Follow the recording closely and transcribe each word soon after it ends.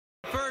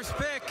first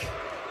pick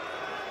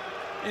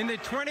in the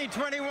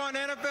 2021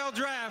 NFL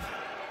Draft,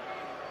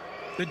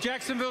 the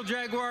Jacksonville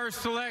Jaguars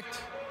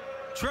select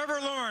Trevor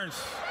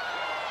Lawrence,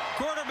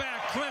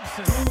 quarterback,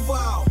 Clemson.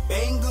 Duval,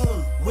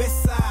 Bangum,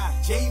 Westside,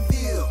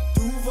 Jayville,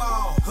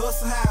 Duval,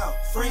 Hustle House,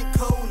 Frank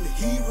Coley,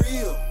 he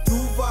real.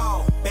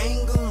 Duval,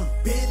 Bangum,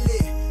 Billy,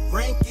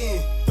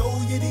 Rankin, throw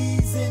your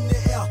D's in the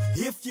air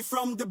if you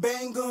from the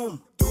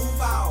Bangum.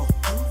 Duval,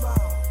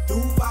 Duval,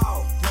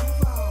 Duval,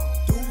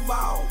 Duval,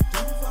 Duval,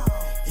 Duval.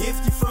 If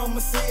you from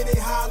a city,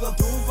 holla.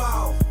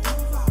 Duval,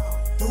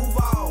 Duval,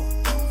 Duval,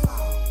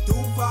 Duval,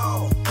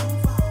 Duval.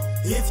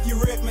 If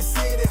you rep my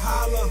city,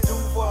 holla.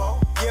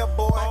 Duval, yeah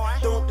boy,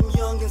 don't them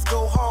youngins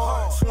go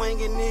hard.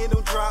 Swinging in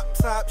them drop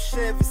top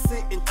Chevy,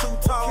 sitting too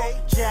tall.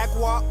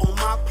 Jaguar on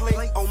my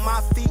plate, on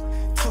my feet,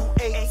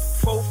 2-8,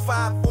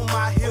 4-5 on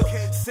my hip.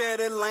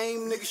 Set a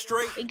lame nigga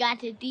straight. We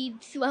got the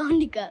deep swollen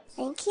to go.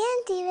 I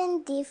can't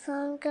even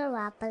dethrone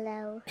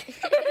Garoppolo.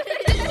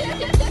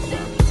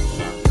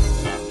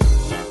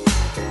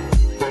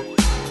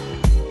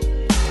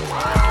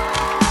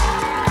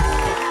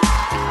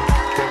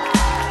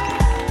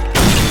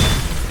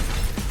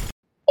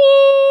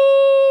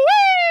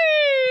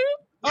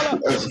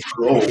 Let's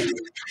go.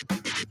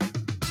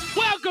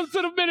 Welcome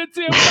to the Minute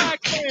 10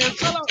 Podcast.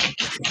 Hello.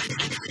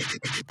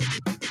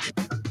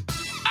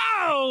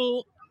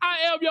 Oh, I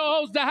am your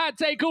host, the Hot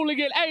Take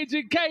Hooligan,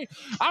 Agent K.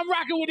 I'm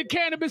rocking with the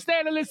cannabis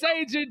analyst,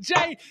 Agent J.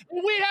 And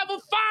we have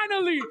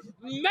finally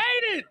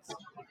made it.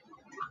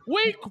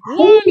 Week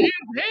 1 is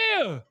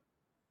here.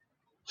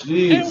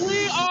 Jeez. And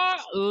we are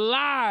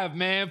live,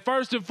 man.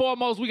 First and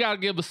foremost, we got to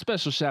give a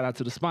special shout out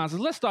to the sponsors.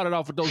 Let's start it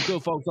off with those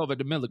good folks over at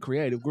the Miller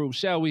Creative Group,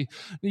 shall we?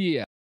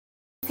 Yeah.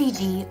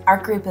 MCG, our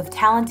group of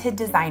talented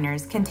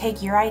designers, can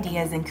take your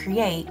ideas and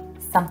create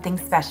something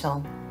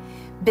special.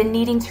 Been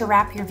needing to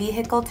wrap your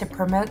vehicle to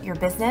promote your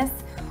business?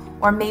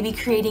 Or maybe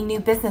creating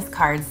new business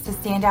cards to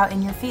stand out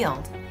in your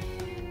field?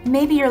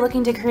 Maybe you're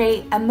looking to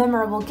create a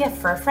memorable gift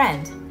for a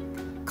friend.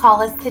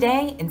 Call us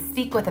today and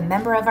speak with a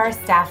member of our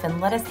staff and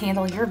let us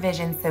handle your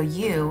vision so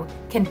you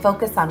can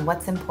focus on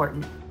what's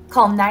important.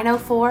 Call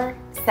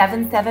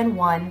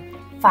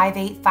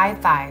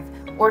 904-771-5855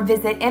 or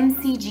visit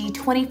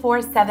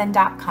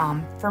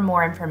mcg247.com for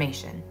more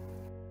information.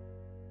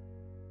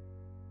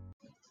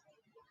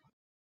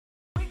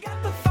 We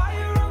got the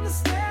fire on the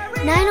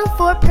stereo.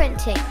 904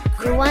 Printing,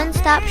 your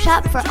one-stop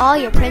shop for all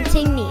your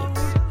printing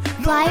needs.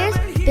 Flyers,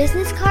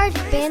 business cards,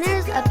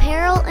 banners,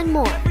 apparel, and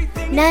more.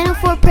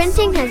 904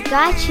 Printing has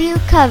got you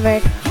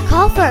covered.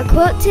 Call for a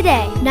quote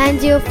today,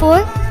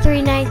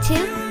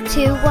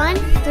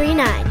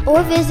 904-392-2139,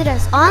 or visit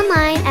us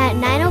online at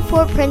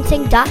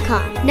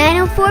 904printing.com.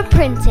 904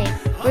 Printing,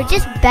 we're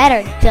just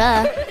better,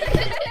 duh.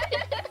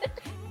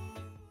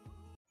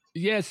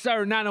 Yes,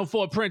 sir.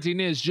 904 Printing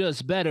is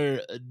just better.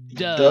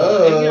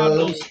 Duh. And y'all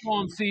know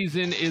storm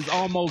season is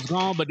almost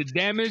gone, but the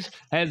damage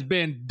has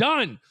been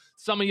done.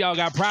 Some of y'all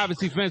got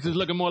privacy fences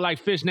looking more like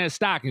fishnet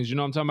stockings, you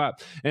know what I'm talking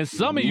about? And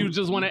some of you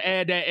just want to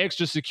add that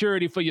extra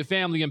security for your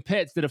family and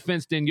pets that a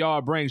fenced-in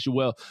yard brings you.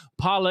 Well,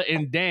 Paula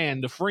and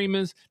Dan, the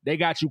Freemans, they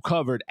got you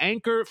covered.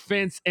 Anchor,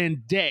 Fence,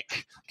 and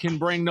Deck can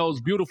bring those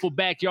beautiful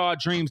backyard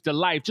dreams to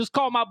life. Just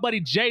call my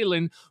buddy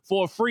Jalen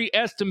for a free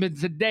estimate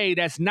today.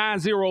 That's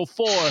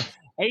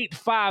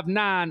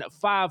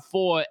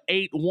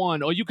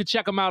 904-859-5481. Or you can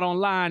check them out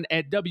online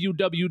at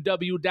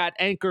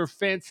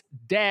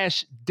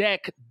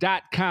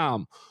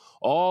www.anchorfence-deck.com.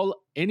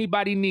 All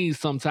anybody needs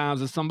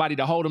sometimes is somebody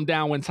to hold them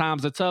down when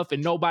times are tough,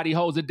 and nobody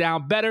holds it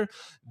down better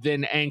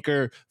than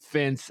Anchor,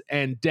 Fence,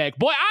 and Deck.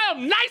 Boy, I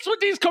am nice with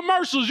these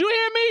commercials. You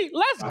hear me?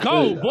 Let's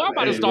go. Boy, I'm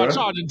about to start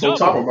charging double.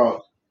 What I'm talking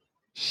about?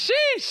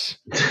 Sheesh.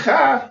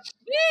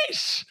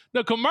 Sheesh.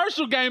 The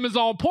commercial game is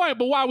on point,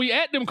 but while we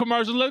at them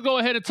commercials, let's go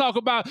ahead and talk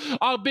about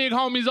our big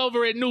homies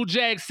over at New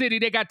Jag City.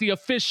 They got the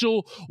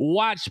official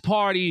watch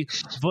party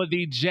for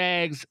the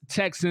Jags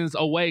Texans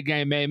away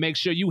game, man. Make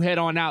sure you head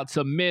on out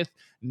to Myth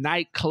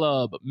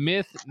Nightclub.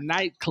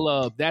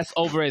 That's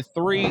over at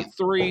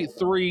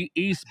 333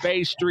 East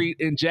Bay Street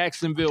in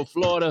Jacksonville,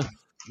 Florida.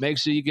 Make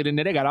sure you get in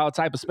there. They got all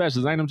type of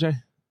specials, ain't them, Jay?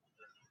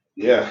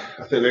 Yeah,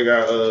 I think they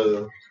got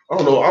I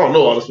don't know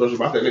all the specials,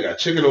 but I think they got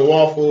chicken and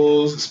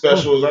waffles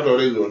specials. I know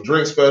they doing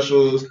drink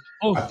specials.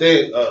 I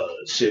think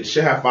should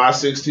have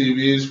 5-6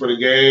 TVs for the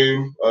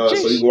game, so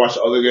you can watch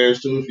the other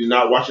games too if you're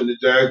not watching the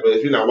Jags. But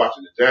if you're not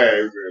watching the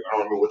Jags, then I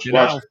don't know what you're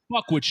watching. I don't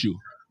fuck with you.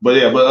 But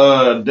yeah,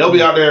 they'll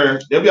be out there.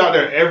 They'll be out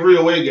there every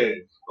away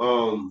game.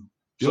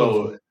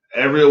 So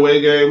every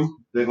away game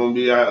they're gonna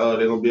be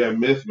at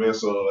Myth, man.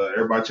 So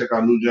everybody check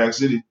out New Jack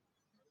City.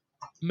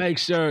 Make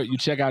sure you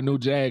check out New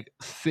Jag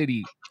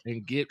City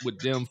and get with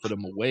them for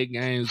them away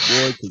games,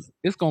 boy, because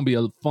it's going to be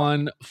a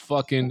fun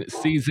fucking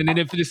season. And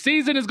if the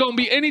season is going to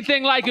be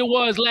anything like it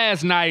was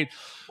last night,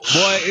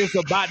 boy, it's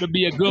about to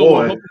be a good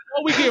one. But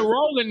before we get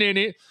rolling in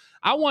it,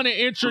 I want to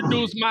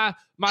introduce my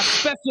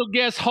special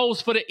guest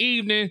host for the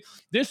evening.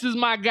 This is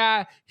my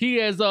guy. He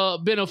has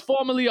been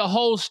formerly a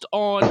host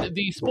on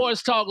the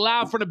Sports Talk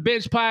Live from the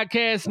Bench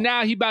podcast.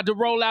 Now he about to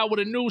roll out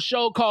with a new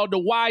show called The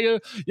Wire.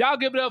 Y'all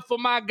give it up for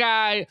my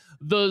guy,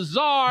 the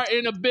Czar,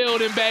 in the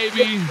building,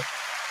 baby.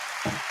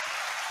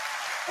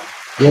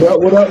 What up?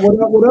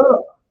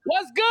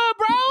 What's good,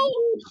 bro?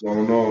 What's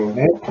going on?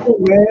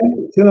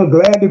 Man,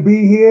 glad to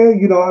be here.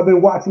 You know, I've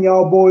been watching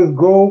y'all boys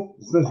grow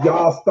since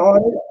y'all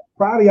started.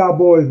 Proud of y'all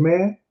boys,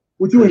 man.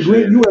 What you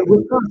in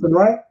Wisconsin,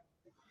 right?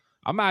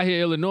 I'm out here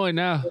in Illinois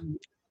now.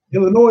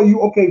 Illinois,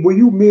 well,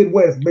 you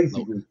Midwest,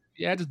 basically.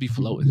 Yeah, I just be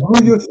floating.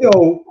 Do your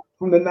show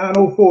from the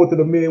 904 to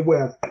the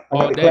Midwest. I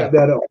got to clap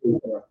that up.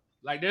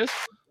 Like this?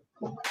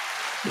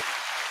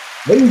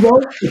 There you go.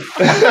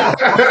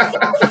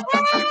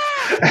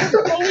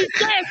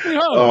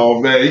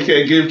 Oh man, you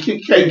can't give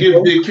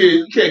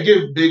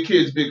big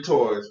kids big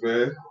toys,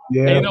 man.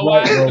 Yeah, and you know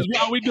why? Because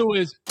all we do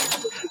is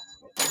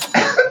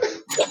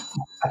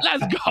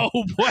let's go,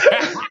 boy.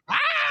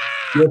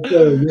 Yes,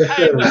 sir.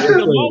 Hey,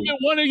 the moment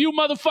one of you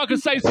motherfuckers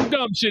say some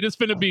dumb shit, it's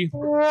finna be.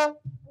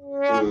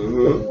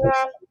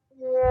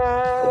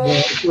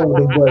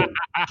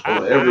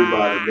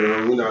 Everybody,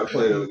 man. We're not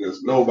playing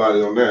against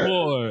nobody on that.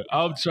 Boy,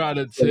 I'm trying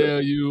to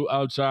tell you.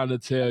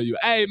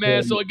 Hey,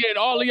 man, so again,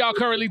 all of y'all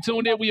currently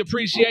tuned in, we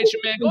appreciate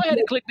you, man. Go ahead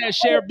and click that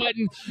share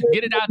button.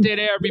 Get it out there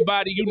to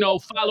everybody. You know,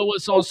 follow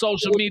us on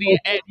social media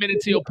at Men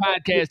Until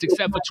Podcast,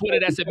 except for Twitter,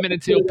 that's at Men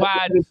Until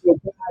Pod.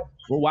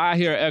 Well, why I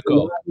hear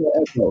echo?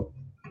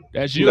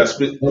 That's you.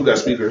 Who got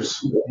speakers?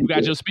 You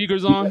got your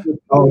speakers on?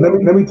 Oh, let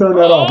me turn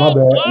that off. My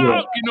bad.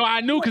 Yeah. You know,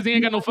 I knew because he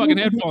ain't got no fucking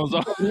headphones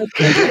on. Yeah,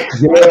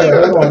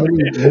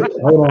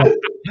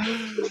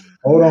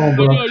 hold on,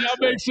 bro. Y'all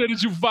make sure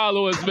that you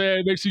follow us,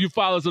 man. Make sure you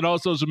follow us on all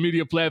social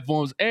media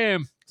platforms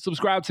and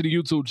subscribe to the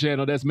YouTube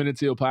channel. That's Men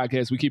Until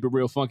Podcast. We keep it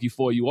real funky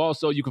for you.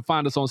 Also, you can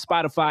find us on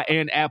Spotify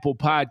and Apple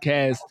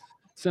Podcasts.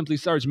 Simply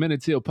search Men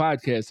Until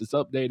Podcast. It's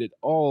updated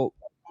all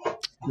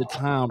the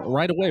time,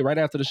 right away, right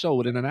after the show,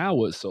 within an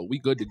hour. So we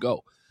good to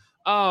go.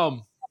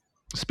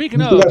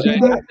 Speaking of, Jay, I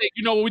think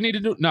you know what we need to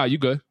do. No, you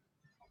good.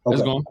 Okay.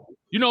 Let's go.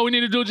 You know what we need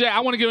to do, Jay?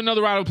 I want to give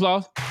another round of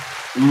applause.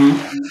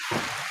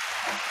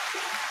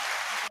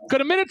 Because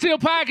the Men Until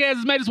Podcast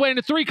has made its way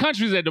into 3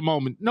 countries at the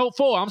moment. No,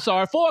 4. I'm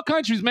sorry. 4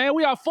 countries, man.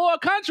 We are 4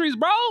 countries,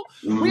 bro.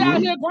 We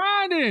out here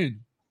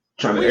grinding.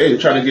 Trying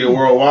to get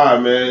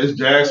worldwide, man. It's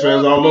Jags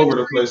fans all over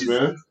the place,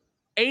 man.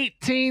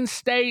 18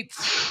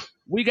 states.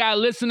 We got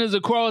listeners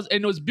across,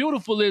 and what's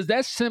beautiful is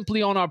that's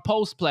simply on our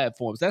post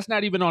platforms. That's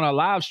not even on our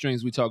live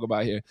streams we talk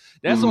about here.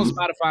 That's on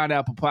Spotify and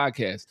Apple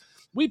Podcasts.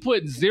 We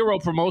put 0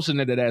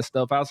 promotion into that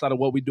stuff outside of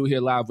what we do here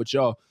live with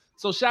y'all.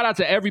 So shout out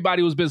to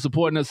everybody who's been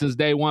supporting us since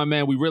day one,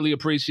 man. We really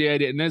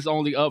appreciate it, and it's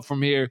only up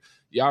from here.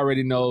 You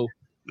already know.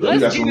 We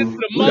got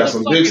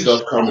some big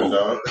stuff coming,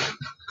 dog.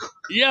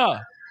 Yeah.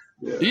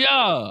 Let's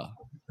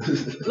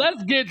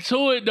get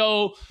to it,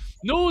 though.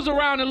 News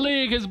around the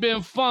league has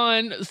been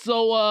fun.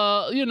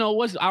 So, you know,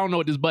 I don't know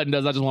what this button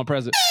does. I just want to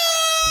press it.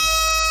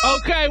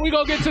 Okay, we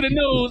going to get to the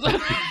news.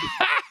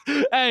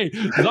 Hey,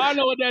 so I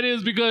know what that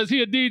is because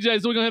he a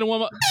DJ, so we're going to hit him one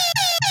more.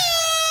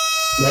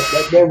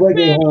 That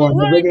reggae horn.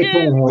 The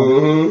reggae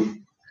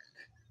horn.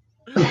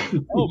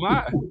 Oh,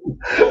 my.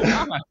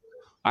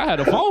 I had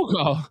a phone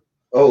call.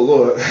 Oh,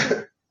 Lord.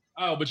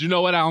 Oh, but you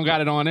know what? I don't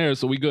got it on there,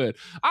 so we good.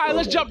 All right,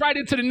 let's jump right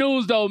into the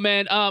news, though,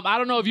 man. I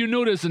don't know if you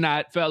knew this or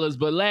not, fellas,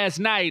 but last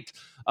night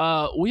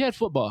we had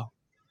football.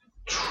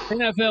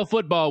 NFL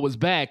football was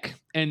back,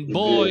 and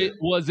boy,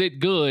 was it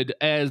good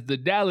as the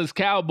Dallas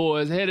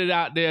Cowboys headed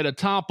out there to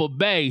Tampa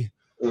Bay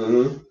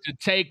to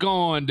take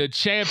on the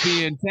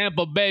champion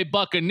Tampa Bay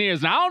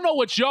Buccaneers. Now, I don't know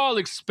what y'all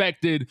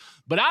expected,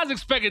 but I was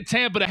expecting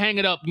Tampa to hang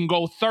it up and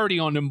go 30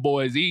 on them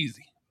boys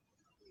easy.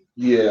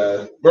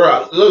 Yeah,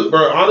 bro. Look,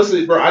 bro.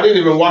 Honestly, bro, I didn't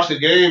even watch the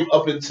game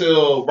up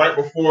until right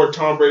before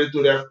Tom Brady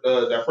threw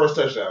that first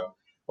touchdown.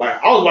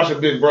 Like, I was watching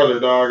Big Brother,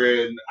 dog,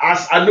 and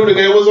I knew the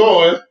game was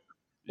on,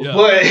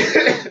 but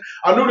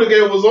I knew the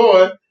game was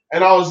on,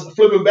 and I was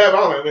flipping back.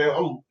 I was like, man,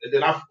 and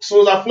then as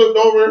soon as I flipped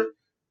over,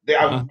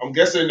 I'm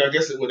guessing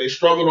when they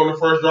struggled on the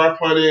first drive,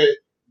 punted,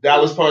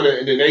 Dallas punted,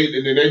 and then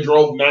they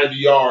drove 90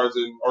 yards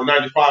or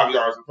 95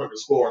 yards and put the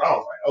score. And I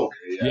was like,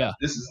 okay, yeah,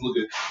 this is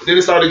looking. And then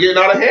it started getting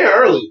out of hand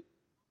early.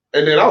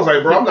 And then I was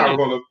like, bro, I was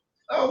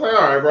like,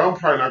 all right, bro, I'm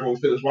probably not going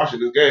to finish watching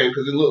this game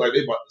because it looked like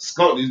they about to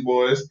skunk these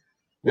boys.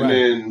 And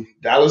then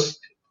Dallas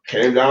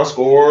came down,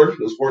 scored.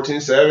 It was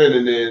 14-7,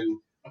 and then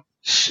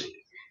shit.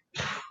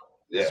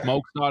 Yeah.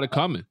 Smoke started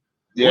coming.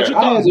 Yeah.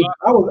 I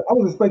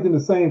was expecting the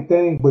same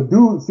thing, but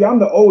dude, see, I'm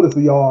the oldest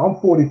of y'all. I'm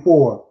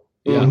 44.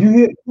 Yeah. When you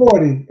hit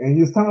 40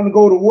 and it's time to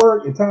go to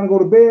work and time to go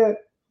to bed,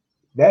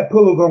 that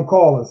pillow gonna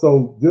call it.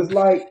 So just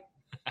like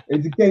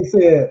HK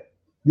said,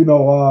 he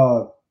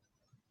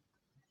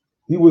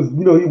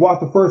watched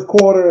the first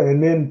quarter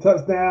and then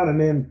touchdown and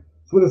then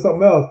switched to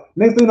something else.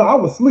 Next thing you know, I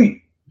was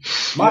asleep.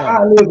 My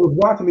eyelids was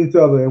watching each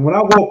other. And when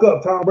I woke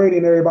up, Tom Brady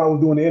and everybody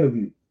was doing the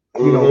interview.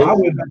 I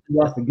went back to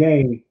watch the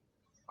game.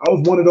 I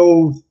was one of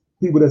those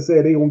people that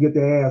said they gonna get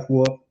their ass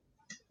whooped.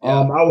 Yeah.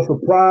 I was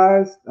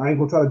surprised. I ain't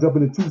gonna try to jump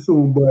in it too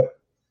soon, but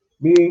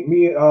me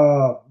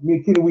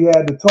and Kenny, we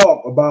had to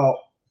talk about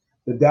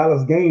the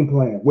Dallas game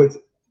plan, which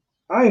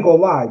I ain't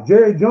gonna lie,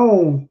 Jerry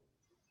Jones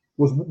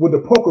was with the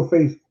poker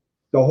face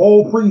the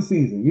whole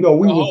preseason. You know,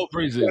 we was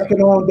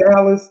checking on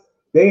Dallas.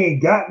 They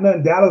ain't got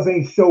nothing. Dallas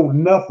ain't showed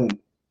nothing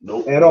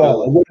at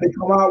all. And what they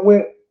come out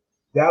with,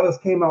 Dallas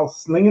came out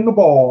slinging the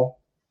ball.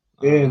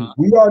 And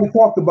we already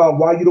talked about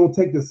why you don't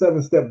take the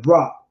 7-step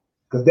drop.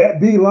 Because that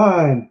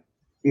D-line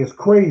is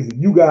crazy.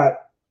 You got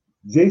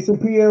Jason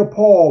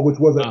Pierre-Paul, which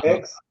was an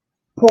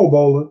ex-Pro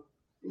Bowler.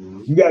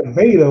 You got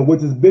Vader,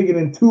 which is bigger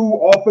than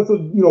 2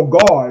 offensive,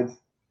 guards.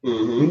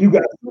 And you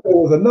got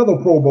was another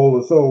Pro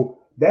Bowler. So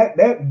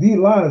that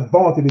D-line is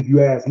vaunted, if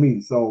you ask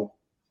me. So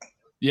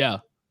yeah.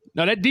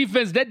 No, that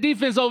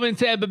defense over in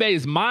Tampa Bay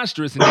is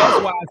monstrous, and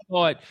that's why I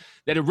thought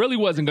that it really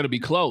wasn't going to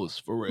be close,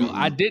 for real.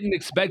 I didn't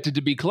expect it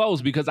to be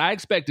close because I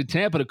expected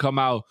Tampa to come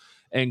out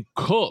and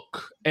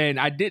cook, and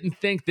I didn't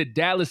think that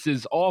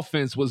Dallas's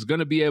offense was going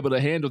to be able to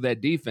handle that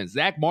defense.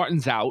 Zach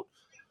Martin's out.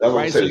 That's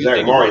what I said,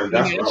 Zach Martin.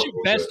 That's your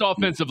best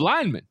offensive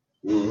lineman.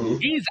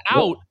 He's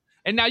out,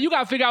 and now you got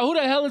to figure out who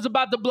the hell is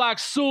about to block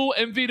Sue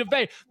and Vita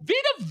Vea.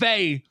 Vita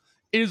Vea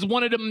is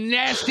one of the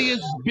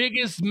nastiest,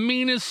 biggest,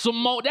 meanest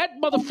Samoan. That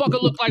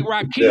motherfucker looked like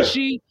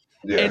Rikishi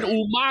and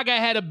Umaga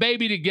had a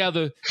baby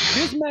together.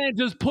 This man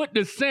just put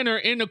the center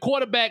in the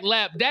quarterback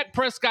lap. Dak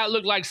Prescott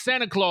looked like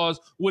Santa Claus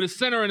with a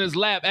center in his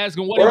lap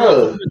asking what he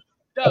wants.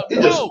 He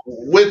just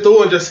went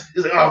through and he's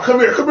like, oh, come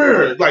here.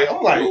 Like,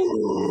 I'm like,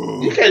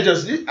 you can't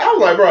I'm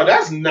like, bro,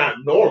 that's not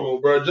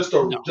normal, bro. Just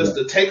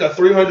to take a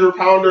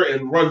 300-pounder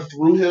and run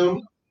through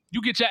him.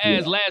 You get your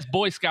ass last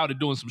Boy Scouted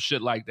doing some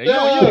shit like that. You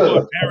ain't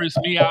gonna embarrass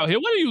me out here.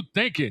 What are you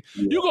thinking?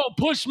 You gonna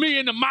push me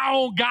into my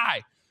own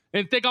guy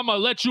and think I'm gonna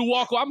let you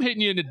walk? I'm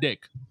hitting you in the dick.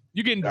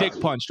 You're getting dick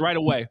punched right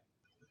away.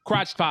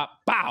 Crotch top,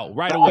 bow,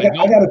 right away.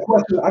 I got a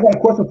question. I got a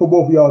question for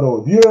both of y'all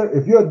though.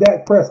 If you're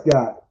Dak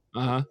Prescott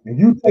and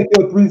you take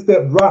your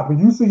 3-step drop and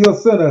you see your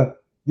center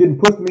getting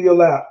pushed into your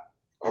lap,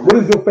 what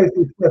is your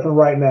facial expression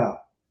right now?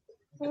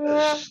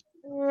 Right.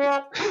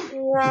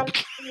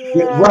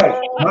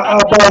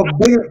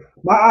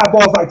 My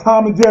eyeballs like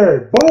Tom and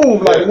Jerry. Boom.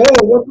 Like,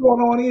 whoa, what's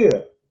going on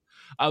here?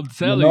 I'm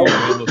telling you,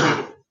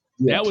 man,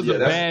 that was a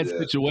bad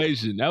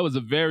situation. That was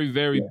a very,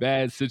 very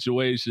bad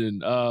situation.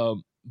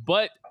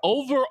 But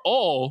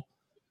overall,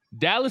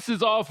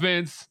 Dallas's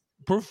offense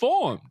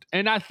performed.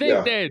 And I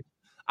think that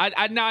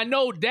I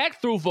know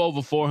Dak threw for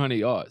over 400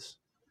 yards.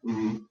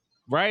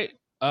 Right?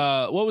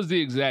 What was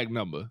the exact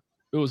number?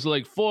 It was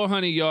like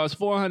 400 yards, I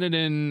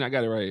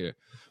got it right here.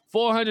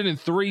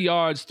 403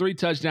 yards, 3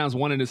 touchdowns,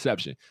 1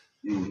 interception.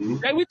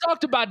 Hey, we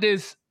talked about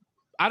this.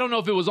 I don't know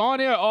if it was on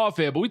air or off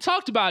air, but we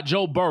talked about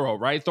Joe Burrow,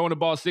 right? Throwing the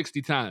ball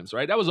 60 times,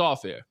 right? That was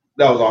off air.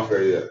 That was off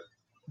air, yeah.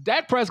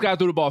 Dak Prescott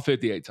threw the ball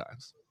 58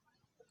 times.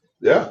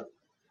 Yeah.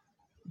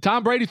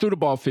 Tom Brady threw the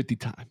ball 50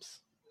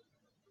 times.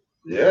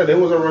 Yeah, they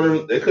wasn't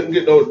running. They couldn't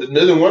get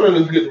neither one of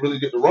them could really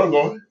get the run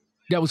going.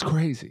 That was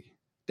crazy.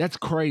 That's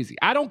crazy.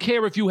 I don't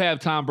care if you have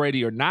Tom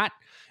Brady or not.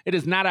 It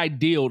is not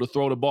ideal to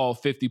throw the ball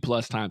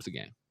 50-plus times a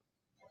game.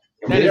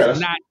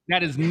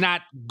 That is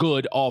not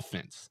good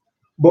offense.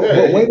 But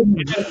wait a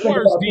minute.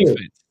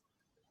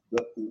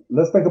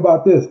 Let's think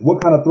about this.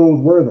 What kind of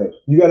throws were they?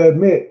 You got to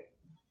admit,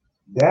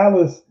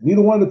 Dallas,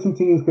 neither one of the two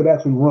teams could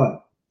actually run.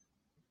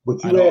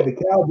 But you had the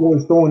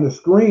Cowboys throwing the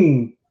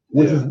screen,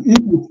 which is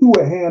equal to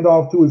a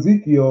handoff to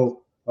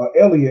Ezekiel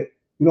Elliott,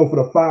 for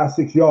the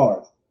 5-6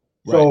 yards.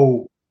 Right.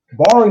 So,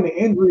 barring the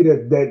injury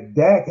that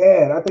Dak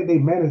had, I think they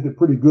managed it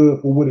pretty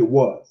good for what it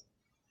was.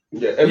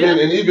 Yeah, and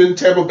even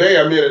Tampa Bay,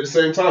 at the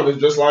same time, it's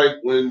just like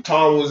when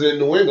Tom was in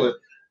New England.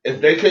 If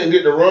they couldn't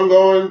get the run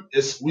going,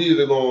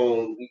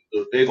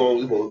 they're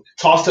going to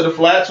toss to the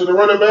flats with the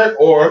running back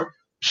or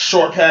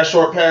short pass,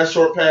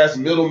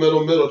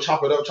 middle,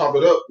 chop it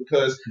up.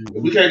 Because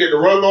if we can't get the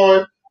run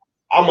going,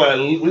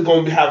 we're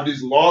going to have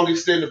these long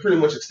extended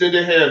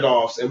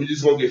handoffs, and we're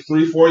just going to get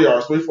 3-4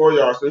 yards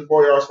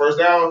first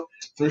down,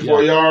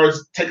 3-4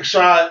 yards, take a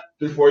shot,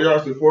 3-4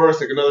 yards,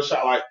 take another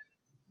shot. Like,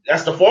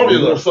 that's the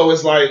formula. So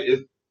it's like,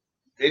 if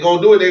they're going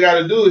to do what they got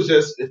to do, is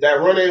just, if that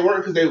run ain't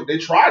working, because they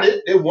tried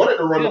it, they wanted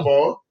to run the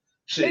ball.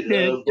 They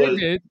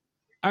did.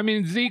 I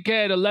mean, Zeke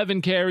had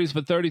 11 carries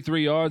for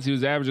 33 yards. He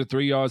was averaging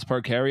 3 yards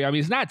per carry. I mean,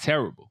 it's not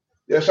terrible.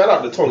 Yeah, shout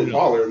out to Tony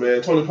Pollard,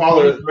 man. Tony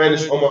Pollard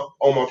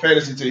on my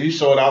fantasy team. He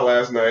showed out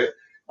last night.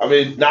 I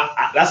mean,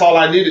 that's all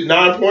I needed.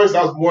 9 points.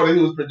 That was more than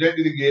he was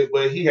projected to get,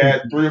 but he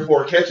had 3 or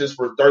 4 catches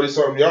for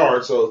 30-something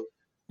yards. So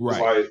it's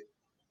like.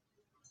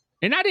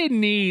 And I didn't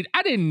need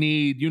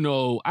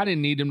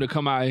him to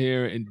come out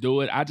here and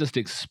do it. I just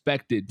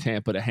expected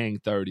Tampa to hang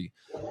 30.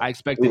 I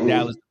expected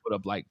Dallas to put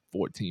up like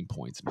 14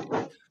 points, maybe.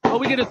 But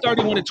we get a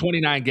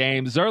 31-29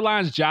 game.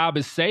 Zerline's job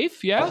is safe,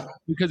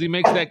 because he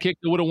makes that kick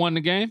that would have won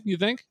the game. You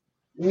think?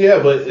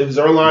 Yeah, but if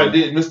Zerline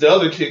didn't miss the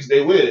other kicks, they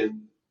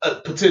win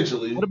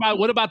potentially.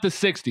 What about the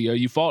 60? Are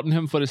you faulting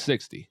him for the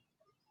 60?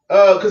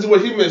 Because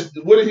what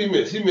did he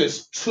miss? He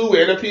missed 2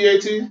 and a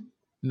PAT.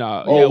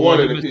 No,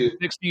 one and a PAT.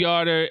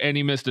 60-yarder, and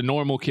he missed a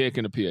normal kick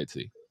and a PAT.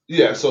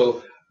 Yeah,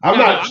 so I'm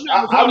not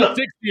not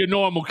 60 a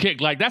normal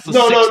kick. Like that's a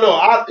no.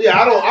 60.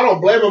 I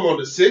don't blame him on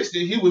the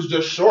 60. He was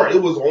just short.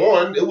 It was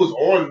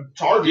on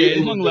target. Yeah,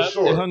 it was just left.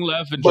 short. It hung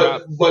left and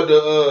but dropped. but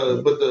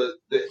the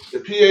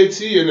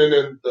PAT and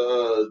then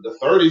the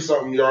 30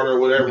 something yard or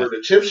whatever,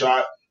 the chip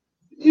shot,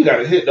 you got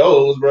to hit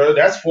those, bro.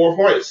 That's 4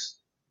 points.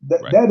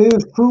 That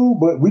is true,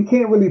 but we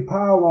can't really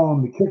pile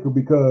on the kicker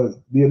because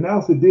the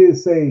announcer did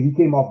say he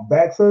came off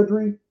back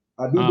surgery,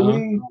 I do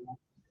believe,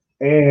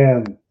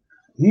 and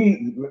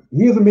he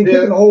hasn't been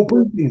kicking the whole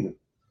preseason.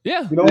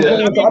 Yeah, you know what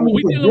I'm saying?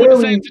 we dealing with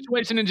the same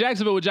situation in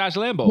Jacksonville with Josh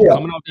Lambo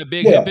coming off that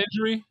big hip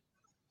injury.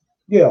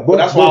 Yeah, but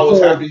that's why I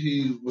was happy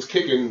he was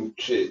kicking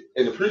shit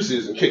in the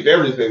preseason, kicked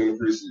everything in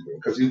the preseason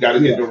because he's got to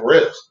get them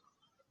reps.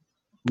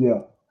 Yeah,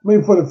 I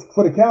mean for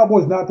the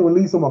Cowboys not to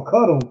release him or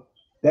cut him,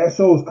 that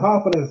shows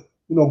confidence.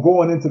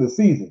 Going into the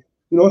season,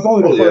 it's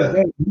only the first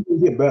game. You can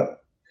get better.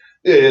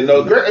 Yeah,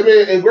 no.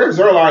 And Greg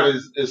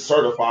Zuerlein is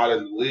certified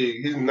in the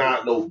league. He's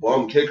not no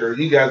bum kicker.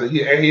 He has a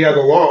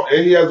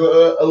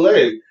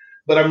leg.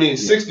 But I mean,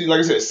 60, like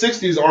I said,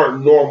 60s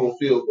aren't normal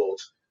field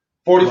goals.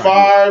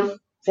 45,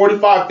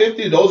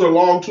 50, those are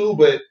long too.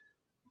 But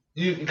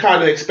you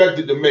kind of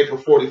expected to make a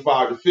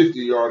 45 to 50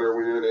 yarder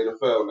when you're in the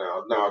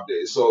NFL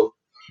nowadays. So,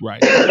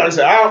 like I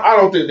said, I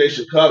don't think they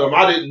should cut him.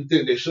 I didn't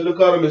think they should have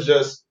cut him. It's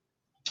just,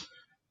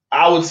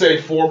 I would say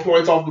 4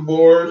 points off the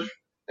board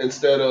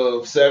instead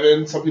of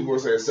 7. Some people are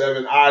saying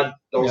 7. I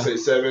don't say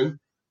 7,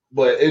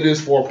 but it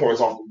is 4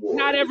 points off the board.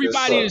 Not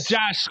everybody is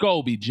Josh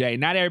Scobie, Jay.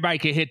 Not everybody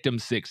can hit them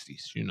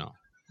 60s, Not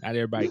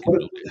everybody can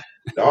do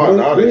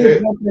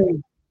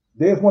it.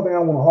 There's one thing I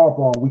want to harp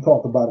on. We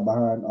talked about it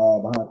behind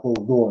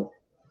closed doors.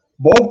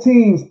 Both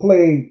teams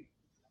played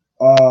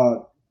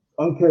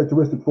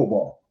uncharacteristic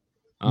football.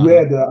 You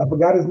had I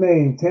forgot his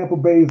name, Tampa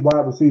Bay's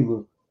wide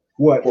receiver.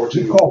 He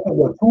caught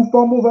 2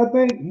 fumbles, I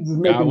think. He's just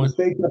making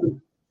mistakes.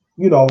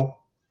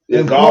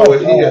 Yeah, Godwin.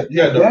 He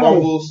had the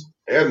fumbles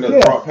and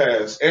the drop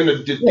pass and the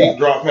deep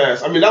drop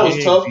pass. I mean, that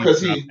was tough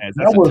because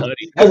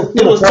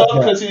it was tough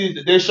because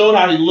they showed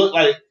how he looked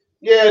like.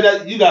 Yeah,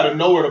 that you got to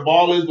know where the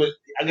ball is, but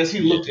I guess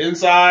he looked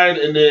inside,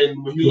 and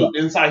then when he looked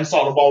inside, he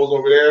saw the ball was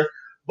over there.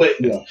 But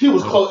he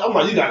was close. I'm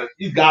like,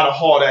 you gotta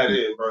haul that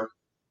in, bro.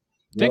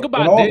 Think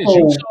about this.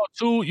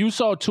 You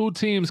saw 2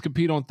 teams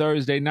compete on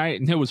Thursday night,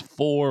 and there was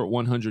 4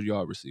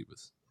 100-yard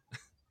receivers.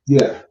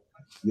 Yeah.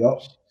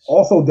 Yep.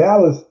 Also,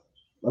 Dallas,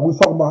 like we was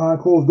talking behind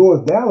closed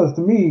doors, Dallas,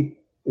 to me,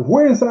 if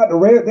we're inside the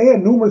red, they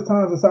had numerous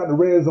times inside the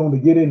red zone to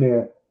get in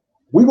there.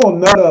 We're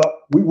going to nut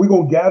up. We're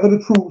going to gather the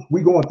troops.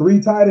 We're going 3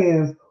 tight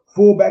ends,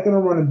 fullback and a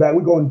running back.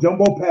 We're going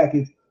jumbo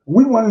package.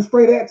 We running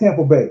straight at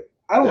Tampa Bay.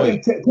 I don't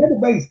think Tampa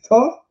Bay's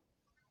tough.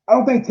 I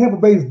don't think Tampa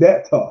Bay's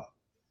that tough.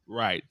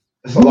 Right.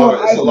 It's a lot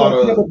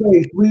of Tampa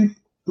Bay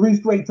three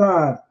straight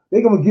times.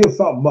 They're gonna give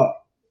something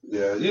up.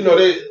 Yeah,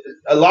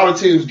 a lot of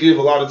teams give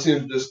a lot of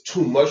teams just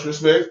too much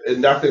respect,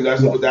 and I think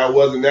that's what that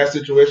was in that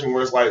situation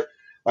where it's like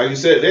you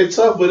said, they're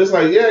tough, but it's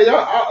like, y'all,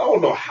 I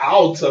don't know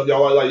how tough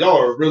y'all are. Like, y'all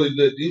are a really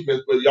good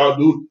defense, but y'all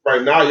do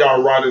right now.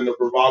 Y'all riding the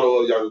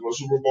bravado of y'all just won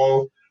Super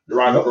Bowl. You're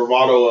riding the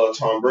bravado of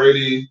Tom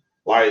Brady.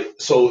 Like,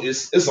 so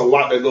it's a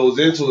lot that goes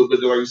into it. But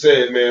like you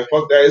said, man,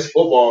 fuck that. It's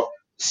football.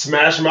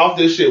 Smash them off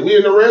this shit. We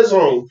in the red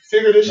zone.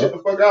 Figure this shit the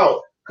fuck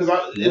out.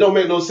 Because it don't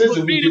make no sense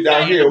if we get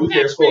down here and we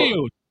can't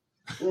score.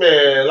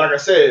 Man, like I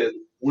said,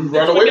 we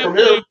run away from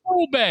him.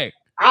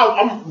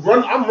 I'm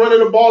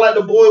running the ball at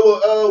the boy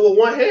with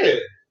one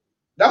hand.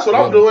 That's what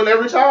I'm doing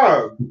every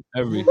time.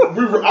 I'm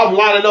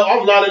lining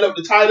up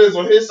the tight ends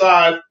on his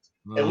side,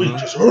 and we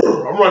just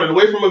I'm running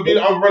away from him.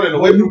 I'm running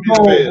away from him.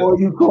 Boy,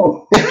 you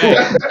cold.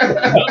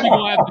 Nubby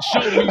gonna have to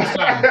show me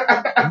something.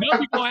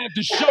 Nubby gonna have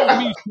to show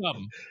me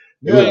something.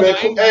 Yeah, man.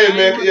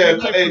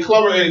 Hey,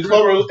 Clubber Lane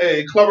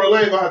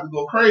gonna have to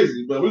go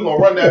crazy, but we're gonna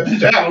run that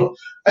bitch out.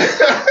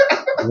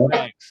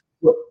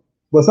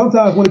 But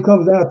sometimes when it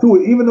comes down to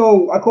it, even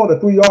though I call it a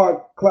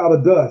 3-yard cloud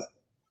of dust,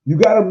 you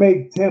got to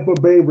make Tampa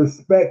Bay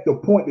respect the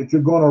point that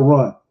you're gonna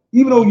run.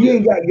 Even though you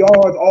ain't got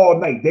yards all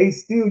night, you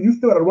still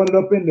got to run it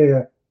up in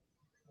there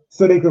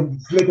so they can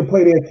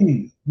play their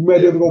keys. You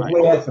might be able to go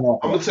play action off.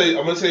 I'm gonna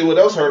tell you what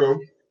else hurt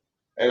him,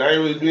 and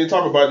we ain't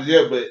talking about it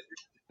yet, but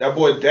that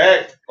boy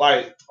Dak,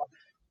 like.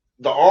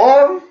 The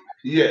arm,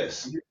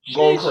 yes,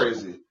 going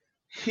crazy.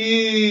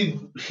 He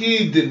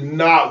did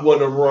not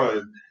want to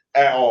run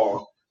at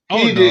all.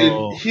 He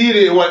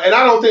didn't want, and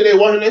I don't think they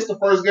wanted this the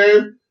first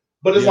game.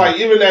 But it's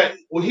like even that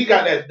when he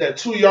got that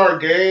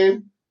 2-yard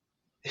gain,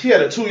 he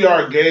had a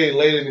 2-yard gain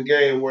late in the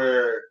game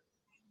where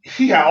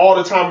he had all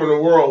the time in the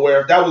world.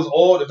 Where if that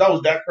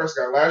was Dak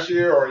Prescott last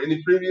year or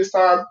any previous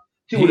time,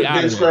 he would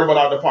have been scrambled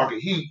out of the pocket.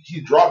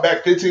 He dropped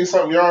back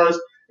 15-something yards.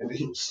 And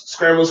he was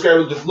scrambling,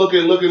 just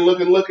looking,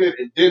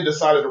 and then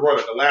decided to run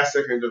it. The last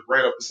second, just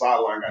ran up the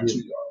sideline, got 2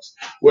 yards.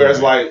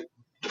 Whereas, like,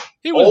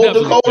 old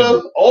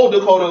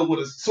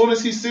Dakota, as soon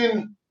as he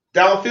seen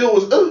downfield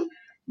was,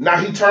 now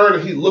he turned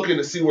and he looking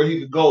to see where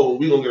he could go.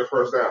 We gonna get a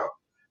first down.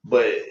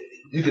 But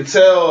you could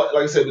tell,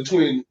 like I said,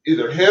 between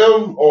either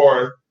him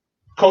or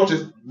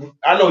coaches.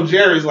 I know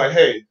Jerry's like,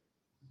 hey,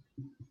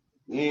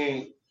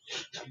 you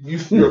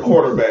you're a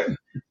quarterback.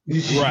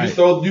 You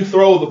throw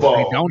the ball.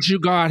 Hey, don't you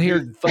go out here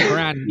and fuck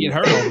around and get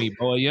hurt on me,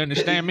 boy. You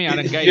understand me? I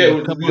done gave you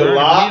a couple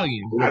 $100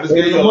 million. I just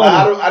gave you a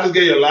lot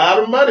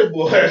of money,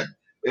 boy.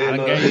 I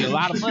done gave you a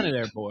lot of money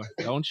there, boy.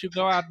 Don't you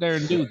go out there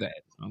and do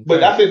that. Okay?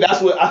 But I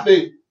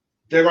think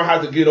they're gonna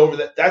have to get over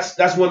that.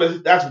 That's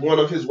one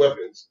of his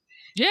weapons.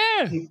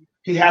 Yeah.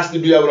 He has to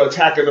be able to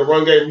attack in the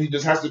run game. He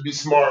just has to be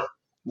smart,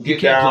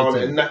 get down,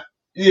 and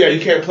you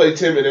can't play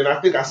timid. And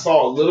I think I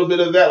saw a little bit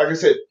of that. Like I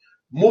said,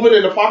 moving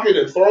in the pocket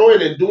and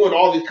throwing and doing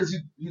all these, because he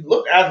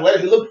looked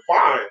athletic, he looked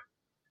fine.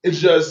 It's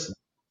just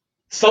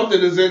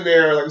something is in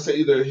there. Like I said,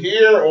 either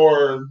here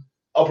or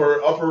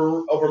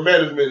upper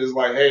management is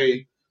like,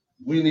 hey,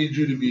 we need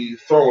you to be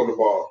throwing the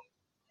ball.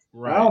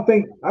 Right. I don't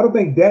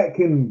think Dak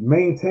can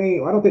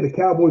maintain. I don't think the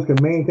Cowboys can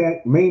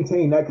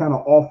maintain that kind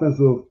of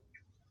offensive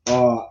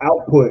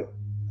output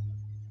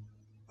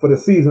for the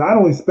season. I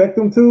don't expect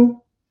them to.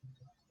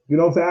 You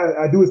know what I'm saying?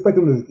 I do expect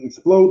them to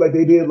explode like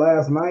they did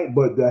last night,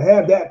 but to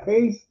have that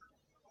pace,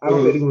 I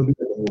don't think they're going to do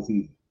that the whole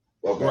season.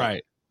 Okay.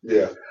 Right.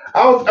 Yeah.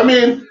 I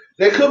mean,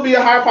 there could be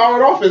a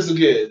high-powered offense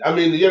again. I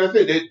mean, the other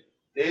thing,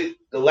 they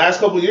the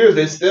last couple of years,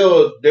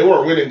 they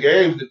weren't winning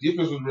games. The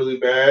defense was really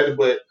bad,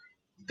 but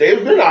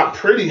they've been a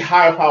pretty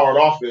high-powered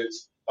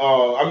offense.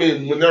 I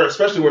mean,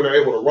 especially when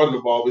they're able to run the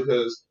ball,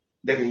 because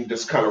they can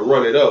just kind of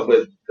run it up.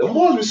 But the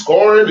boys be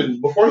scoring,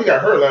 and before he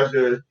got hurt last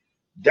year,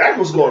 Dak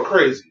was going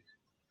crazy.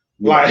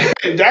 Like,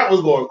 Dak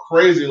was going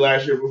crazy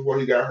last year before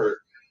he got hurt.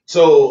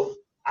 So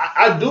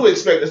I do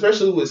expect,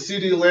 especially with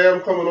CeeDee Lamb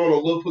coming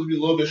on supposed to be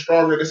a little bit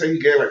stronger. They say he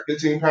gained like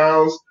 15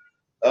 pounds.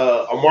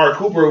 Amari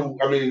Cooper,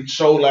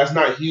 showed last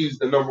night he's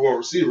the number one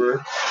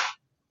receiver.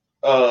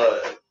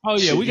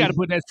 We got to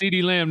put that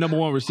CeeDee Lamb number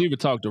one receiver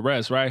talk to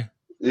rest, right?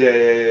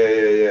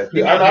 Yeah.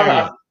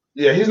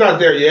 He's not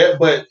there yet,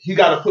 but he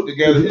got to put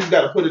together. He's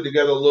got to put it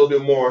together a little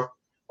bit more.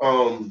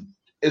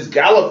 Is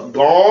Gallup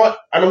gone?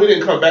 I know he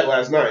didn't come back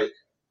last night.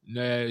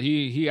 Nah,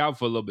 he out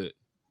for a little bit.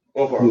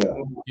 Okay. Yeah.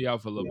 He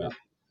out for a little bit.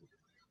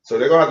 So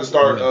they're gonna have to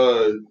start.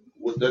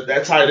 With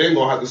that tight end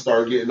gonna have to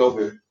start getting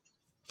open.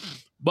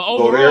 But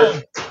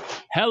overall,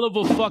 hell of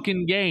a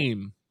fucking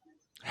game.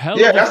 Hell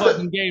of a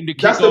fucking game to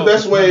kick off the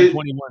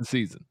 2021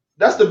 season.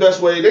 That's the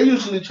best way. They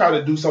usually try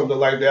to do something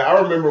like that. I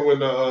remember when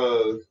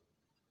the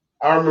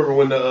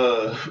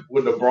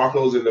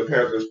Broncos and the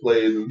Panthers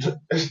played.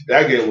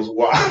 That game was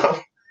wild.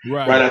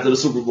 Right after the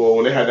Super Bowl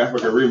when they had that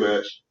fucking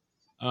rematch.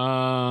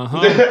 No,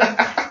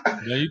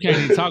 you can't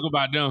even talk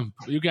about them.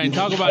 You can't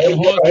talk about them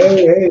horses.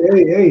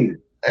 Hey.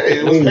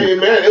 It was Peyton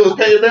Manning. It was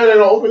Peyton Manning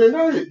on opening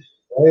night.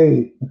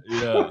 Hey.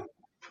 Yeah.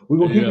 We're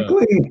going to keep it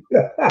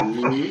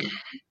clean.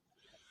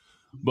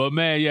 But,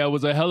 man, it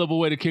was a hell of a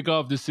way to kick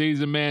off the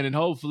season, man. And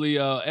hopefully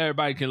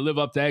everybody can live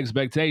up to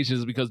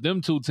expectations, because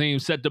them two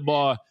teams set the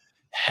bar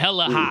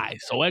hella high.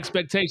 So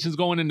expectations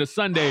going into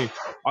Sunday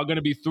are going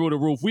to be through the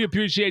roof. We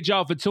appreciate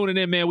y'all for tuning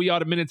in, man. We are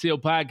the Minute Till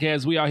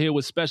Podcast. We are here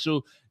with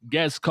special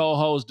guest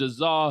co-host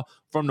Czar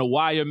from The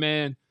Wire,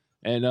 man.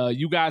 And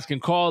you guys can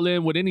call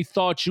in with any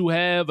thoughts you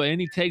have or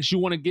any takes you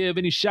want to give,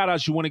 any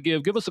shout-outs you want to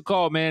give. Give us a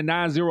call, man,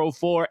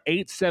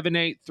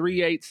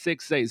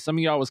 904-878-3868. Some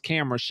of y'all was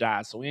camera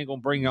shy, so we ain't going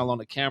to bring y'all on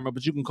the camera,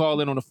 but you can call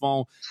in on the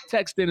phone,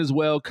 text in as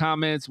well,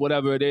 comments,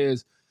 whatever it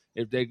is.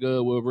 If they're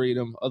good, we'll read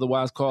them.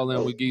 Otherwise, call in.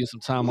 We'll give you some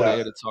time on the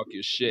air to talk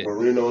your shit.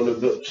 Marino in the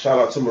building. Shout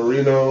out to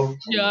Marino.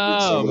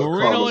 Yeah,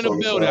 Marino in the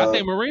building. I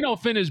think Marino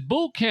finished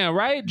boot camp,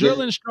 right? Drill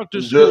instructor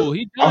school.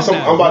 He done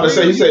I'm about to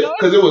say, he said,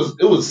 because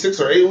it was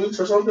 6 or 8 weeks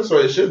or something, so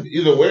it should be,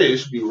 either way, it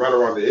should be right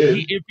around the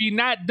edge. If he's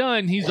not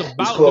done, he's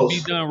about to be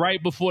done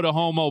right before the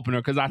home opener.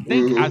 Because I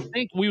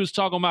think we was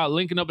talking about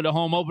linking up at the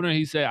home opener.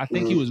 He said, I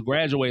think he was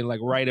graduating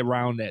like right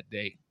around that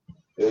day.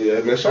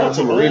 Yeah, man. Shout out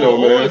to Marino,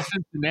 man.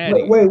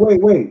 Cincinnati. Wait.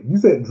 You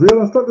said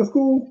drill instructor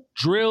school?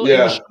 Drill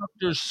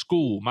instructor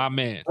school, my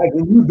man. Like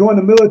when you join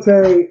the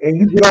military and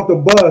you get off the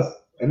bus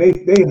and they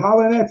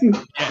hollering at you?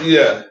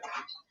 Yeah.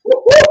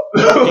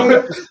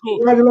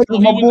 Congratulations, so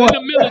he was in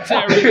the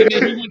military and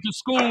then he went to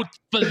school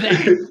for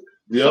that.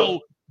 Yep. So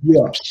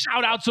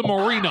shout out to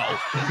Marino.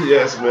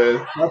 Yes,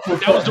 man.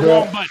 That was the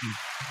wrong button.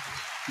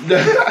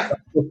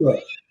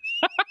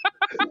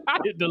 I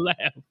hit the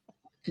laugh.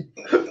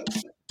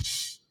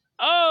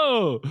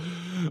 Oh,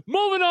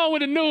 moving on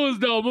with the news,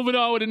 though. Moving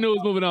on with the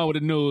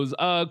news.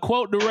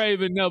 Quote the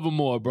Raven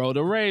Nevermore, bro.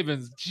 The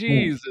Ravens,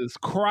 Jesus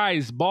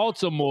Christ.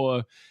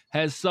 Baltimore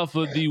has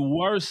suffered the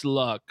worst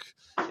luck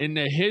in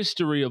the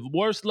history of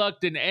worse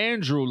luck than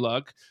Andrew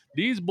Luck.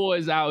 These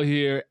boys out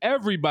here,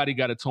 everybody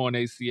got a torn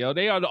ACL.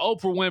 They are the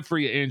Oprah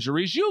Winfrey of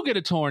injuries. You get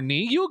a torn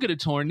knee. You get a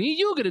torn knee.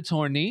 You get a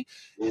torn knee.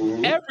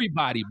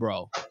 Everybody,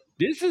 bro.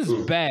 This is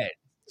bad.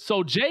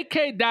 So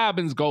J.K.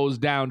 Dobbins goes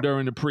down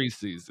during the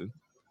preseason.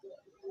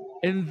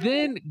 And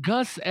then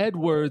Gus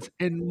Edwards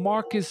and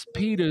Marcus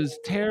Peters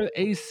tear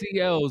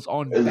ACLs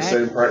on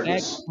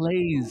back-to-back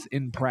plays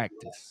in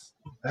practice.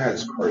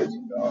 That's crazy,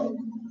 dog.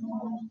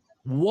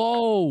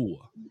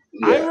 Whoa.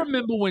 Yeah. I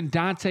remember when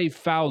Dante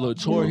Fowler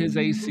tore his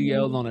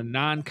ACL on a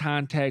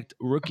non-contact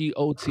rookie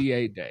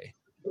OTA day.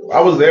 I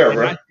was there,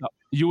 bro.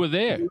 You were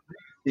there.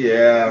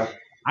 Yeah.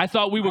 I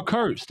thought we were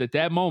cursed at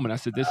that moment. I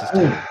said, "This is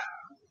terrible."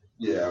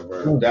 Yeah,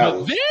 bro. That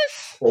was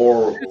this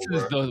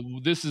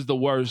horrible. This is the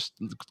worst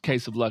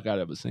case of luck I've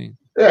ever seen.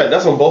 Yeah,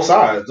 that's on both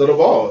sides of the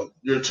ball.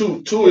 You're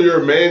two of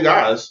your main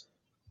guys.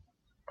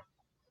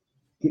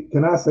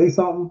 Can I say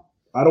something?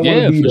 I don't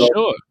want to be for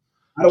sure.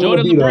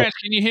 Jordan LeBranch,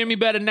 can you hear me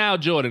better now,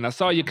 Jordan? I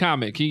saw your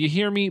comment. Can you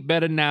hear me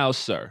better now,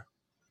 sir?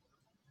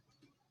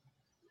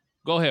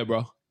 Go ahead,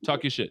 bro.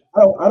 Talk your shit.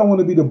 I don't want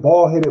to be the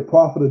bald-headed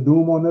prophet of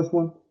doom on this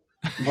one.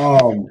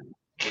 I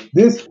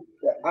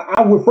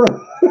would first.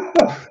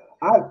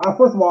 I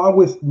first of all, I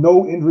wish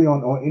no injury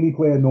on any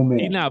player, no man.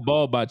 He's not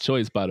bald by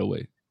choice, by the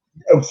way.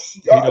 No,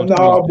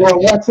 bro,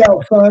 watch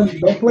out, son.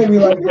 Don't play me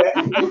like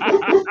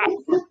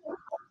that.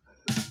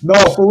 No,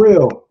 for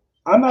real.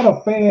 I'm not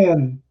a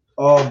fan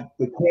of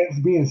the camps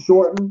being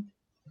shortened,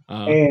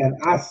 and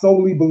I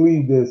solely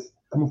believe this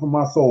coming from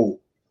my soul.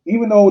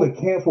 Even though the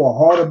camps were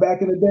harder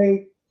back in the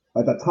day,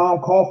 like the Tom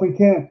Coughlin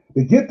camp,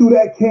 to get through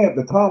that camp,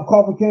 the Tom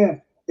Coughlin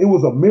camp, it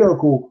was a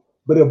miracle,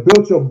 but it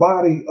built your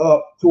body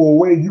up to a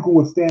way you can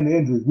withstand the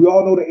injuries. We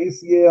all know the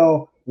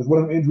ACL is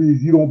one of the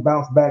injuries you don't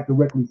bounce back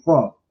directly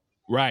from.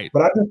 Right.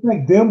 But I just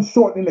think them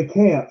shortening the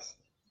camps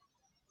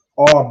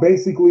are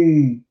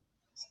basically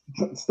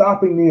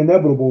stopping the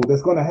inevitable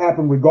that's going to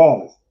happen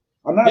regardless.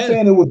 I'm not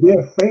saying it was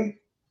their fate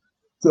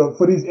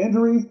for these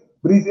injuries,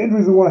 but these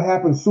injuries are going to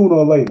happen sooner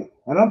or later.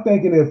 And I'm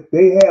thinking if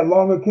they had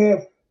longer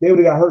camps, they would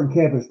have got hurt in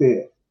camp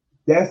instead.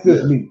 That's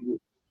just me.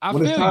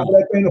 When it's time for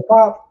that thing to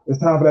pop, it's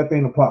time for that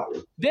thing to pop.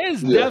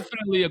 There's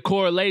definitely a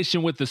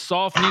correlation with the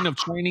softening of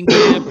training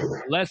camp,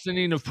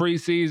 lessening of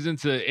preseason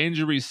to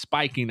injuries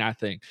spiking, I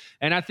think.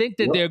 And I think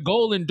that their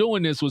goal in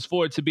doing this was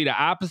for it to be the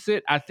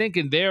opposite. I think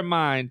in their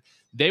mind,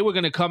 they were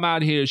going to come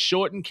out here,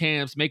 shorten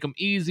camps, make them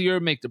easier,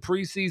 make the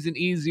preseason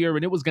easier,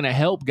 and it was going to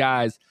help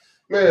guys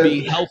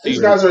be healthy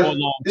for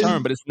long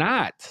term, but it's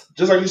not.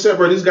 Just like you said,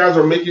 bro, these guys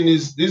are making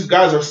these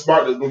guys are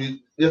smart. When you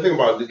think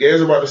about it, the games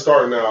are about to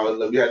start now.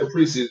 We had the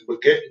preseason, but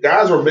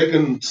guys are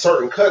making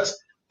certain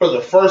cuts for the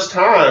first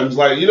times.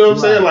 Like, you know what I'm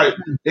saying? Like,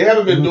 they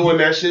haven't been doing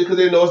that shit because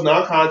they know it's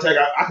non-contact.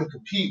 I can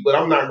compete, but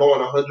I'm not going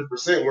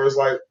 100%. Where it's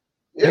like,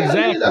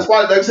 exactly. That's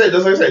why, like I say,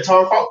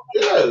 Tom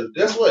Coughlin,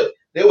 guess what?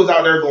 They was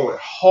out there going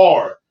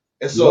hard.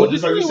 And so,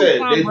 just like you said,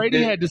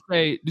 Brady had to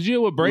say. Did you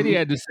hear what Brady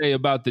had to say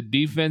about the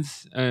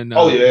defense and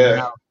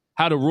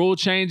how the rule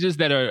changes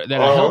that are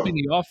helping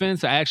the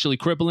offense are actually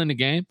crippling the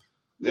game?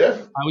 Yeah,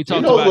 how we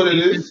talked about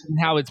defense and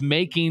how it's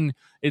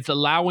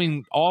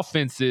allowing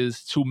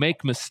offenses to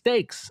make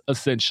mistakes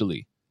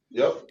essentially.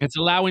 Yep, it's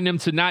allowing them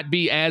to not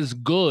be as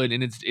good,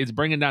 and it's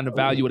bringing down the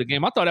value of the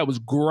game. I thought that was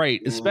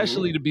great,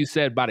 especially to be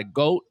said by the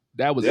GOAT.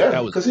 That was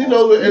because he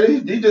knows,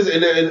 and he just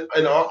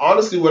and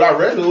honestly, what I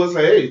read was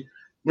like, hey.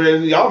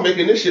 Man, y'all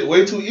making this shit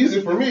way too easy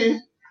for me.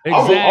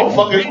 Exactly. I'm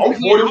 40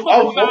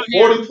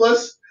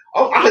 plus.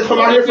 I can come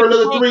out here for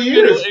another 3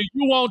 years.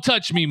 You won't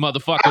touch me,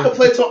 motherfucker. I can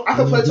play.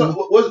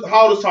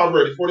 How old is Tom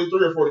Brady?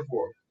 43 or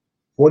 44?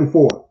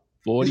 44.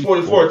 He's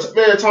 44.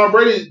 Man, Tom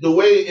Brady, the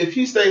way if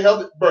he stay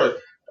healthy, bro,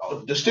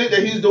 the shit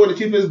that he's doing to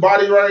keep his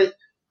body right,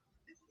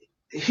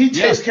 he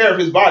takes care of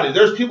his body.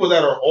 There's people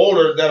that are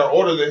older than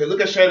him.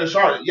 Look at Shannon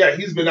Sharp. Yeah,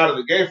 he's been out of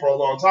the game for a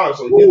long time,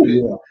 so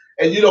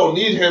and you don't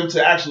need him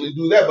to actually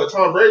do that. But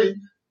Tom Brady,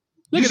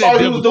 you saw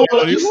what he was doing.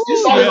 You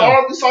saw his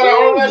arm. You saw that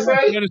arm last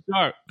night.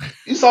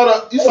 You saw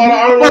the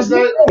arm last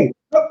night.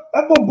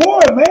 That's my boy,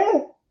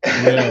 man.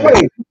 Yeah.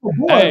 Wait,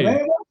 boy,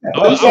 man.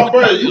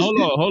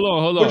 Hold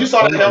on. But you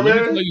saw that, man. Let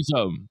me tell you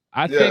something.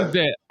 I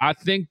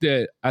think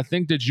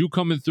that you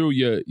coming through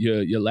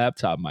your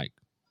laptop mic.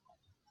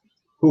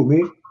 Who,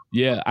 me?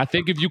 Yeah, I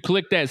think if you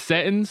click that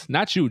settings,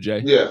 not you,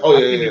 Jay. Yeah.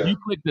 If you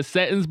click the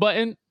settings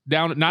button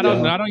down, not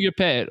on your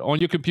pad, on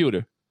your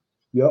computer.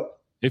 Yep.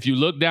 If you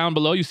look down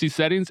below, you see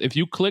settings. If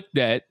you click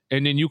that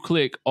and then you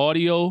click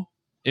audio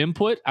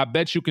input, I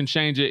bet you can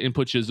change it and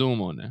put your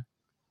Zoom on there.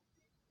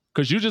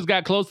 Because you just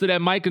got close to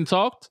that mic and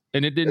talked,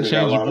 and it didn't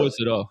change your voice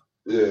at all.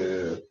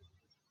 Yeah.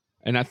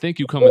 And I think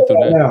you coming through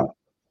that. Now.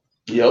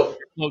 Yep.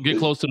 Get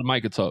close to the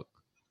mic and talk.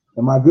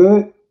 Am I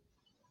good?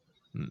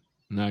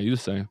 No, you the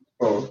same.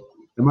 Oh.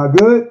 Am I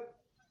good?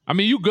 I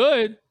mean, you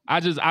good.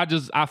 I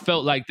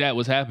felt like that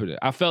was happening.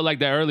 I felt like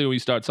that earlier when you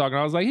started talking.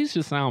 I was like, he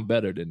should sound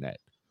better than that.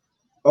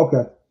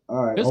 Okay.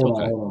 All right. It's hold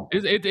okay. On.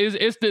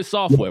 It's this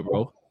software,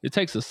 bro. It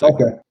takes a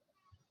second. Okay.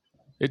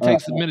 It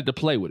takes a minute to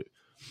play with it.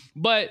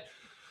 But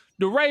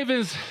the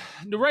Ravens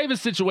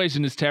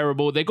situation is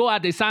terrible. They go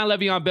out, they sign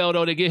Le'Veon Bell,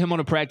 though. They get him on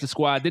the practice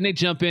squad. Then they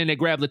jump in, they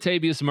grab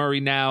Latavius Murray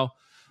now.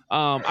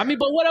 But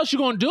what else you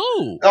gonna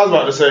do? I was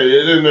about to say,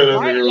 it didn't know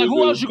right? Like,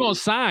 who else you gonna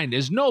sign?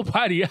 There's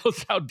nobody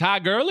else out. Ty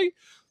Gurley?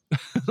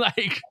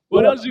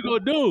 What else you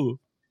gonna do?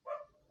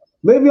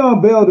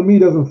 Le'Veon Bell to me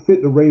doesn't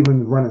fit the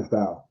Ravens running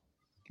style.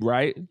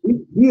 Right.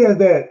 He has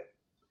that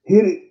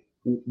hit it,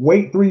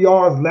 wait 3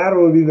 yards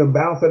laterally, then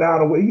bounce it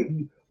out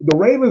away. The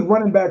Ravens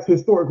running backs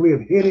historically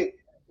have hit it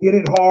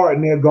hard,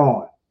 and they're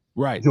gone.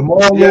 Right. Jamal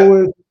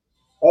Lewis,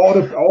 all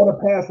the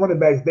pass running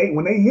backs,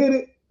 when they hit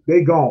it,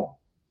 they gone.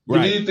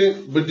 Right.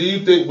 But do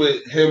you think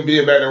with him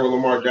being back there with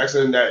Lamar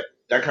Jackson that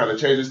that kind of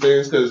changes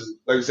things because,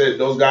 like I said,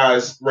 those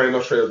guys ran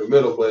up straight up the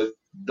middle, but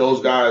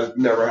those guys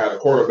never had a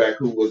quarterback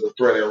who was a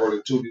threat at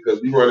running too because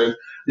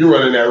you're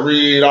running that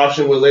read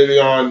option with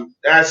Le'Veon.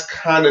 That's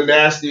kind of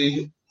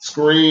nasty.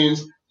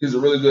 Screens. He's a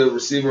really good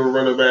receiver,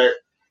 running back.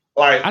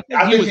 Like I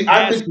think he was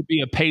asked to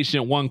be a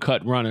patient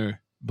one-cut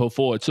runner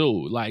before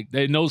too. Like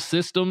there no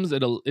systems.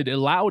 It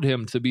allowed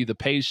him to be the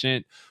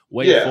patient,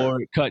 wait for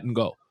it, cut and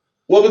go.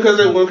 Well, because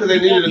they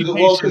needed a good.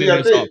 Well, because you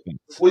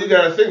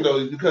got to think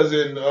though, because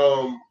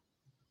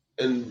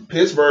in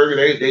Pittsburgh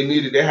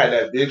they had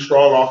that big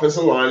strong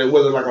offensive line. It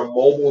wasn't like a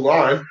mobile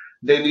line.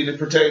 They needed to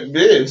protect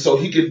Ben so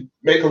he could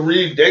make a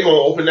read. They gonna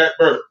open that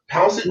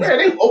pounce it. Man,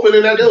 they're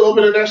opening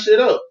that shit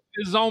up.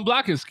 His zone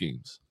blocking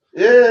schemes.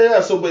 Yeah.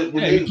 So, but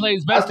when he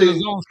plays best in his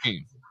zone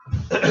scheme.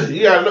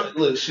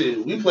 Look,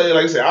 shit. We play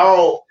like I said.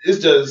 It's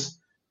just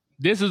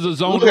this is a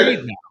zone read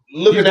now.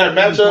 Looking at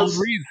matchups,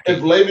 if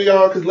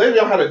Le'Veon, because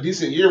Le'Veon had a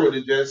decent year with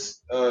the Jets.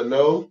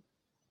 No,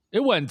 it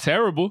wasn't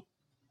terrible.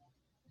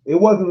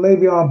 It wasn't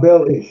Le'Veon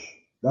Bell-ish.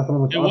 That's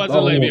what it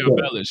wasn't Le'Veon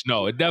Bell-ish.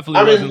 No, it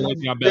definitely wasn't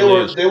Le'Veon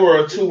Bell-ish. They were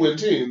a 2-win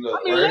team, though.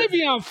 Right?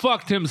 Le'Veon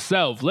fucked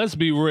himself. Let's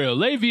be real.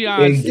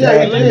 Le'Veon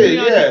had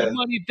the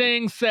money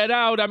thing set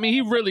out. I mean, he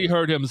really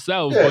hurt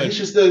himself. Yeah, but he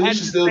should still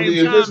be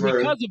in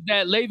Pittsburgh. Because of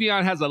that,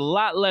 Le'Veon has a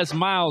lot less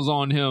miles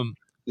on him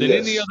than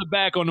any other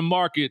back on the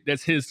market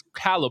that's his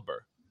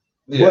caliber.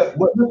 Yeah.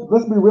 But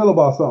let's be real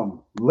about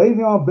something.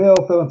 Le'Veon Bell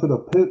fell into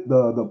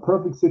the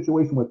perfect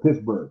situation with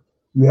Pittsburgh.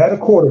 You had a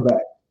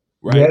quarterback.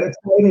 Right. You had a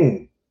tight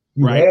end.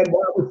 You had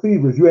wide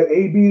receivers. You had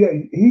AB.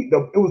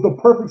 It was the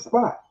perfect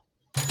spot.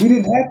 He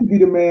didn't have to be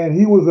the man.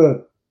 He was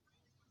a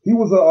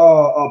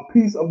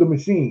piece of the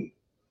machine.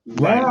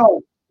 Right.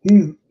 Now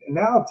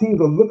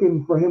teams are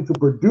looking for him to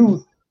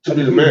produce to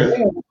be the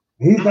man.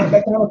 He's not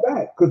that kind of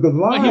back because the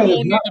line. But he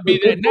won't need to be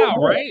that now,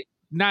 right?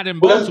 Not in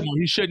Baltimore.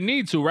 He shouldn't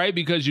need to, right?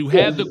 Because you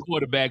have the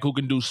quarterback who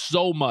can do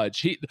so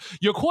much.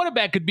 Your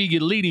quarterback could be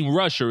your leading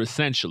rusher,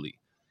 essentially.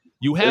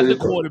 You have the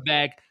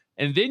quarterback,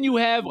 and then you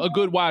have a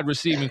good wide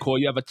receiving core.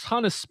 You have a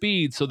ton of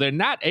speed, so they're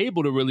not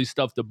able to really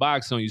stuff the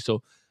box on you.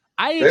 So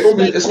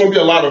it's going to be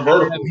a lot of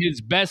vertical. His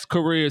best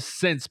career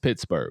since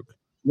Pittsburgh.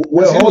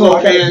 Well, he was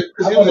okay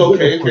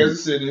in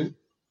Kansas City.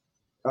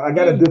 I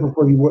got a different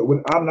for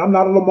you. I'm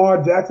not a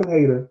Lamar Jackson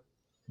hater,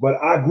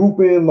 but I group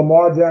in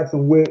Lamar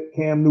Jackson with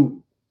Cam Newton.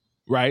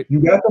 Right. You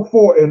got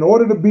to in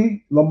order to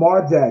beat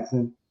Lamar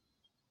Jackson,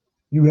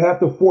 you have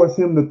to force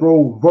him to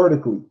throw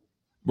vertically.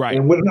 Right.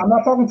 And I'm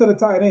not talking to the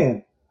tight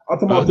end. I'm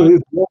talking about to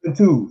his 1 and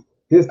 2s.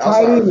 His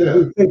tight end is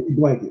his safety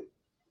blanket.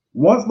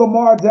 Once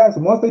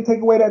they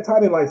take away that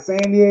tight end like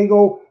San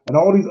Diego and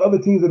all these other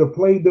teams that have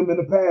played them in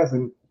the past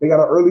and they got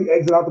an early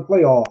exit out the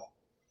playoffs,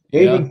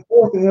 they've been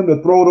forcing him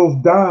to throw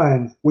those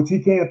dimes, which he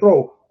can't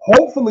throw.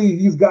 Hopefully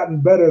he's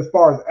gotten better as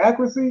far as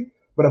accuracy.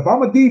 But if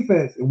I'm a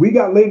defense and we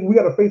got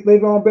to face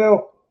Le'Veon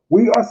Bell,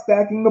 we are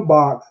stacking the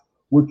box.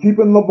 We're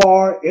keeping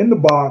Lamar in the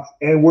box,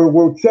 and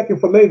we're checking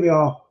for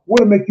Le'Veon. We're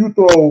gonna make you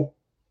throw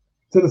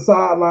to the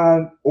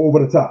sideline over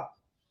the top.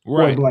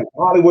 Right. Like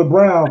Hollywood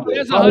Brown.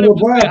 Hollywood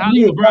Brown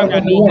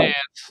got no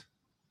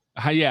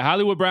hands. Yeah,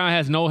 Hollywood Brown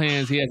has no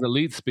hands. He has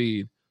elite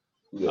speed.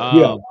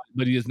 But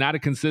he is not a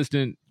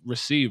consistent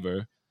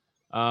receiver.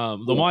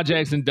 Lamar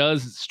Jackson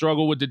does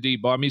struggle with the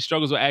deep ball. I mean, he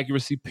struggles with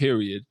accuracy,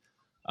 period.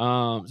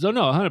 So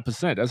no,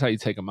 100%. That's how you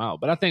take him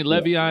out. But I think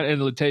Le'Veon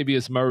and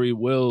Latavius Murray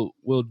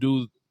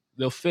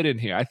they'll fit in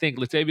here. I think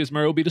Latavius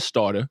Murray will be the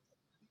starter,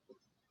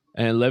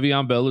 and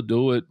Le'Veon Bell will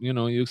do what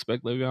you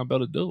expect Le'Veon Bell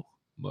to do.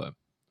 But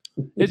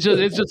it's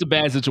just a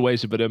bad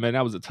situation for them, man.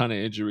 That was a ton of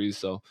injuries,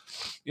 so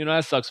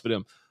that sucks for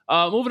them.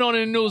 Moving on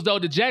in the news, though,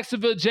 the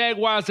Jacksonville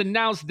Jaguars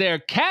announced their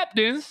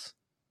captains.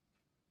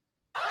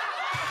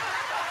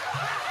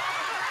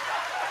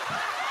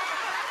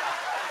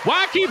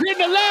 Why keep hitting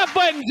the laugh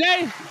button,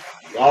 Jay?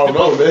 I don't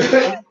know,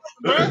 man.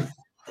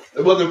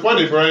 It wasn't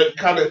funny, bro. It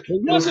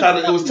was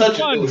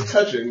touching. It was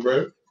touching,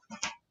 bro.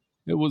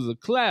 It was a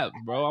clap,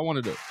 bro. I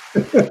wanted to.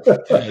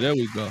 Yeah, there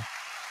we go.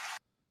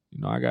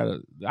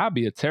 I'll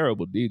be a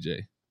terrible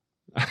DJ.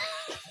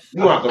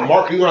 You have to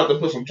mark. You have to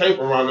put some tape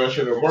around that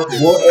shit and mark it.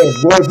 Boy,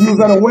 if you was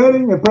at a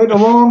wedding and played the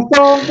wrong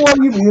song, boy,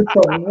 you be in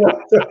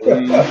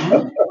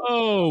trouble.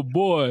 Oh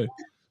boy.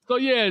 So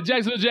yeah,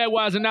 Jacksonville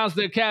Jaguars announced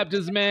their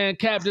captains, man.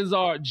 Captains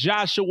are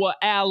Joshua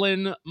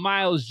Allen,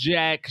 Miles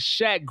Jack,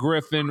 Shaq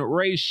Griffin,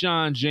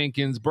 Rayshawn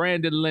Jenkins,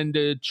 Brandon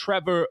Linder,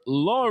 Trevor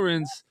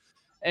Lawrence,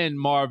 and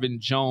Marvin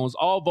Jones,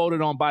 all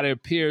voted on by their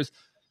peers.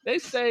 They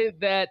say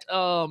that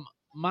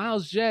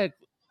Miles Jack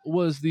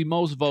was the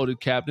most voted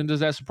captain.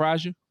 Does that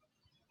surprise you?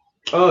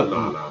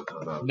 No.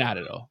 Not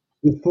at all.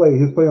 His play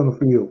on the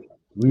field.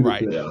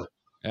 Right. Yeah.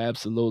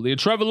 Absolutely. And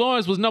Trevor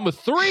Lawrence was number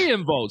 3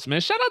 in votes,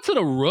 man. Shout out to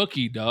the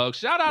rookie, dog.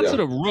 Shout out to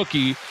the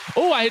rookie.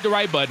 Oh, I hit the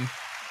right button.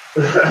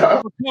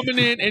 Coming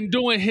in and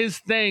doing his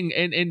thing.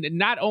 And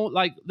not only,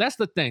 like, that's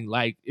the thing.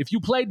 Like, if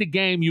you played the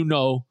game,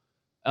 if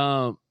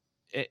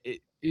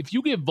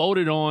you get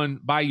voted on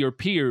by your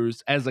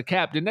peers as a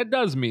captain, that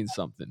does mean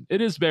something.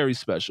 It is very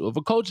special. If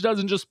a coach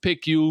doesn't just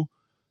pick you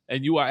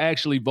and you are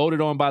actually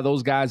voted on by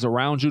those guys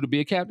around you to be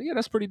a captain, yeah,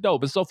 that's pretty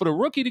dope. And so for the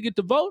rookie to get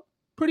the vote,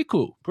 pretty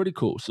cool.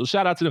 So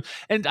shout out to them.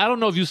 And I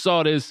don't know if you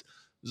saw this,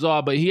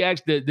 Czar, but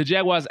the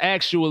Jaguars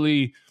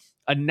actually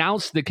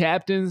announced the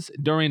captains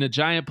during a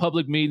giant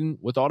public meeting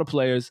with all the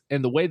players.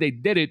 And the way they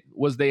did it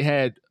was they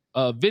had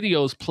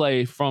videos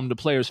play from the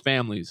players'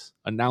 families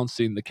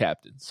announcing the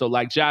captain. So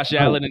like Josh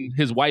Allen and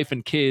his wife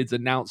and kids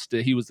announced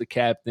that he was the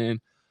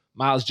captain.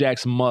 Miles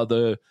Jack's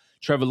mother,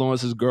 Trevor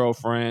Lawrence's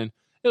girlfriend.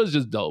 It was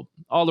just dope.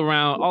 All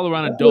around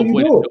a dope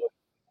way to do it.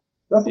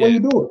 That's the way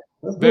you do it.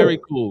 That's very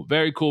good. cool.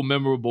 Very cool,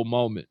 memorable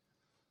moment.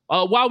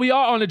 While we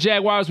are on the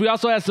Jaguars, we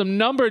also had some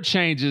number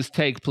changes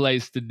take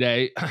place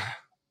today.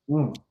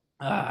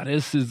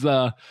 This is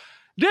gonna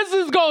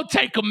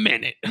take a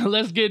minute.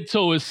 Let's get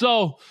to it.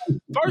 So,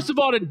 first of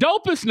all, the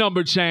dopest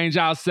number change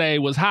I'll say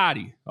was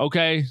Hottie.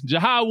 Okay,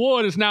 Jahai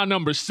Ward is now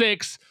number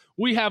 6.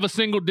 We have a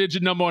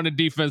single-digit number on the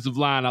defensive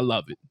line. I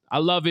love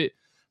it.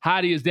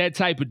 Hottie is that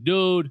type of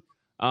dude.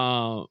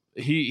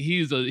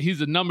 He's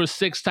a number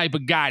 6 type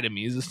of guy to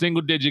me. He's a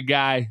single-digit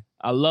guy.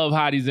 I love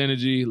Hottie's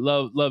energy.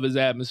 Love his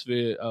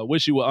atmosphere.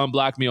 Wish he would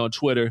unblock me on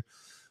Twitter,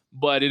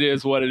 but it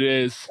is what it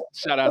is.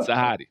 Shout out to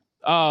Hottie.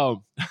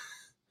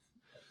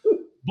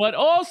 But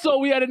also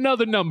we had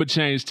another number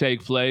change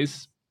take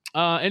place,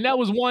 and that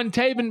was one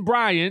Taven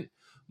Bryant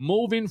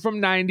moving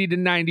from 90 to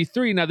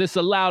 93. Now this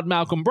allowed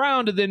Malcolm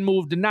Brown to then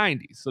move to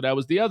 90, so that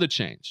was the other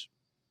change.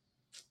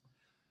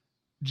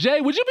 Jay,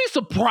 would you be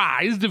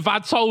surprised if I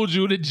told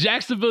you that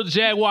Jacksonville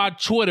Jaguar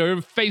Twitter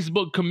and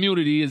Facebook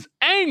community is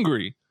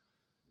angry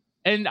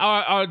and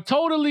are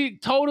totally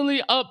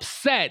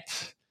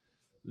upset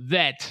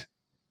that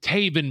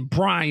Taven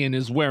Bryant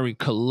is wearing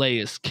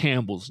Calais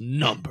Campbell's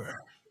number?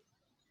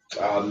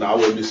 No, I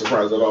wouldn't be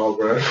surprised at all,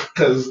 bro.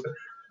 Because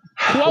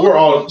we're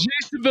all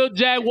Jacksonville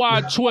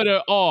Jaguar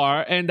Twitter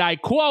are, and I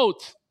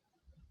quote,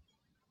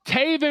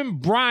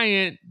 Taven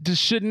Bryant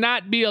should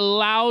not be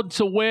allowed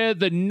to wear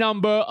the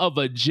number of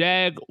a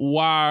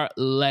Jaguar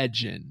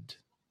legend.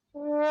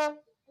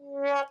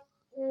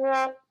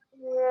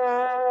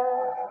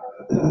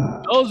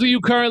 Those of you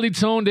currently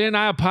tuned in,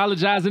 I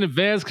apologize in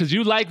advance because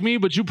you like me,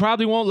 but you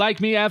probably won't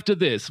like me after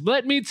this.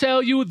 Let me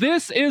tell you,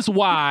 this is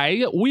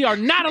why we are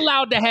not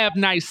allowed to have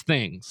nice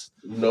things.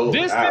 No,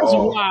 this is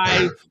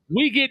why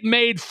we get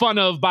made fun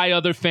of by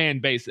other fan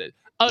bases.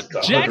 A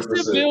 100%.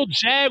 Jacksonville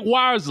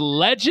Jaguars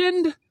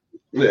legend?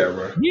 Yeah,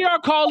 bro. We are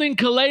calling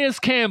Calais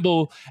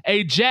Campbell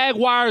a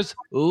Jaguars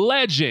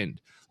legend.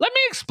 Let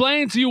me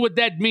explain to you what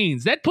that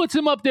means. That puts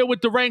him up there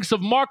with the ranks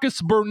of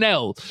Marcus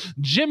Burnell,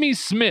 Jimmy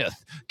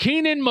Smith,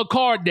 Keenan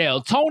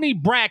McCardell, Tony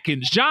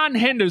Brackens, John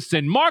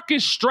Henderson,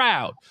 Marcus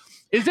Stroud.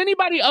 Is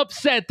anybody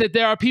upset that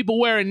there are people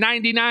wearing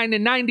 99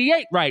 and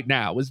 98 right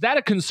now? Is that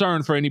a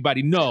concern for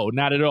anybody? No,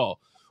 not at all.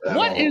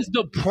 What is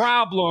the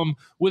problem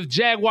with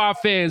Jaguar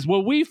fans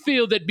where we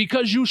feel that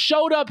because you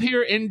showed up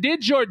here and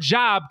did your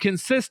job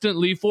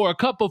consistently for a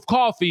cup of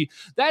coffee,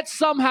 that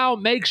somehow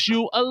makes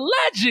you a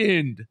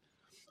legend?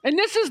 And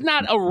this is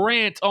not a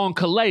rant on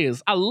Calais.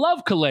 I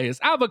love Calais.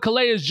 I have a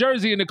Calais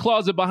jersey in the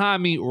closet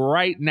behind me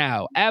right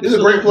now. Absolutely.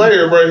 He's a great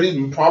player, bro.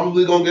 He's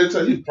probably gonna get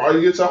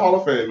to Hall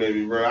of Fame,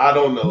 maybe, bro. I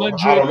don't know.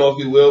 I don't know if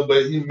he will,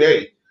 but he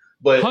may.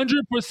 But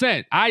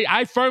 100%.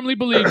 I firmly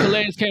believe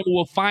Calais Campbell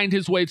will find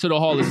his way to the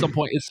Hall at some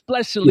point,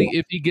 especially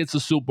if he gets a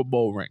Super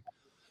Bowl ring.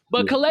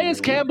 But Calais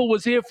Campbell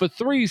was here for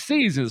 3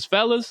 seasons,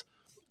 fellas.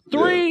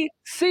 3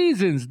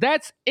 seasons.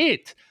 That's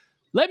it.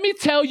 Let me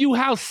tell you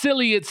how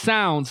silly it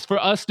sounds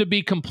for us to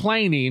be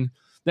complaining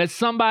that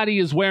somebody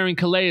is wearing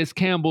Calais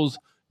Campbell's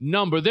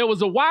number. There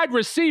was a wide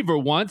receiver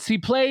once. He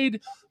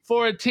played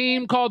for a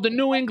team called the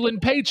New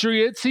England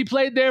Patriots. He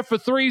played there for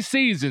 3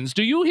 seasons.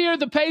 Do you hear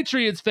the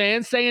Patriots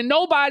fans saying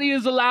nobody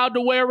is allowed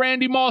to wear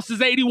Randy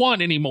Moss's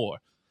 81 anymore?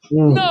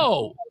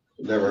 No.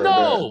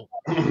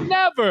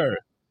 Never.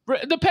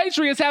 The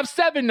Patriots have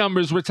 7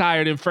 numbers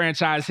retired in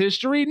franchise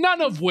history,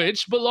 none of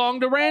which belong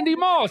to Randy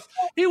Moss.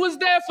 He was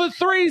there for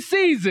 3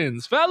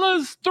 seasons,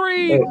 fellas.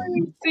 3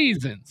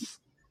 seasons.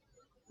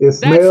 It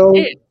smells.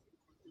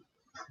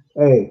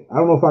 Hey, I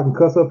don't know if I can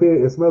cuss up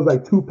here. It smells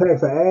like 2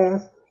 packs of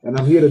ass, and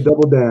I'm here to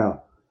double down.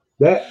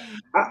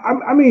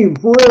 I mean,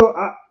 for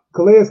real,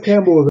 Calais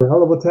Campbell is a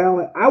hell of a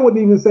talent. I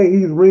wouldn't even say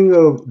he's Ring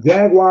of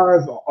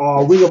Jaguars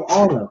or Ring of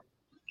Honor.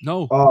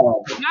 No,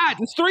 not.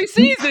 It's 3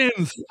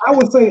 seasons. I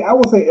would say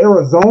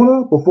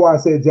Arizona before I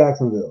said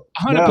Jacksonville.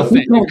 100%.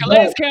 If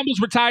Calais Campbell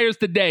retires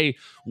today,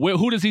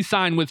 who does he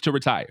sign with to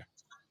retire?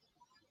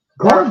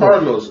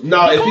 Cardinals.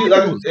 No,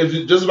 if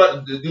you just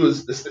about to do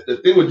is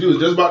the thing with you is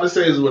just about to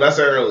say is what I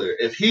said earlier.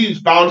 If he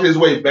found his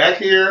way back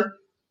here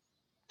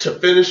to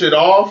finish it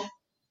off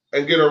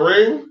and get a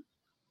ring,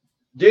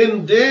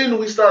 then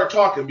we start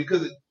talking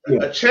because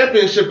a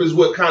championship is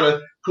what kind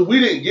of because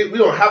we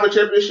don't have a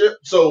championship,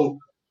 so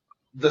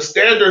the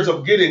standards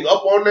of getting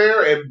up on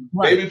there and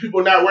maybe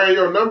people not wearing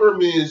your number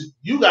means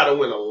you got to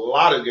win a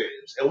lot of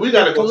games, and we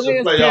got to go to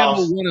the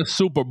playoffs. Win a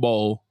Super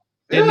Bowl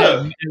in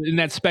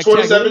that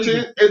spectacular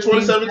 2017. In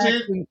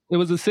 2017, it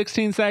was a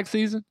 16 sack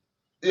season.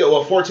 Yeah,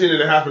 well, 14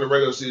 and a half in the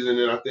regular season,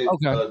 and I think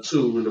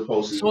 2 in the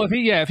postseason. So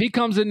if he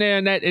comes in there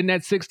in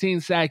that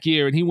 16 sack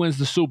year and he wins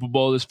the Super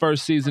Bowl his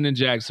first season in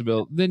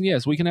Jacksonville, then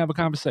yes, we can have a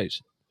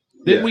conversation.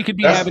 Then we could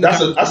be having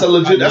that's a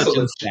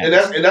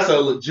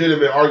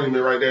legitimate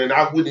argument right there, and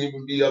I wouldn't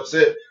even be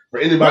upset for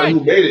anybody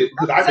who made it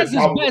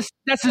because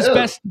that's his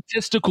best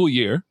statistical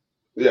year.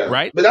 Yeah,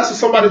 right. But that's what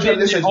somebody tried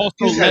to say.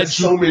 He's had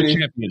so many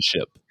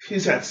championship.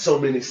 He's had so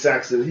many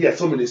sacks, and he had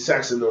so many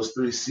sacks in those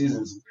 3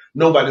 seasons.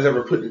 Nobody's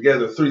ever put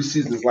together 3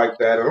 seasons like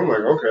that. And I'm like,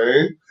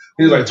 okay.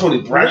 He's like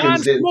Tony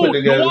Brackens didn't put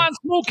together. Juwan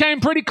Smoot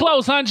came pretty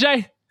close, huh,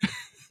 Jay?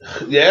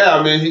 Yeah,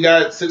 I mean, he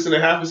got 6.5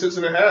 and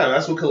 6.5.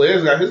 That's what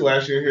Calais got his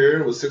last year here.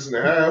 It was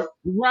 6.5.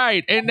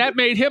 Right, and that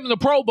made him the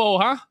Pro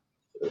Bowl, huh?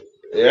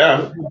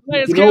 Yeah.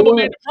 Calais Campbell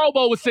made the Pro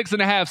Bowl with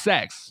 6.5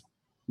 sacks.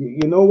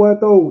 You know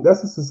what, though?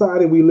 That's the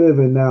society we live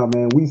in now,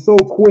 man. We so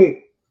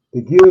quick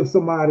to give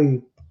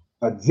somebody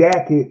a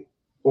jacket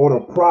or the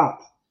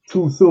props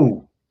too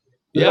soon.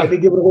 It's like they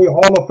giving away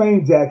Hall of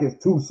Fame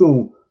jackets too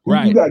soon.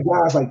 Right. You got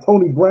guys like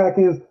Tony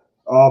Brackens,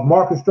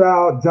 Marcus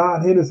Stroud,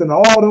 John Henderson,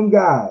 all them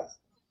guys.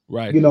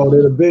 Right. You know,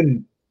 that have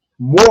been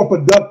more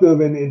productive,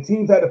 and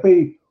teams had to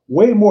pay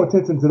way more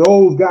attention to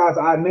those guys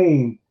I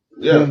named.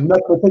 And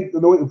not to take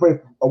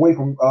away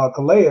from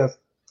Calais,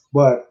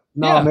 but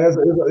man, there's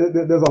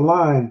a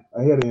line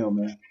ahead of him,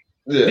 man.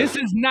 Yeah. This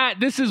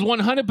is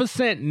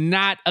 100%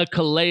 not a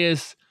Calais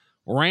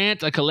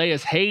rant, a Calais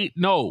hate.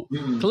 No,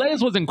 Calais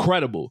was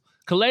incredible.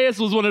 Calais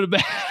was one of the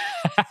best.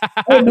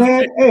 Hey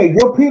man,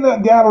 your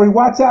peanut gallery,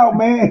 watch out,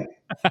 man.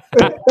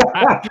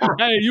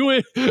 Hey, you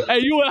in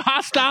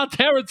hostile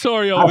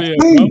territory over here.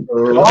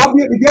 I'll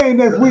be at the game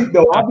next week,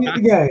 though. I'll be at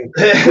the game.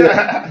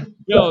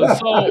 Yo,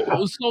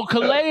 so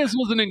Calais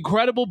was an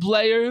incredible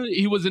player.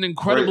 He was an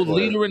incredible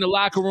leader in the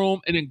locker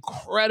room, an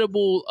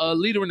incredible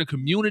leader in the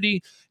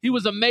community. He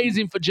was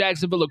amazing for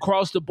Jacksonville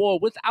across the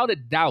board, without a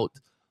doubt.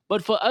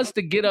 But for us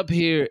to get up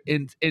here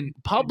and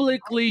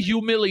publicly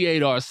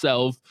humiliate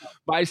ourselves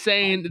by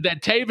saying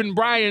that Taven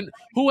Bryan,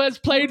 who has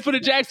played for the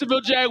Jacksonville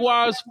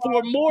Jaguars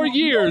for more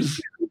years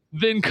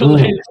than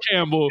Calais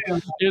Campbell,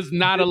 is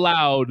not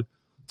allowed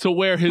to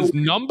wear his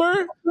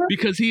number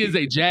because he is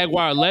a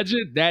Jaguar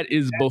legend, that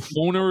is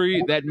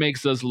buffoonery. That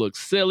makes us look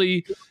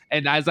silly.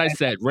 And as I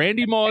said,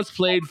 Randy Moss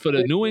played for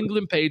the New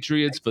England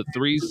Patriots for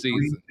 3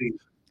 seasons.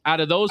 Out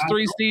of those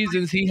 3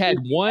 seasons, he had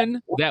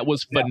one that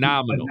was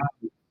phenomenal.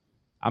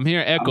 I'm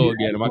hearing echo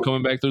again. Am I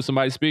coming back through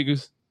somebody's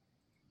speakers?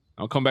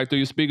 I'll come back through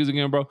your speakers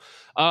again, bro.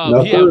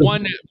 He had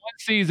one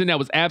season that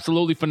was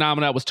absolutely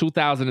phenomenal. That was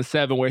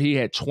 2007, where he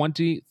had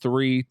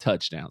 23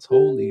 touchdowns.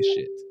 Holy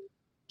shit.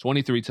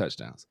 23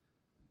 touchdowns.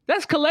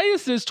 That's Calais'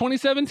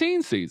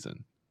 2017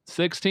 season.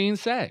 16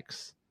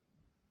 sacks.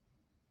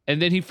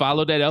 And then he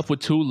followed that up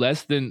with 2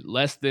 less than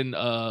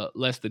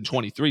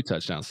 23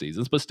 touchdown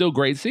seasons, but still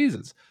great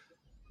seasons.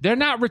 They're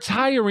not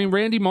retiring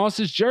Randy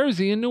Moss's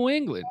jersey in New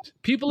England.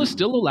 People are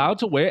still allowed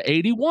to wear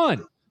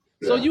 81.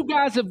 So you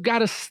guys have got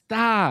to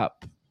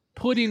stop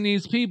putting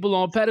these people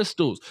on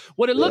pedestals.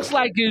 What it looks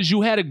like is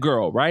you had a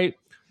girl, right?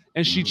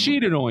 And she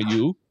cheated on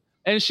you,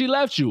 and she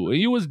left you,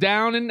 and you was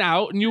down and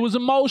out, and you was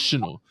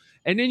emotional.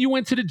 And then you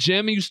went to the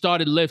gym and you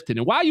started lifting.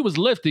 And while you was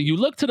lifting, you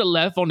looked to the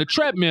left on the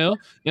treadmill,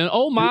 and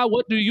oh my,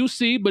 what do you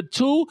see but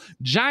 2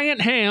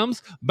 giant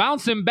hams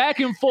bouncing back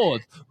and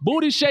forth,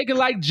 booty shaking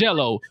like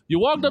jello.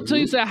 You walked up to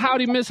you, said,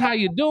 "Howdy, miss, how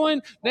you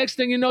doing?" Next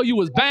thing you know, you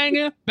was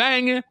banging,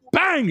 banging,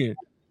 banging.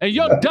 And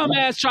your dumb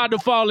ass tried to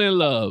fall in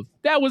love.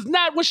 That was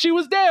not what she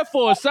was there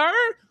for, sir.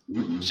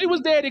 She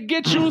was there to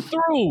get you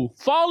through.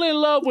 Fall in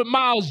love with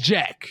Miles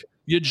Jack.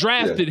 You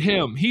drafted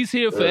him. He's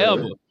here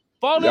forever.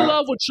 Fall in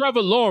love with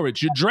Trevor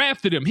Lawrence. You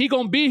drafted him. He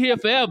going to be here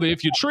forever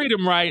if you treat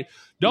him right.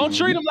 Don't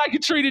treat him like you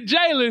treated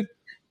Jalen.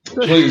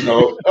 Please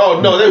don't.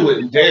 Oh, no, they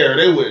wouldn't dare.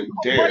 They wouldn't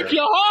dare. Break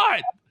your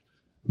heart.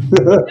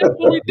 That's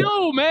what we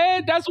do,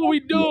 man. That's what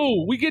we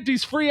do. We get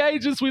these free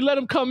agents. We let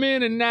them come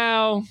in, and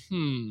now,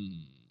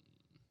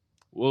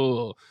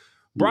 whoa.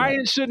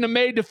 Brian shouldn't have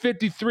made the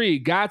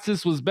 53.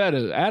 Gotsis was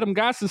better. Adam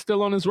Gotsis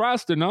still on his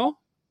roster, no?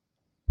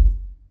 I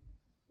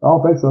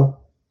don't think so.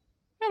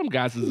 Adam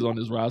Gotsis is on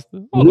his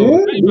roster. Hold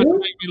on. Make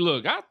me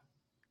look. I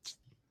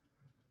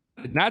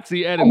did not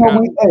see Adam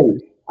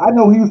Gotsis. I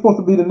know he was supposed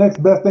to be the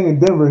next best thing in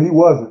Denver. He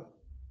wasn't.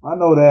 I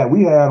know that.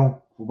 We had him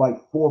for like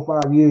 4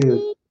 or 5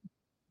 years.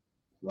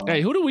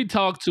 Hey, who do we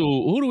talk to?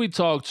 Who do we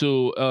talk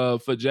to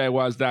for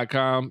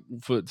Jaguars.com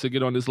to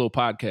get on this little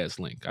podcast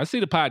link? I see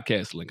the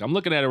podcast link. I'm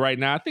looking at it right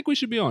now. I think we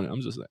should be on it.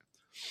 I'm just saying.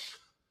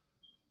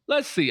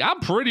 Let's see. I'm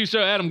pretty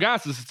sure Adam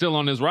Gotsis is still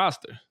on his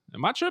roster.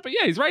 Am I tripping?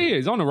 Yeah, he's right here.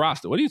 He's on the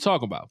roster. What are you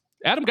talking about?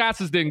 Adam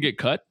Gotsis didn't get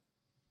cut.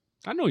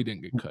 I know he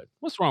didn't get cut.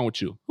 What's wrong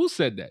with you? Who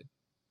said that?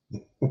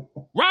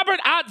 Robert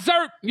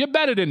Otzert, you're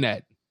better than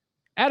that.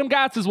 Adam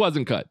Gotsis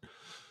wasn't cut.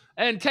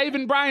 And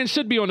Taven Bryan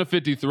should be on the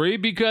 53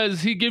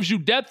 because he gives you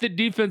depth at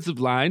defensive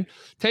line.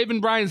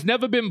 Taven Bryan's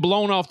never been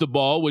blown off the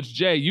ball, which,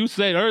 Jay, you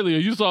said earlier.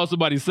 You saw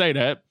somebody say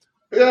that.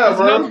 Yeah, He's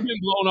bro. never been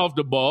blown off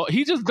the ball.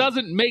 He just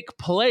doesn't make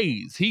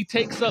plays. He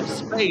takes up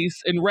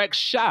space and wrecks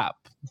shop.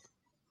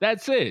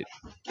 That's it.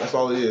 That's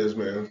all he is,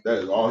 man.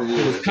 That is all he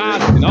is.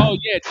 Costin. Oh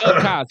yeah,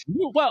 Doug Costin.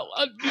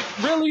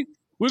 Really?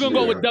 We're gonna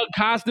go with Doug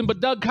Costin, but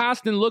Doug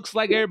Costin looks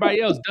like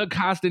everybody else. Doug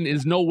Costin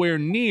is nowhere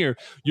near.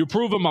 You're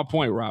proving my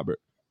point, Robert.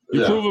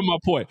 You're proving my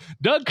point.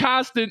 Doug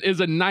Costin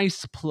is a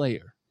nice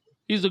player.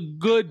 He's a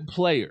good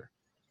player.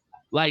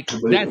 But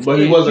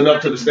he wasn't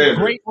up to the standard.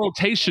 Great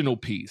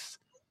rotational piece.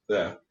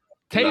 Yeah.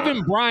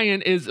 Taven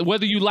Bryan is,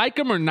 whether you like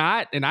him or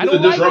not, and I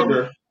don't like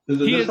him,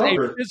 he is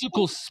a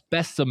physical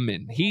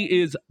specimen.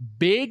 He is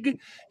big,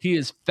 he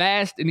is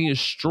fast, and he is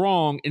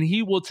strong, and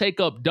he will take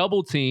up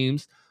double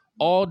teams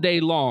all day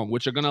long,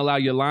 which are going to allow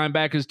your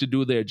linebackers to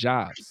do their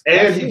jobs.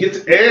 And he gets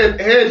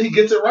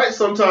it right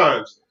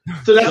sometimes.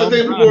 So that's the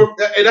thing people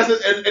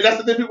that's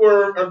the thing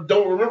people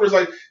don't remember is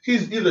like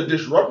he's either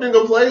disrupting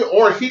a play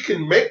or he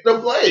can make the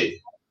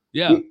play.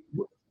 Yeah.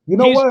 You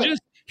know what?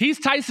 He's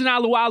Tyson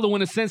Alualu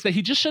in a sense that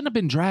he just shouldn't have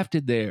been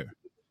drafted there.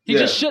 He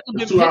just shouldn't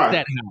have been picked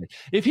that high.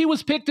 If he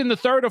was picked in the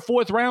 3rd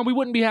or 4th round, we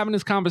wouldn't be having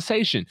this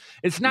conversation.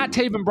 It's not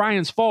Taven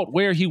Bryan's fault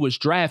where he was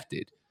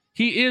drafted.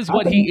 He is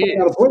what he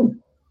is.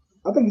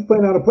 I think he's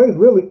playing out of place,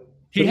 really.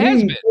 He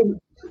has been.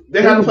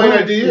 They haven't played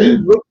that D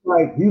in.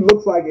 He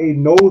looks like a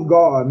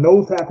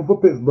nose tackle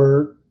for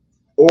Pittsburgh,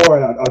 or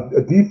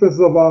a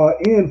defensive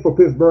end for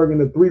Pittsburgh in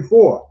the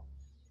 3-4.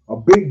 A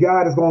big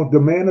guy that's going to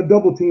demand a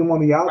double team on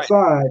the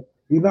outside. Right.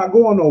 He's not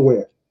going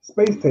nowhere.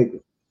 Space taker.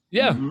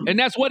 Yeah, and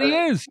that's what he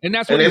is, and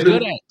that's what he's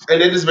good at.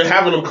 And they've just been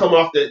having him come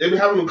off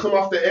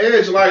the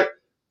edge. Like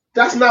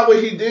that's not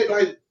what he did.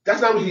 Like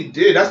that's not what he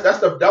did. That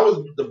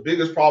was the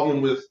biggest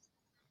problem with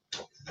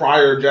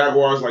prior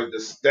Jaguars, like the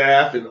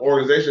staff and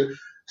organization.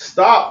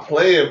 Stop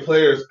playing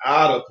players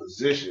out of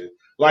position.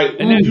 Like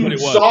you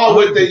saw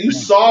what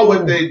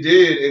they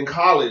did in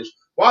college.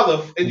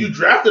 And you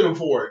drafted them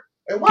for it.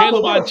 And why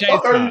the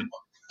fuck are you?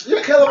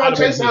 Yeah, Caleb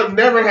Chase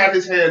never had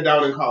his hand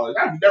down in college.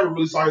 I never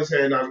really saw his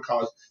hand down in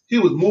college. He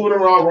was moving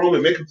around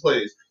roaming, making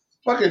plays.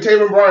 Fucking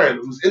Taven Bryan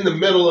was in the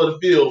middle of the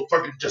field,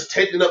 fucking just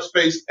taking up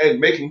space and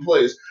making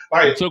plays.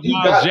 Like took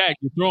Miles Jack,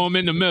 you throw him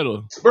in the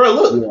middle. Bro,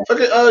 look,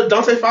 fucking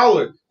Dante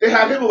Fowler. They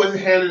had him with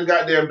his hand in the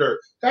goddamn dirt.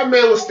 That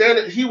man was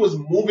standing. He was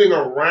moving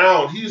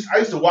around. I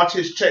used to watch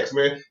his checks,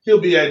 man.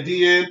 He'll be at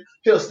DN.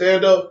 He'll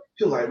stand up.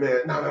 He'll like,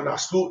 man, no,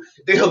 scoot.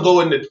 Then he'll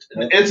go into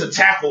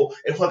tackle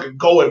and fucking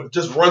go and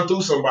just run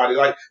through somebody.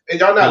 Like, and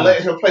y'all not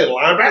letting him play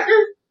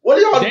linebacker? What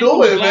are y'all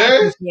doing,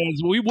 man?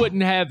 Says we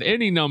wouldn't have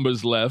any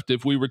numbers left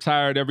if we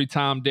retired every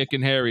Tom, Dick,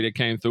 and Harry that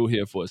came through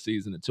here for a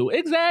season or two.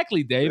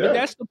 Exactly, David. Yeah.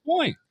 That's the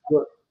point.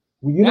 Well,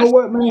 you know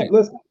what, man?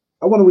 Listen,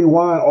 I want to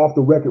rewind off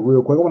the record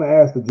real quick. I want to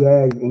ask the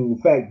Jags, and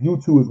in fact,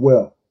 you two as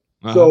well.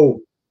 Uh-huh.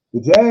 So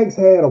the Jags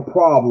had a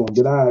problem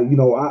that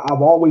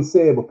I've always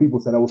said, but people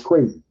said I was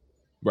crazy.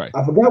 Right.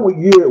 I forgot what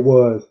year it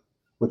was,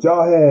 but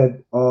y'all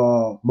had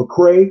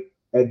McCray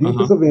at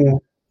defensive end,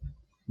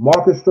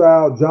 Marcus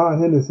Stroud, John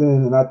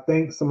Henderson, and I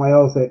think somebody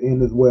else at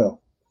end as well.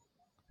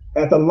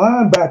 At the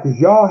linebackers,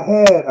 y'all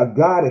had a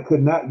guy that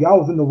could not. Y'all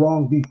was in the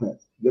wrong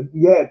defense.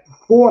 You had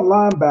 4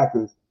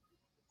 linebackers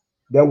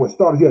that were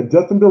starters. You had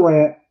Justin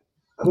Durant,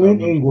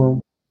 Clint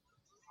Ingram,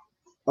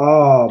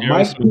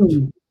 Mike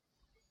King,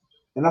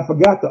 and I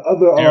forgot the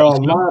other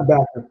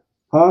linebacker.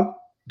 Huh?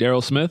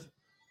 Daryl Smith?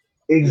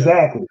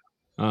 Exactly.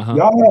 Uh-huh.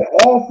 Y'all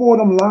had all 4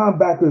 of them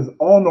linebackers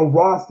on the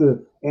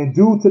roster, and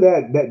due to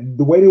that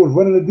the way they was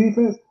running the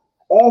defense,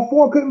 all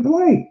 4 couldn't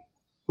play.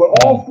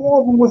 But all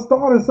 4 of them were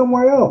started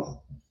somewhere else.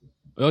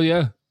 Oh,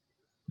 yeah.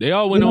 They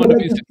all went on to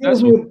be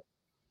successful.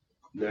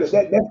 That's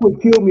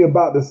what killed me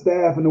about the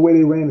staff and the way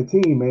they ran the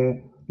team,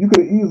 man. You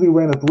could have easily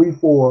ran a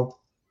 3-4.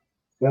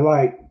 And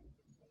like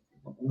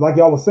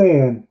y'all was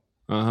saying,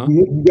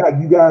 you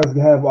guys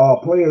have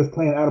players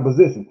playing out of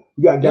position.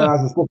 You got guys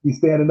that are supposed to be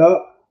standing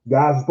up.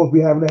 Guys are supposed to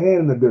be having their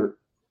hand in the dirt.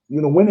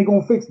 When they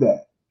gonna fix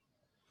that?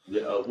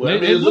 Yeah,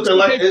 well, it looking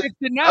like they fixed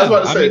it now. I was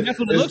about to say, that's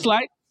what it looks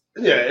like.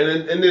 Yeah,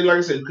 and then like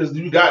I said, because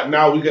we got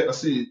to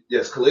see,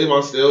 yes,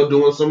 K'Lavon still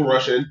doing some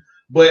rushing,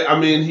 but I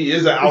mean he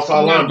is an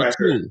outside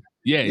linebacker.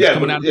 Yeah, he's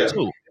coming out of the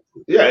 2.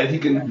 Yeah, and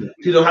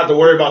he don't have to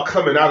worry about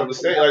coming out of the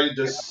stand. Like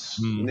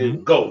just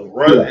then go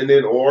run, and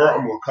then or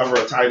I'm gonna cover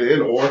a tight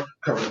end or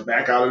cover the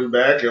back out of the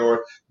back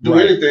or do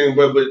anything.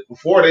 But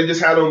before they just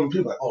had him,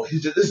 people like, oh,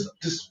 this is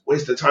just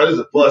waste of time. This is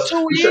a bust. It's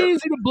too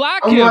easy to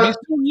block him. He's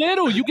too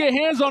little. You get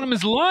hands on him,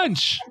 it's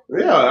lunch.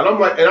 Yeah, and I'm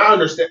like, and I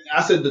understand.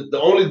 I said that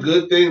the only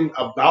good thing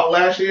about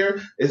last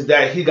year is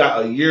that he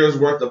got a year's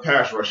worth of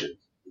pass rushing,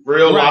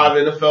 live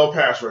NFL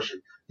pass rushing.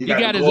 He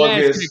got his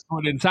ass kicked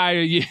for the entire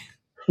year.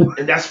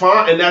 And that's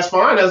fine. And that's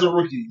fine as a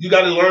rookie. You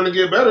got to learn to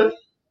get better.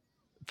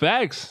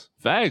 Facts.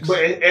 But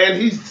and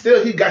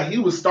he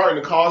was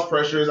starting to cause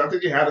pressures. I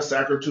think he had a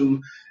sack or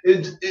 2.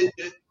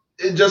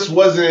 It just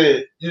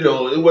wasn't,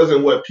 it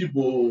wasn't what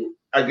people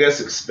I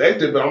guess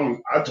expected. But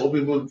I told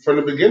people from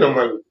the beginning, I'm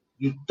like,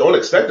 you don't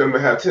expect them to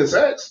have 10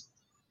 sacks.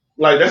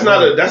 Like that's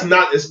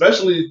not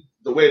especially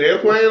the way they're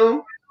playing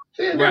them.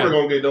 They're never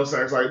gonna get no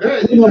sacks like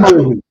that.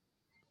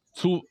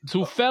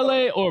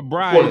 Tufele or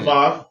Brian?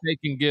 45. They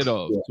can get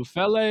off.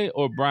 Tufele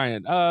or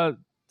Brian?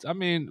 I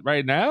mean,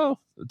 right now,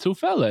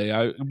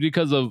 Tufele,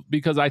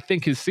 because I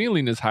think his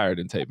ceiling is higher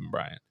than Taven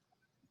Bryan.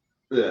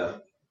 Yeah.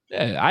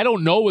 Yeah, I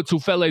don't know what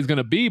Tufele is going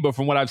to be, but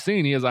from what I've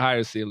seen, he has a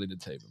higher ceiling than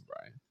Taven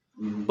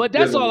Bryan. But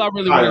that's all I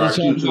really wanted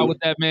to talk about with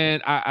that,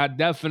 man. I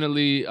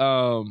definitely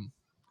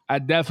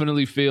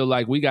feel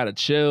like we got to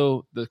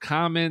chill. The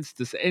comments,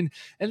 and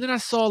then I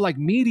saw like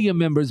media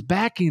members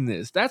backing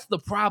this. That's the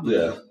problem.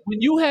 Yeah.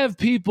 When you have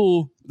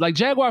people like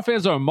Jaguar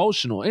fans are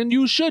emotional, and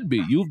you should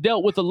be. You've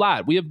dealt with a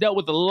lot. We have dealt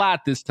with a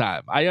lot this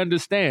time. I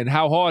understand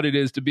how hard it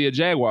is to be a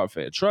Jaguar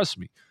fan. Trust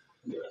me.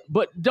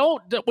 But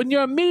when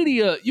you're a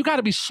media, you got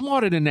to be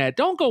smarter than that.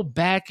 Don't go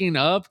backing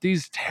up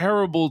these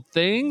terrible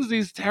things,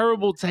 these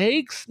terrible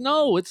takes.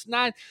 No, it's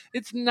not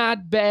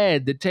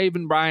bad that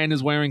Taven Bryan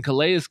is wearing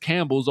Calais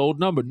Campbell's old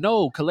number.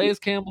 No, Calais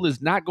Campbell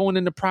is not going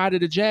in the pride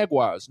of the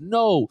Jaguars.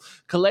 No,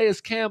 Calais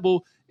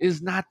Campbell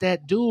is not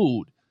that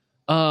dude.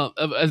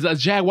 As a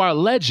Jaguar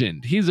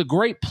legend, he's a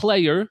great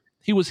player.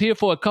 He was here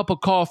for a cup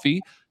of coffee,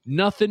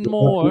 nothing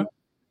more.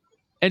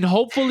 And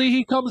hopefully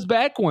he comes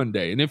back one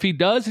day. And if he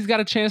does, he's got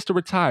a chance to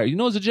retire. You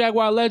know, as a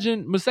Jaguar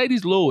legend,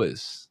 Mercedes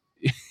Lewis.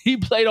 He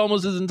played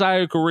almost his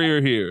entire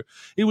career here.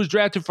 He was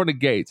drafted from the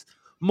Gates.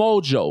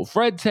 Mojo,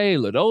 Fred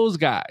Taylor, those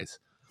guys.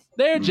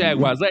 They're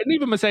Jaguars. And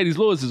even Mercedes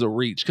Lewis is a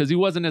reach because he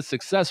wasn't as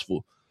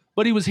successful.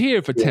 But he was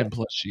here for 10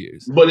 plus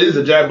years. But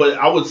but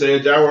I would say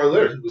a Jaguar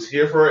legend. He was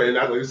here for it. And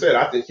like I said,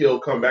 I think he'll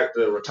come back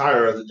to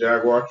retire as a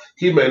Jaguar.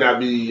 He may not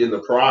be in the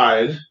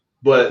pride,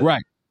 but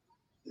right.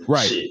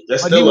 Shit,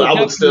 that's still. I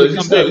would still. He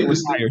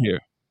retire here.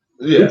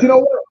 Yeah. But you know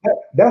what?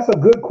 That's a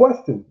good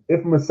question.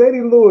 If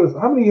Mercedes Lewis,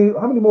 how many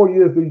more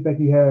years do you think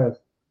he has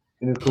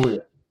in his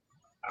career?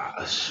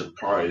 I should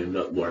probably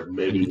not more.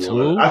 Maybe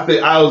one. I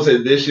think I would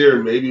say this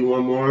year, maybe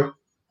one more.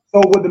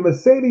 So would the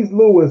Mercedes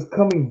Lewis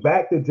coming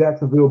back to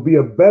Jacksonville be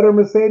a better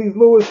Mercedes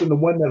Lewis than the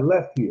one that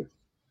left here?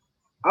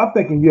 I'm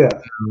thinking yes.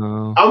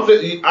 I'm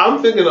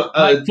thinking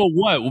like for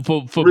what?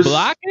 For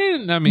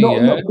blocking? I mean,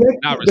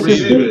 not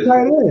receiving.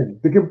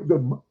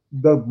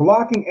 The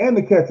blocking and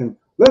the catching.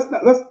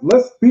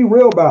 Let's be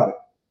real about it.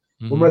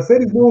 When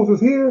Mercedes Lewis was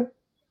here,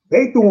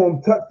 they threw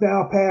him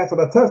touchdown pass or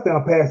a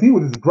touchdown pass. He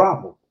would just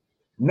drop him.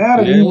 Now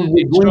that he was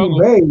with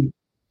Green Bay,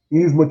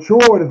 he's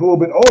matured, is a little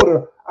bit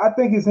older. I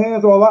think his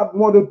hands are a lot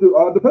more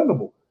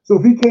dependable. So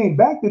if he came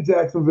back to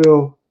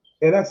Jacksonville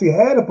and actually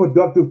had a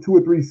productive 2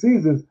 or 3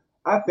 seasons,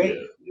 I think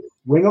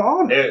Ring of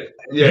Honor.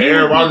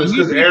 Aaron Rodgers,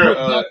 because Aaron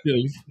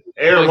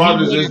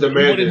Rodgers is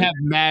demanding. He wouldn't have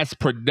mass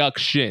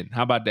production.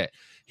 How about that?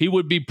 He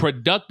would be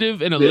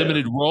productive in a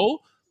limited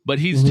role, but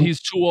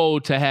he's too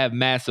old to have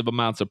massive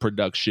amounts of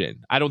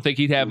production. I don't think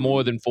he'd have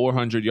more than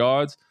 400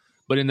 yards,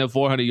 but in the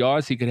 400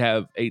 yards, he could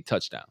have 8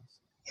 touchdowns.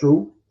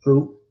 True.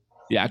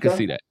 Yeah, I can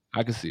see that.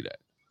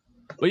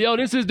 But yo,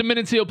 this is the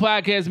Minute Till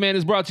Podcast, man.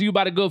 It's brought to you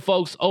by the good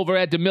folks over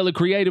at the Miller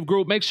Creative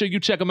Group. Make sure you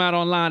check them out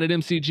online at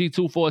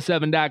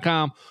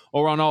mcg247.com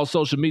or on all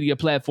social media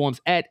platforms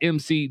at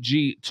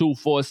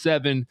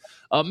mcg247.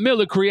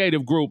 Miller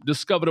Creative Group.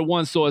 Discover the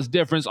one source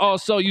difference.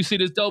 Also, you see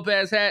this dope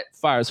ass hat?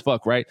 Fire as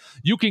fuck, right?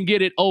 You can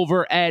get it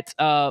over at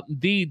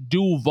the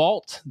Do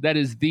Vault. That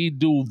is the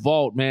Do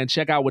Vault, man.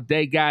 Check out what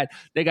they got.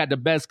 They got the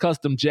best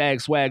custom Jag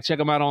swag. Check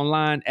them out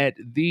online at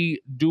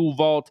the Do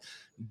Vault.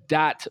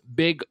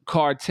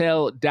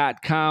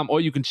 .bigcartel.com,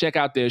 or you can check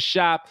out their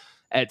shop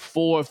at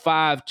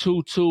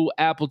 4522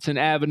 Appleton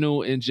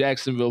Avenue in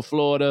Jacksonville,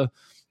 Florida.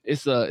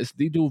 It's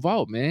the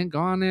Duval, man. Go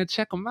on there and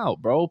check them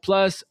out, bro.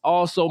 Plus,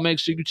 also make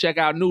sure you check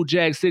out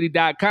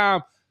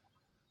newjagcity.com.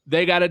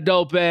 They got a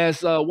dope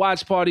ass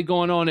watch party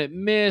going on at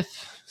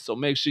Myth. So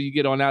make sure you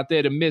get on out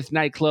there to Myth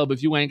Nightclub.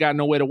 If you ain't got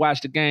nowhere to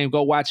watch the game,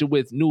 go watch it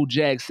with New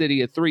Jag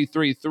City at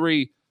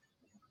 333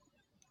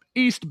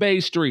 East Bay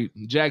Street,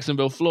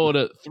 Jacksonville,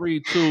 Florida,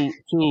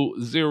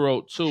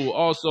 32202.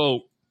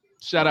 Also,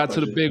 shout out to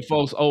the big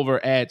folks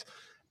over at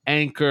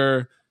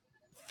Anchor,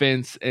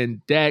 Fence, and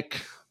Deck.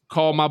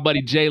 Call my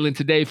buddy Jalen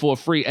today for a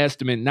free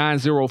estimate,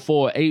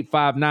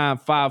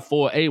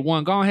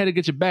 904-859-5481. Go ahead and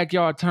get your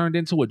backyard turned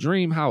into a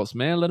dream house,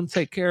 man. Let them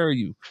take care of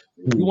you.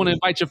 You want to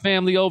invite your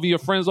family over, your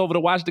friends over to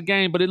watch the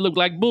game, but it looked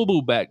like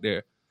boo-boo back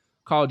there.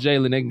 Call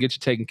Jalen. They can get you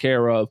taken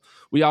care of.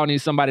 We all need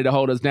somebody to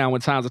hold us down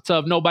when times are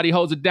tough. Nobody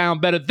holds it down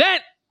better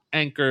than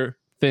Anchor,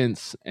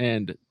 Fence,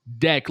 and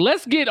Deck.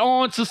 Let's get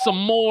on to some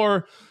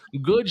more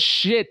good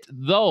shit,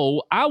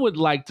 though. I would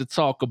like to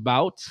talk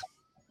about...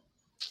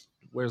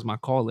 Where's my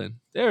call-in?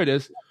 There it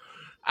is.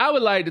 I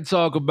would like to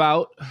talk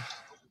about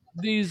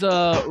these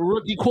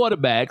rookie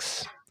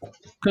quarterbacks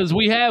because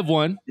we have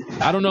one.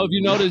 I don't know if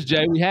you know this,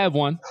 Jay. We have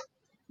one.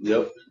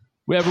 Yep.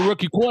 We have a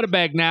rookie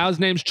quarterback now. His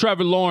name's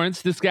Trevor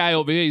Lawrence. This guy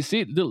over here. You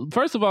see,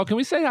 first of all, can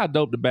we say how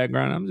dope the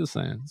background? I'm just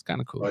saying. It's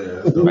kind of cool. Oh,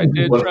 yeah. Right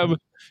there, Trevor.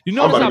 You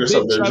notice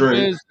how big Trevor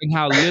is and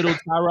how little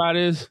Tyrod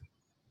is?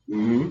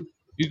 Mm-hmm.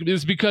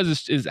 It's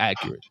because it's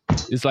accurate.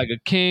 It's like a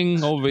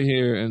king over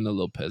here and a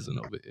little peasant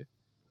over here.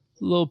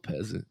 Little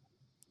peasant,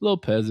 little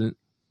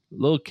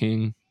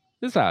king.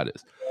 This is how it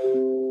is.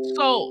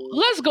 So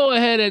let's go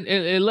ahead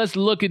and let's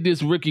look at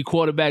this rookie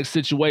quarterback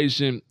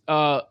situation.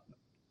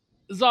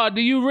 Czar,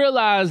 do you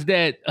realize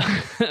that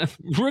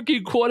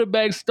rookie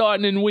quarterback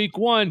starting in week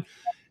 1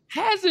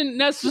 hasn't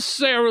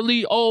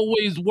necessarily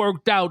always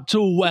worked out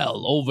too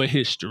well over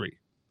history?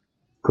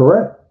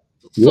 Correct.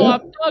 So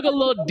I've dug a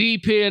little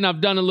deep here and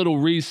I've done a little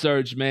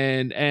research,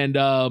 man. And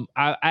I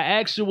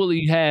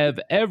actually have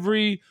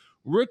every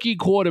rookie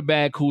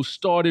quarterback who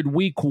started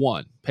week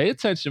 1. Pay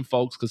attention,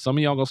 folks, because some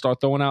of y'all going to start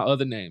throwing out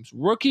other names.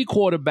 Rookie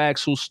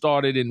quarterbacks who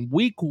started in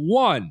week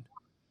 1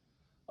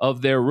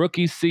 of their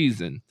rookie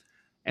season.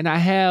 And I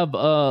have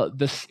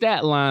the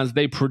stat lines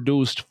they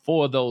produced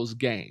for those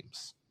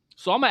games.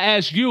 So I'm going to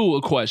ask you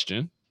a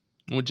question.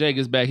 When Jake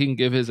is back, he can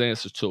give his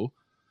answer too.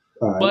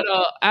 Right. But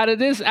out of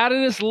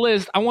this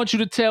list, I want you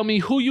to tell me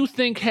who you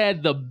think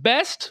had the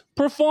best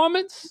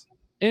performance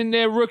in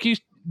their rookie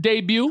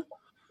debut.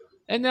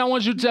 And then I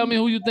want you to tell me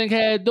who you think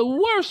had the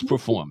worst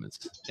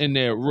performance in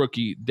their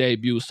rookie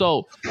debut.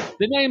 So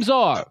the names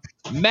are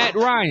Matt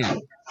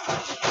Ryan,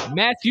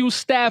 Matthew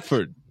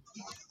Stafford,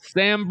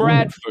 Sam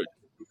Bradford,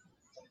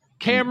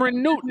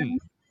 Cameron Newton,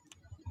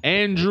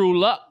 Andrew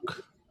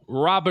Luck,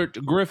 Robert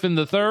Griffin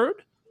III,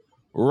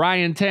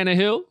 Ryan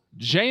Tannehill,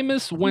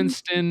 Jameis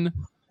Winston,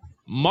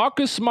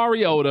 Marcus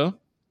Mariota,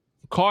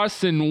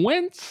 Carson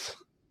Wentz,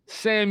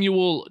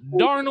 Samuel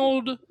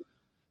Darnold,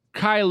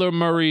 Kyler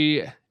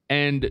Murray,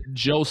 and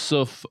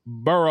Joseph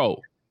Burrow.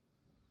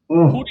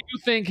 Who do you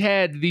think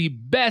had the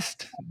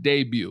best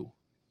debut?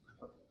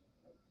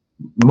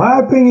 My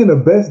opinion, the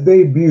best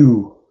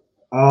debut,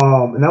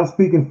 and I'm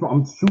shooting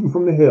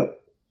from the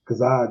hip because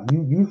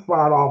you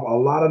fired off a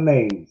lot of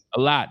names. A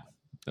lot.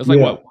 That's like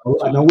what?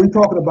 Now we're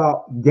talking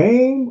about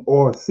game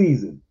or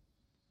season?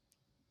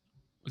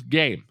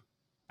 Game.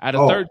 Out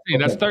of 13, okay.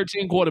 That's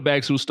 13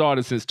 quarterbacks who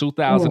started since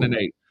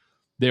 2008.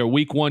 Their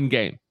week 1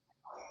 game.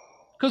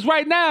 Because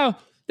right now,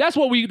 that's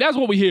what we're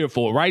here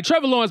for, right?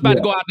 Trevor Lawrence about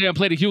to go out there and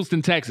play the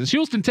Houston Texans.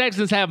 Houston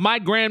Texans have my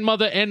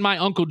grandmother and my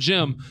Uncle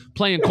Jim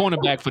playing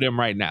cornerback for them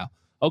right now.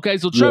 Okay,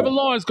 so Trevor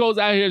Lawrence goes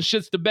out here and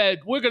shits the bed.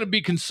 We're going to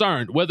be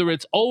concerned, whether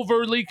it's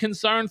overly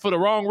concerned for the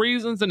wrong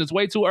reasons and it's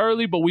way too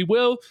early, but we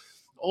will,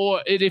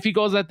 or if he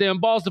goes out there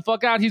and balls the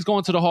fuck out, he's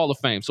going to the Hall of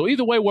Fame. So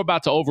either way, we're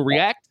about to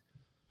overreact.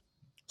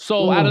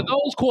 So out of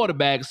those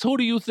quarterbacks, who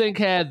do you think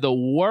had the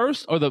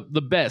worst or the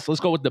best? Let's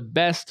go with the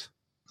best.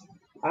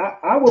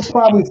 I would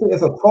probably say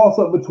it's a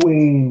toss-up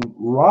between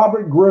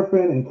Robert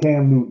Griffin and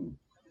Cam Newton.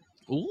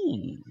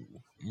 Ooh,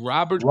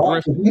 Robert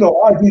Griffin. You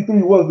know,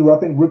 RG3 was, I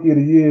think, Rookie of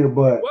the Year,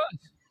 but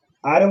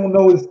I don't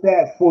know his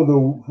stats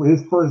for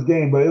his first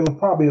game, but it was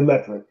probably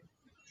electric.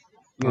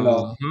 You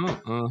know,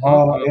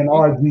 and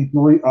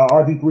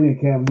RG3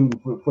 and Cam Newton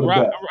for the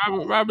best.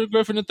 Robert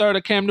Griffin III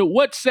or Cam Newton.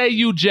 What say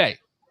you, Jay?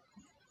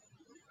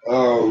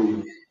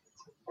 I'm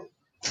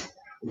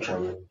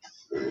trying to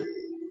think.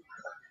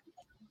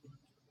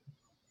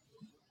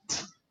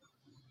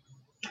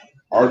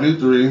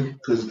 RG3,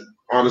 because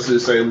honestly, the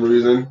same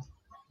reason.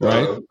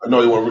 Right. I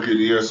know he won Rookie of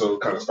the Year, so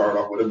kind of started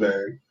off with a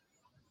bang.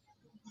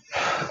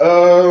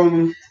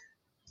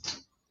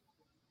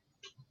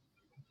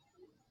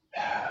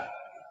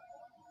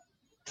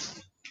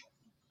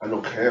 I know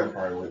Cam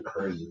probably went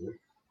crazy.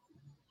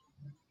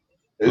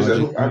 You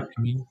said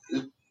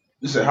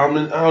how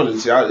many? I don't know.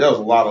 See, that was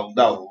a lot of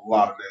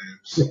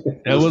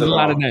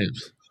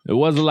names. It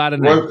was a lot of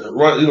names.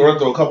 You run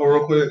through a couple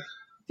real quick.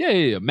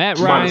 Yeah. Matt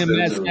Ryan,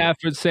 Matt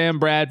Stafford, Sam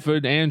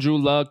Bradford, Andrew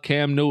Luck,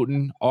 Cam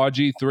Newton,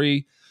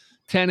 RG3,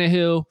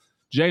 Tannehill,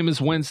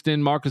 Jameis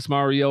Winston, Marcus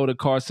Mariota,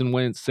 Carson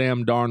Wentz,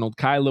 Sam Darnold,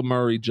 Kyler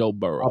Murray, Joe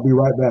Burrow. I'll be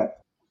right back.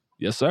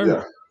 Yes, sir.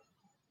 Yeah.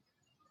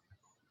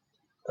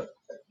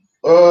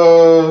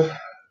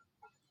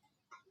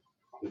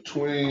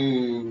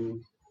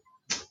 Between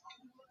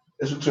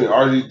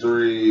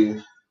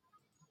RG3.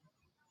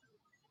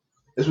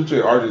 It's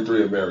between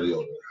RG3 and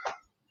Mariota.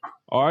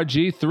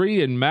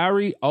 RG3 and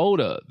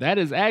Mariota. That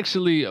is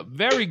actually a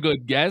very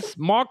good guess.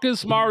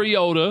 Marcus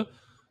Mariota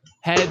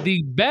had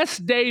the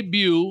best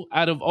debut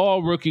out of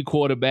all rookie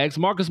quarterbacks.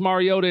 Marcus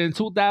Mariota in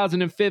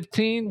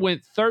 2015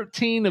 went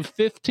 13 of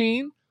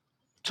 15,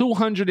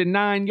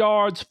 209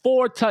 yards,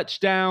 4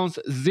 touchdowns,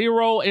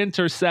 0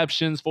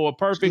 interceptions for a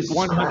perfect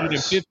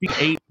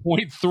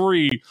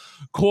 158.3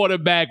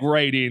 quarterback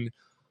rating.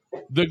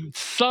 The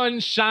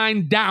sun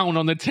shined down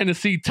on the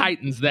Tennessee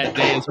Titans that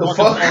day as Marcus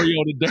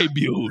Mariota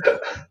debuted.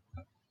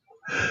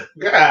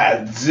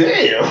 God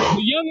damn.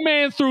 The young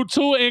man threw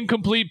 2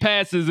 incomplete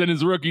passes in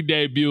his rookie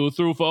debut,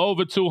 threw for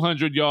over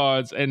 200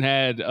 yards, and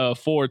had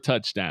 4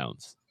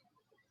 touchdowns.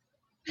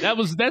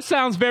 That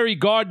sounds very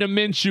Gardner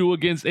Minshew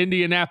against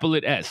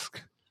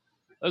Indianapolis-esque.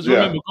 Let's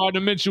remember, Gardner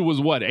Minshew was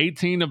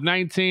 18 of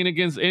 19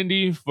 against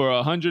Indy for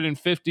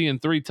 150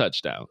 and 3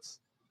 touchdowns.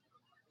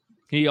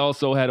 He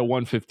also had a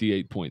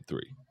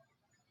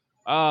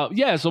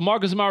 158.3. So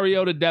Marcus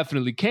Mariota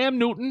definitely. Cam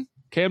Newton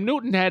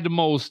had the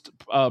most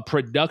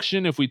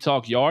production if we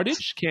talk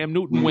yardage. Cam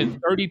Newton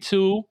went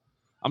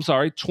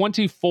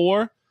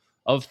 24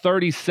 of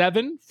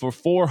 37 for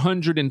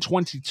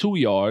 422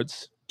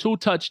 yards, 2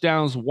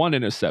 touchdowns, 1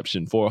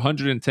 interception for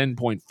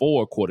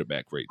 110.4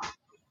 quarterback rating.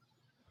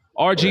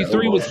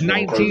 RG3 was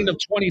 19 of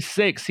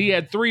 26. He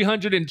had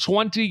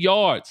 320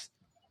 yards,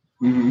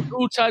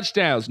 2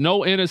 touchdowns, no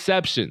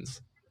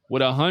interceptions,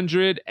 with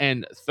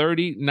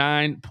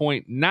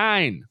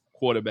 139.9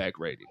 quarterback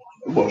rating.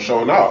 Them boys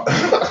showing out.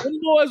 Them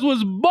boys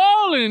was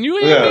balling. You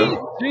hear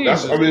me?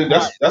 That's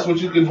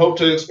what you can hope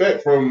to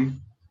expect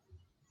from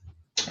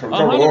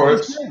Trevor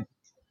Lawrence.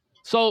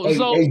 So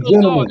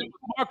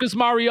Marcus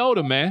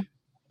Mariota, man.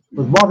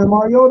 Was Marcus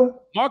Mariota?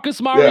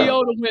 Marcus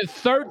Mariota went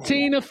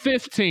 13 of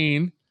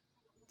 15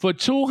 for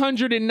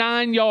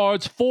 209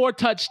 yards, 4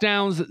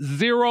 touchdowns,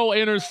 0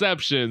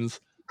 interceptions.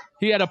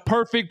 He had a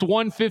perfect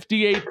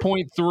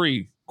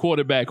 158.3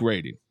 quarterback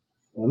rating.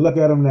 And look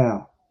at him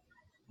now.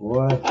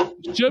 Boy.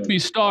 Should be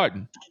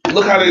starting.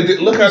 Look how they did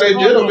him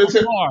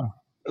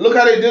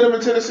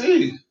in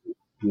Tennessee.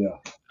 Yeah.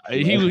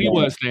 He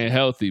wasn't staying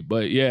healthy,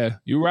 but yeah,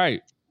 you're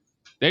right.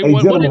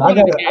 Gentlemen, I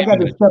got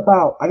to step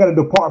out. I got to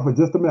depart for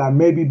just a minute. I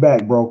may be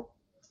back, bro.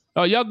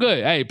 Oh, y'all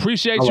good. Hey,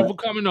 appreciate you for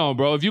coming on,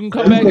 bro. If you can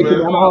come back,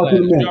 you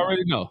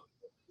already know.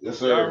 Yes,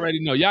 sir. You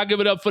already know. Y'all give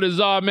it up for the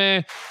Czar,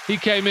 man. He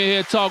came in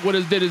here, talked with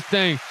us, did his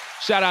thing.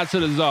 Shout out to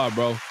the Czar,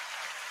 bro.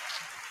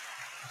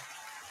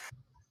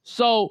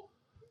 So,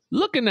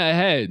 looking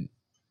ahead,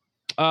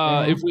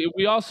 if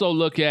we also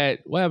look at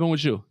what happened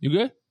with you. You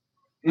good?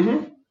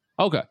 Mm-hmm.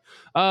 Okay.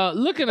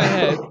 Looking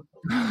ahead,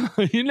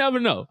 you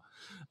never know.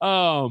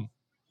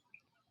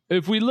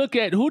 If we look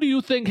at who do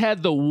you think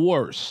had the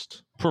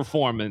worst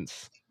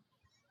performance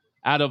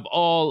out of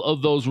all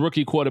of those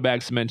rookie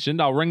quarterbacks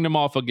mentioned? I'll ring them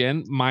off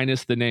again,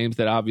 minus the names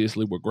that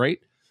obviously were great.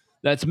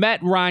 That's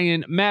Matt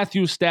Ryan,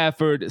 Matthew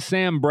Stafford,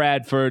 Sam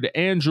Bradford,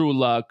 Andrew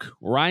Luck,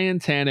 Ryan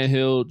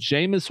Tannehill,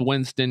 Jameis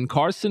Winston,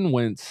 Carson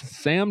Wentz,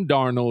 Sam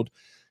Darnold,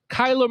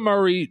 Kyler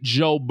Murray,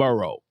 Joe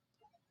Burrow.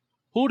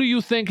 Who do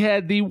you think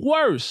had the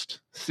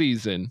worst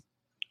season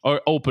or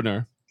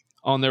opener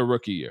on their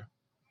rookie year?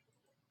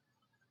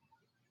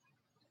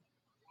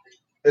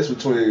 It's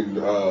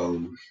between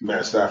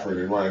Matt Stafford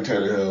and Ryan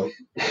Tannehill.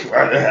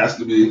 It has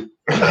to be.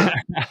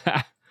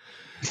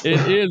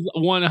 It is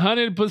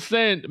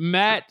 100%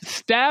 Matt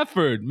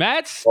Stafford.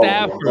 Matt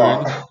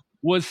Stafford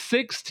was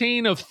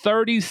 16 of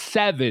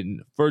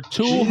 37 for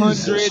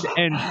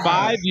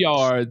 205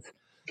 yards.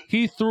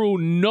 He threw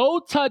no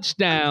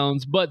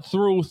touchdowns, but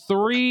threw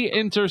 3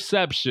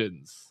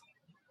 interceptions.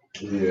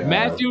 Yeah.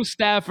 Matthew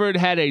Stafford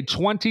had a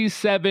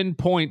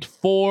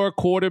 27.4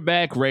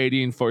 quarterback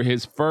rating for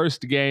his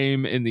first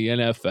game in the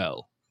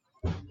NFL.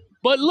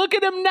 But look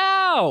at him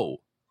now.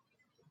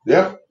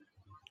 Yeah.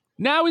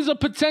 Now he's a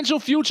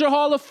potential future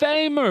Hall of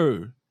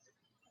Famer.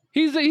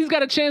 He's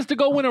got a chance to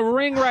go win a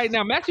ring right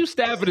now. Matthew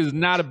Stafford is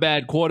not a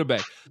bad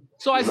quarterback.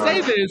 So I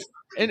say this,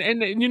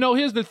 and you know,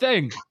 here's the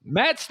thing.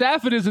 Matt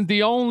Stafford isn't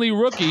the only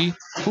rookie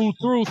who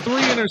threw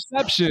 3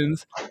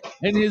 interceptions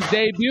in his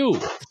debut.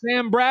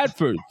 Sam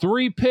Bradford,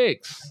 3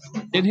 picks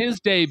in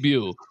his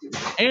debut.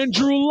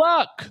 Andrew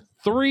Luck,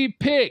 3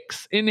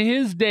 picks in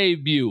his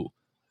debut.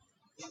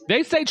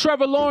 They say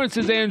Trevor Lawrence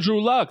is Andrew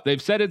Luck.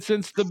 They've said it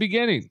since the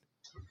beginning.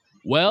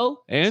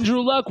 Well,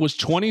 Andrew Luck was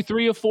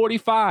 23 of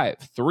 45,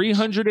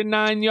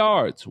 309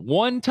 yards,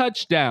 1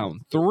 touchdown,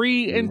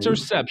 3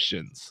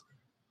 interceptions,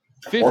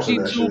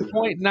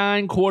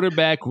 52.9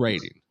 quarterback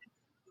rating.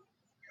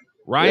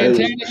 Ryan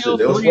Tannehill,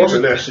 3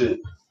 interceptions.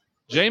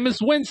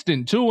 Jameis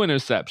Winston, 2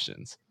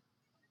 interceptions.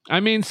 I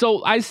mean,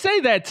 so I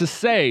say that to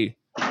say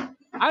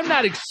I'm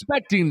not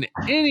expecting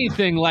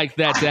anything like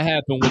that to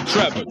happen with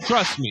Trevor.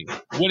 Trust me,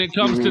 when it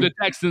comes to the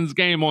Texans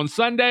game on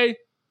Sunday.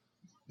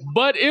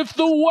 But if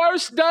the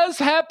worst does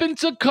happen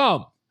to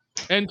come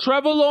and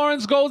Trevor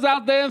Lawrence goes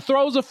out there and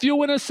throws a few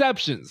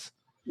interceptions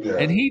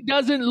and he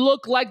doesn't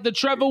look like the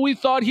Trevor we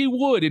thought he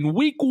would in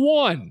week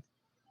 1,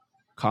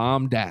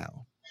 calm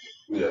down.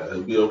 Yeah,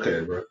 it'll be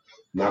okay, bro.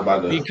 Not by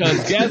the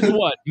Because guess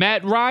what?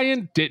 Matt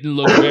Ryan didn't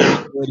look very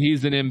good.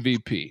 He's an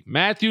MVP.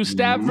 Matthew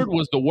Stafford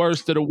was the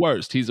worst of the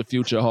worst. He's a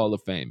future Hall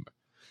of Famer.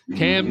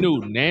 Cam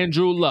Newton,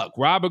 Andrew Luck,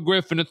 Robert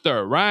Griffin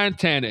III, Ryan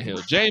Tannehill,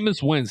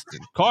 Jameis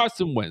Winston,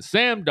 Carson Wentz,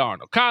 Sam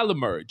Darnold, Kyler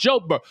Murray,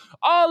 Joe Burrow,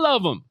 all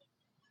of them.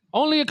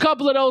 Only a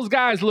couple of those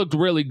guys looked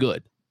really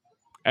good.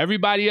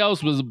 Everybody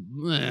else was,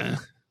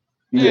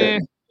 Yeah.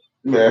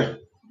 But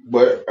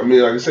I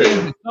mean, like I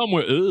said,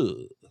 somewhere.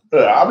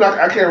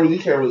 I can't really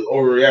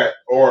overreact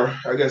or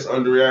I guess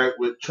underreact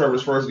with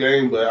Trevor's first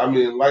game. But I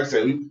mean, like I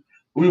said,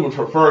 we would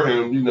prefer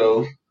him,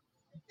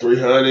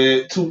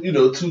 300,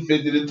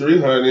 250 to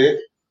 300.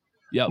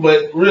 Yep.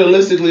 But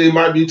realistically, it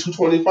might be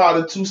 225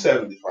 to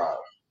 275.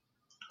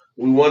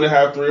 We want to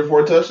have 3 or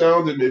 4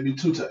 touchdowns and maybe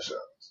 2 touchdowns.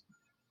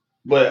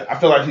 But I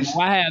feel like he's.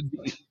 I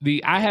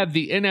have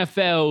the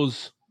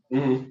NFL's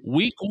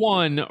week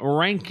 1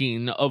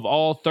 ranking of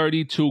all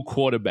 32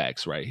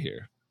 quarterbacks right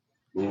here.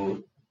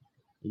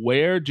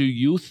 Where do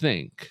you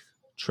think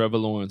Trevor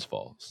Lawrence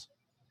falls?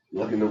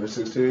 Lucky number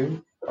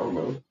 16? I don't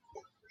know.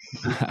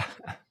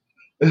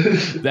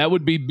 That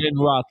would be Ben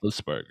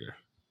Roethlisberger.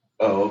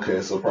 Oh,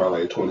 okay. So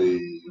probably like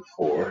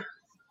 24,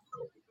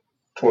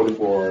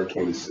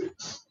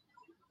 26.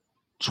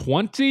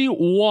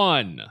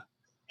 21.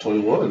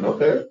 21,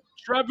 okay.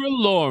 Trevor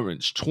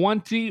Lawrence,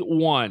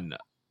 21.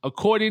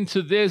 According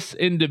to this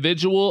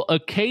individual,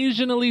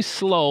 occasionally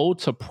slow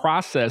to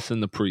process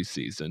in the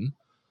preseason.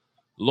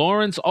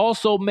 Lawrence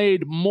also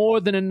made more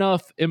than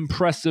enough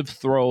impressive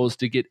throws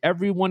to get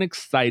everyone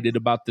excited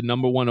about the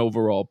number 1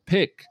 overall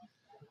pick.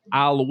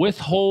 I'll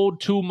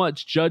withhold too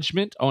much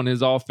judgment on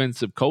his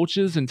offensive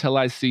coaches until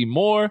I see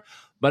more,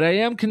 but I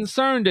am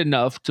concerned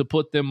enough to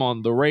put them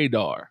on the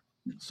radar.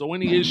 So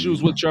any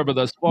issues with Trevor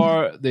thus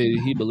far,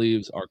 he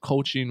believes are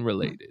coaching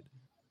related.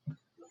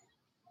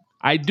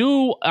 I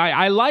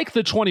like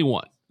the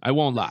 21. I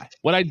won't lie.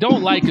 What I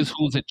don't like is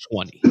who's at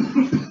 20.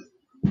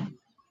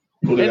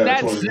 And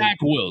that's Zach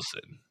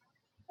Wilson.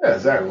 Yeah,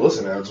 Zach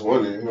Wilson at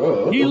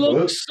 20. He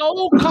looked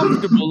so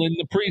comfortable in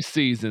the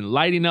preseason,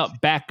 lighting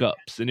up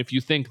backups. And if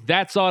you think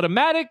that's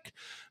automatic,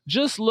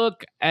 just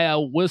look at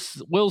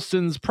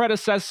Wilson's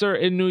predecessor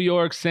in New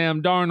York,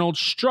 Sam Darnold,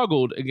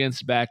 struggled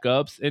against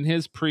backups in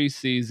his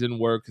preseason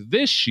work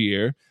this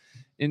year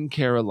in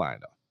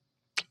Carolina.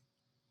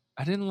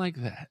 I didn't like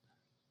that.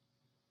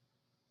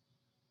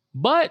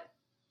 But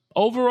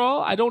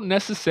overall, I don't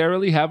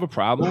necessarily have a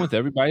problem with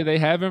everybody they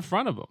have in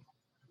front of them.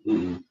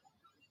 Mm-hmm.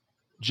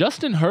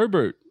 Justin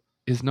Herbert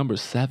is number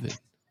 7.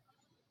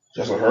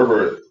 Justin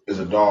Herbert is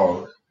a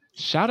dog.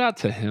 Shout out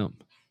to him.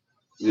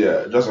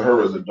 Yeah, Justin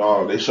Herbert is a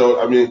dog. They showed.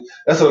 I mean,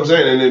 that's what I'm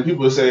saying. And then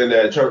people are saying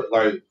that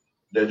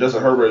that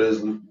Justin Herbert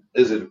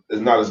is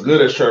not as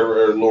good as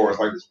Trevor Lawrence.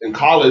 Like in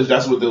college,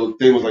 that's what the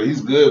thing was like.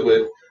 He's good,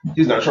 but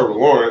he's not Trevor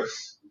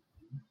Lawrence.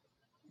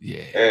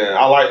 Yeah. And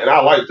I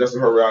like Justin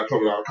Herbert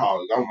coming out of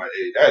college. I'm like,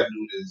 hey, that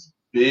dude is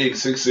big,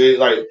 6'8",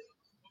 like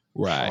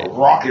right,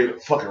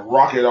 fucking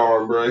rocket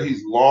arm, bro.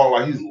 He's long,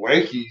 like he's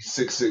lanky,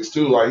 6'6"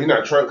 too. Like he's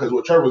not Trevor because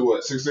what Trevor's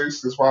what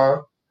 6'6",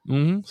 6'5".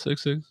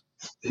 6'6".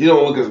 He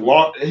don't look as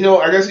long.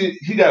 I guess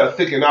he got to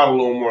thicken out a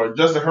little more.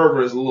 Justin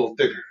Herbert is a little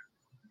thicker,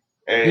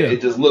 and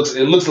it looks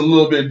a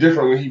little bit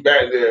different when he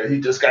back there. He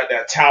just got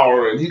that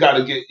tower, and he got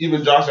to get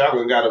even Josh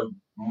Allen got a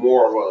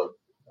more of a.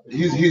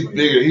 He's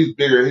bigger. He's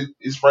bigger.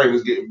 His frame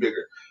is getting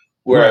bigger.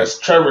 Whereas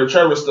Trevor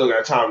still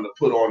got time to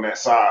put on that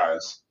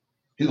size.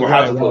 He's gonna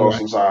have to put on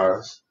some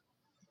size.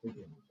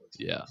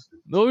 Yeah.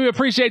 Well, we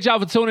appreciate y'all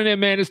for tuning in,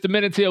 man. It's the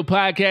Men Until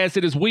Podcast.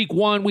 It is week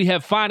 1. We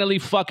have finally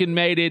fucking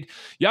made it.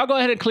 Y'all go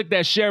ahead and click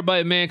that share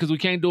button, man, because we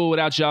can't do it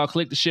without y'all.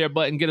 Click the share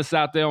button. Get us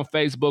out there on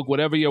Facebook,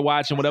 whatever you're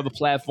watching, whatever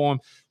platform.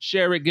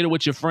 Share it. Get it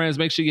with your friends.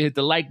 Make sure you hit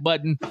the like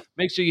button.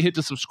 Make sure you hit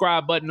the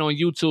subscribe button on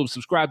YouTube.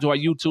 Subscribe to our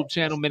YouTube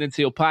channel, Men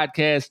Until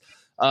Podcast.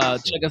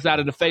 Check us out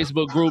in the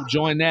Facebook group.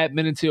 Join that,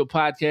 Men Until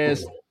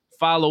Podcast.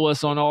 Follow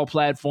us on all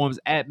platforms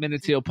at Men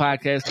Until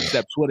Podcast,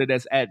 except Twitter.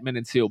 That's at Men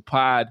Until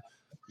Pod.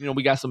 You know,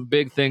 we got some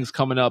big things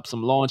coming up,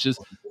 some launches.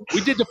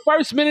 We did the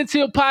first Men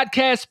Until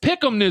Podcast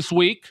Pick'em this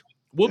week.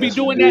 We'll be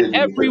doing that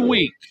every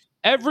week.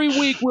 Every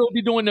week we'll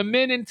be doing the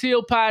Men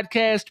Until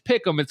Podcast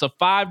Pick'em. It's a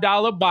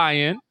 $5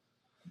 buy-in.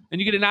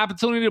 And you get an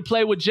opportunity to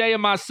play with Jay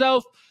and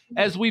myself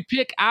as we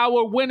pick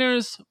our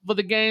winners for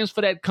the games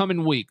for that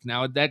coming week.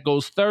 Now, that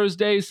goes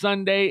Thursday,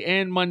 Sunday,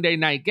 and Monday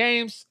night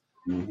games.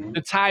 Mm-hmm.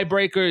 The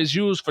tiebreaker is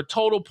used for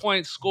total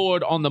points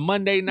scored on the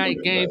Monday night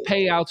game.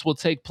 Payouts will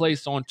take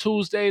place on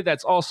Tuesday.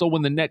 That's also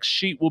when the next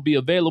sheet will be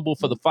available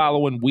for the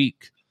following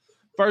week.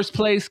 First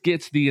place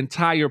gets the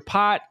entire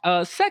pot.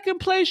 Second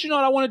place, you know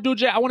what I want to do,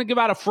 Jay? I want to give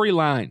out a free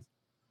line.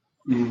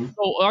 Mm-hmm.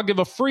 So I'll give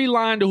a free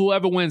line to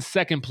whoever wins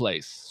second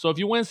place. So if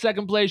you win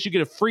second place, you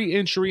get a free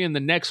entry in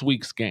the next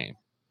week's game.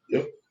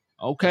 Yep.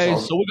 Okay,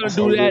 so we're going to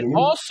do that.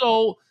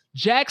 Also,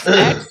 Jack's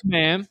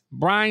X-Man,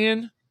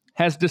 Brian,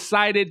 has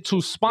decided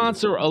to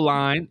sponsor a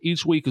line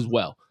each week as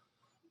well.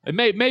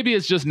 Maybe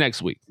it's just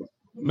next week.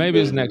 Maybe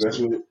it's next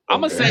week. Okay.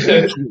 I'm going to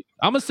say each week.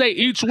 I'm going to say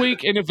each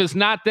week, and if it's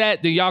not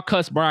that, then y'all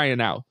cuss Brian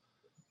out.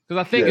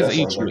 Because I think it's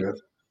each week.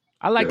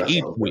 I like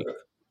each week.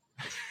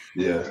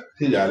 Yeah,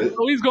 he got it.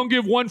 So he's going to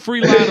give one free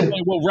line away.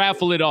 We'll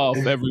raffle it off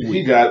every week.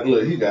 He got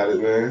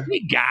it, man.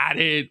 He got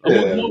it.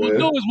 Yeah, what we'll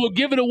do is we'll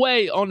give it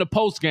away on the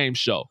post-game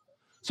show.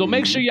 So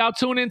make sure y'all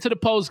tune into the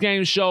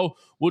post-game show.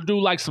 We'll do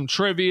like some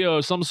trivia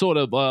or some sort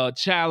of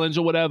challenge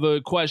or whatever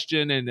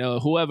question, and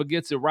whoever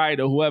gets it right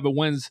or whoever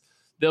wins,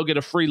 they'll get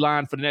a free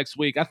line for the next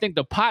week. I think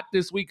the pot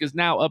this week is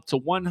now up to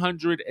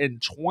 $120.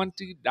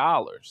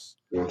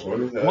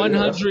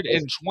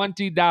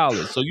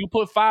 $120. So you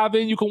put $5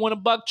 in, you can win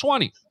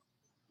 $120.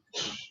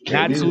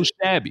 Not too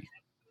shabby.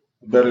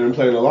 Better than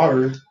playing the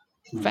lottery.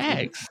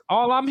 Facts.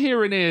 All I'm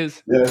hearing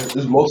is it's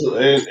and you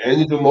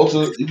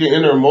can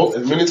enter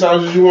as many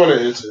times as you want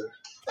to enter.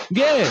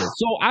 Yeah.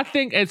 So I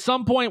think at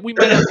some point we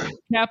might have to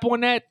cap on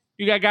that.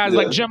 You got guys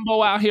like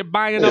Jimbo out here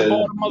buying up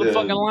all the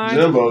motherfucking lines.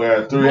 Jimbo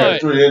got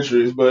three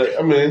entries, but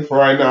I mean, for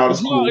right now,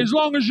 as long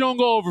as you don't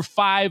go over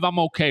 5, I'm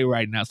okay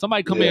right now.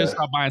 Somebody come in and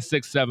start buying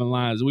 6, 7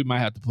 lines, we might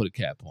have to put a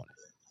cap on it.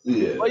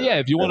 Yeah. But yeah,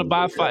 if you want to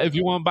buy 5, if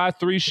you want to buy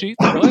 3 sheets,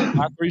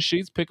 buy 3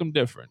 sheets, pick them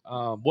different.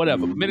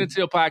 Whatever. Men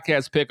Until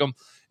Podcast, pick them.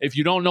 If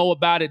you don't know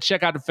about it,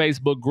 check out the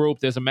Facebook group.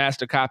 There's a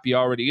master copy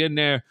already in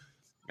there.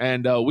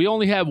 And we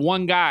only have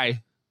one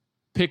guy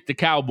pick the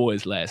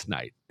Cowboys last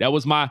night. That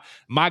was my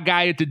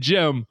guy at the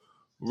gym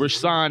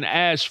Rashawn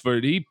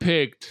Ashford, he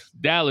picked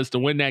Dallas to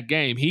win that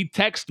game. He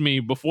texted me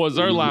before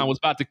Zerline was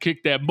about to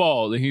kick that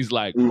ball, and he's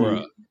like,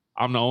 bruh,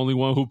 I'm the only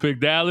one who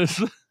picked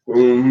Dallas.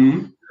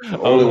 The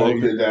only one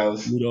who picked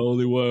Dallas. You're the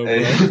only one, bro.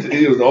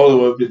 He was the only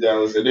one who picked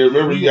Dallas. And then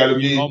remember, you got to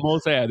be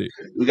almost had it.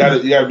 You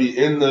got to be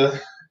in the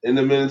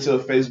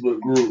Minitil Facebook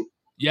group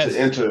to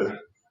enter.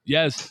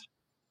 Yes.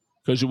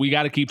 Because we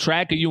got to keep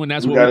track of you, and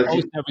that's where we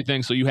post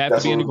everything. So you have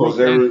to be in the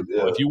group.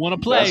 If you want to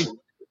play,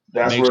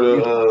 that's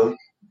where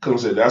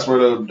that's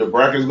where the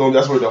bracket's going.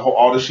 That's where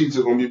all the sheets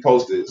are going to be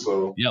posted.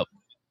 So yep,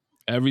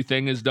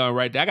 everything is done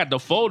right there. I got the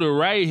folder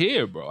right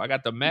here, bro. I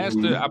got the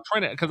master. I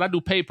printed because I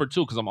do paper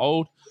too because I'm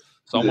old,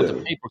 so I want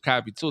the paper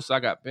copy too. So I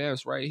got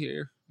Bams right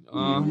here.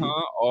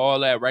 All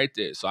that right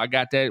there. So I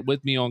got that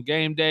with me on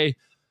game day,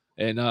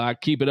 and I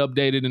keep it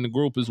updated in the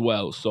group as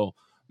well. So.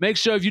 Make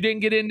sure if you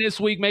didn't get in this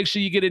week, make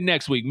sure you get in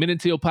next week.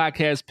 Minitil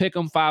Podcast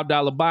Pick'em,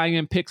 $5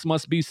 buy-in. Picks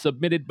must be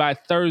submitted by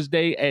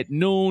Thursday at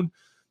noon.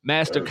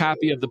 Master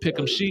copy of the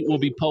Pick'em sheet will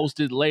be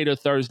posted later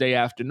Thursday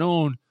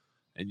afternoon.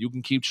 And you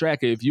can keep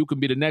track of if you can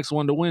be the next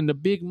one to win the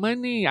big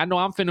money. I know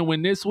I'm finna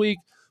win this week,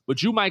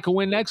 but you might can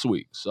win next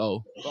week.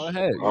 So go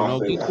ahead. I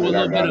think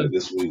I got it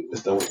this week.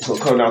 So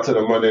come down to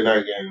the Monday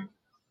night game.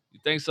 You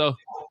think so?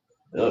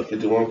 Yeah,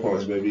 51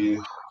 points, baby.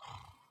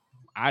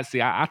 I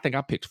see. I think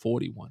I picked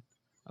 41.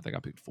 I think I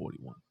picked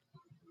 41.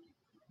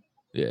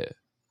 Yeah,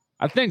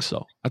 I think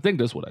so. I think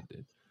that's what I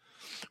did.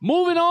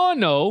 Moving on,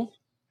 though.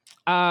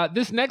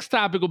 This next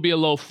topic will be a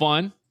little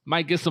fun.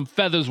 Might get some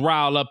feathers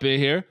riled up in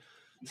here.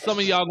 Some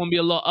of y'all going to be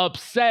a little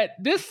upset.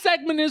 This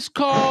segment is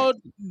called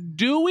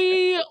Do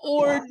We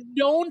or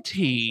Don't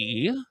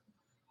He?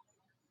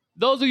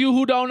 Those of you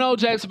who don't know,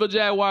 Jacksonville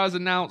Jaguars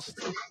announced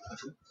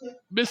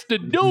Mr.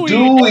 Dewey.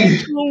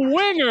 Andrew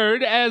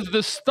Wingard as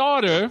the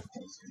starter.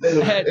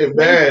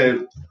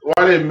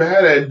 Why they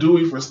mad at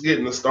Dewey for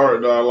getting the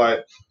start, dog? Like,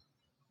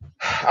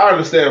 I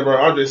understand, bro.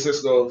 Andre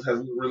Cisco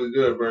has been really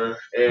good, bro.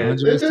 And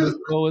but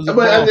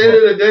at the end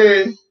of the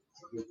day,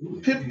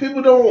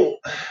 people don't.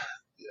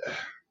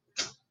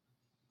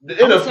 The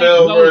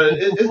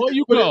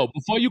NFL, bro.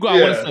 Before you go,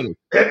 I want to say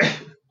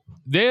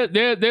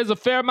this. There's a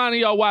fair amount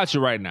of y'all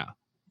watching right now.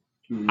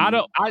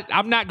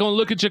 I'm not gonna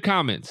look at your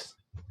comments.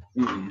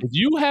 If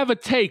you have a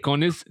take on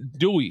this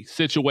Dewey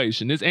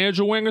situation, this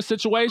Andrew Winger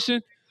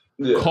situation,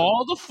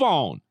 call the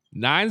phone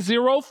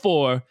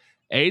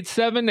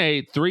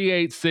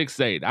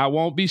 904-878-3868. I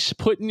won't be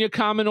putting your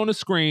comment on the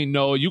screen.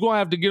 No, you're gonna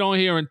have to get on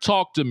here and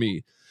talk to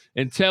me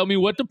and tell me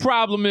what the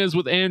problem is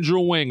with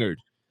Andrew Wingard.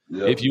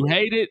 Yep. If you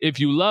hate it,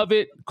 if you love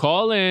it,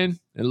 call in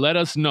and let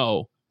us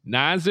know.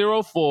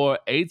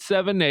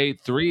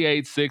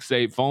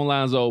 904-878-3868. Phone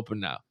lines are open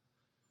now.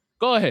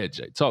 Go ahead,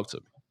 Jay. Talk to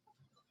me.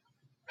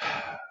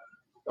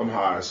 I'm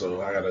high,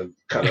 so I gotta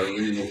kind of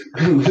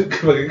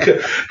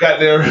got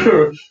there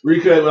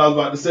recap what I was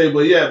about to say.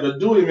 But yeah, but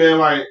Dewey, man,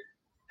 like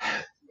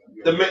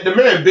the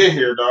man been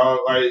here,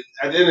 dog. Like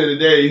at the end of the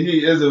day,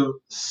 he is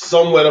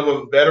somewhat of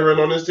a veteran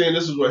on this team.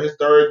 This is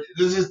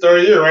his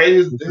third year, right?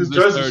 His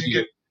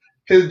jersey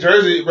his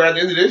jersey, but at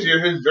the end of this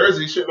year, his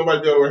jersey shouldn't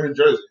nobody be able to wear his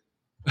jersey.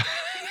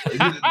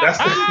 That's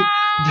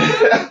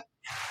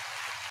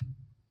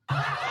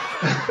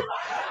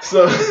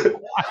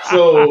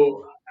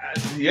So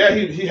yeah,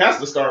 he has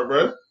to start,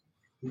 bro.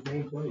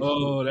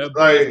 Oh, that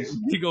like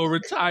he gonna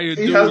retire.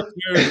 Bro,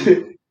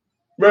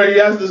 he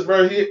has this,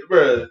 bro.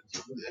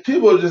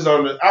 People just I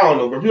don't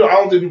know, bro. I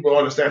don't think people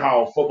understand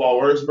how football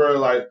works, bro.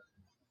 Like,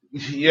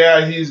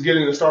 yeah, he's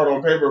getting the start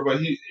on paper, but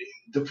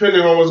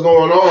depending on what's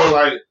going on,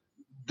 like,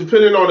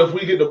 depending on if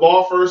we get the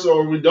ball first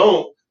or we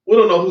don't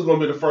know who's gonna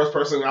be the first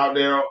person out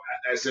there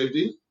at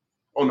safety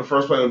on the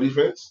first play on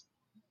defense.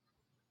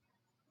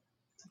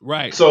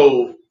 Right.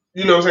 So,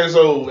 you know what I'm saying?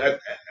 So at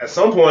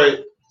some point,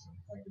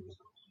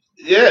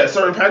 yeah,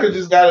 certain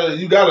packages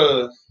you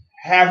gotta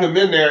have him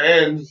in there,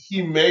 and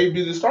he may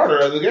be the starter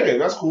of the game.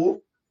 That's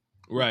cool.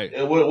 Right.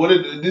 And what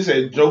did he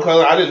say? Joe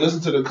Cullen? I didn't listen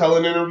to the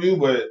Cullen interview,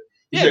 but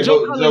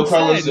Joe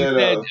Cullen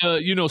said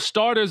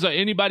starters are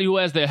anybody who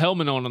has their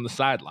helmet on the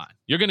sideline.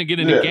 You're gonna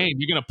get in the game.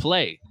 You're gonna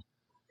play.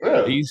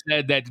 Yeah. He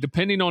said that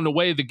depending on the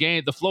way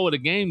the flow of the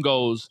game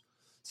goes.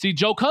 See,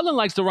 Joe Cullen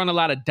likes to run a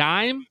lot of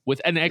dime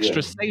with an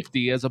extra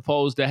safety as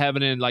opposed to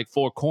having it in like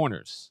four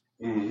corners.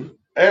 Mm-hmm.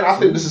 And I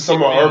think this is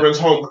some of Urban's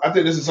home. I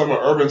think this is some of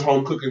Urban's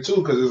home cooking too,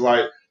 because it's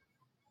like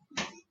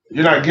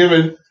you're not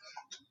giving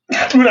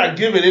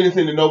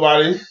anything to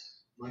nobody.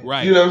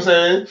 Right. You know what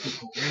I'm saying?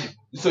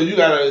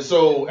 So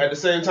so at the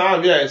same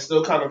time, yeah, it's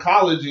still kind of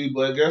collegey,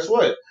 but guess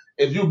what?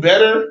 If you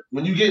better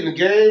when you get in the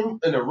game,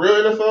 in a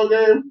real NFL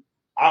game,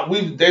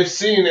 they've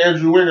seen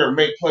Andrew Winger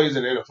make plays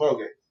in the NFL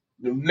game.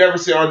 You've never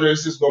seen Andre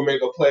Cisco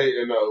make a play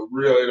in a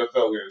real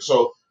NFL game.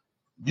 So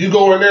you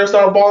go in there and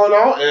start balling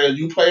out and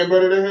you playing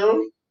better than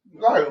him.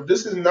 Like,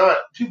 this is not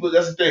people.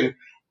 That's the thing.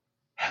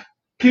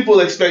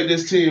 People expect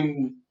this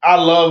team. I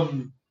love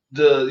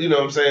the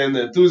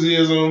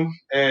enthusiasm,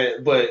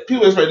 but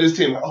people expect this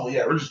team, like, oh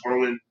yeah, we're just going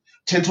to win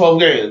 10, 12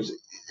 games.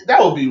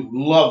 That would be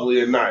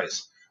lovely and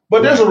nice.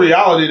 But there's a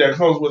reality that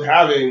comes with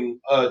having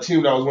a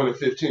team that was winning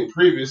 15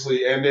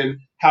 previously, and then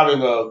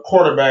having a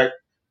quarterback,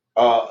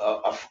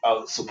 a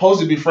supposed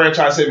to be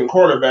franchise-saving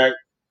quarterback,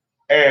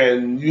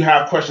 and you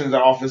have questions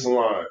at offensive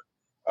line.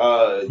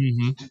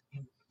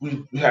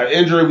 We had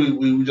injury.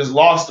 We just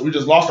lost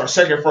our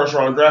second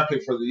first-round draft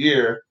pick for the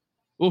year.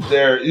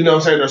 There, you know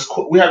what I'm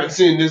saying? We haven't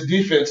seen this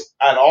defense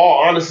at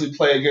all, honestly,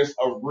 play against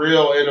a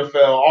real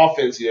NFL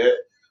offense yet.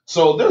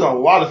 So there's a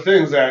lot of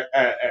things at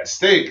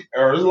stake,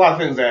 or there's a lot of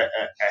things at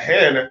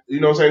hand, you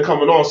know what I'm saying,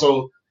 coming on.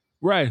 So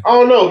I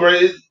don't know, bro.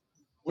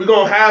 We're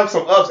going to have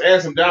some ups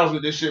and some downs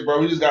with this shit, bro.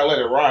 We just got to let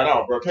it ride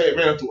out, bro. Peyton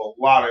Manning threw a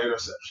lot of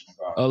interceptions,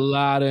 bro. A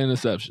lot of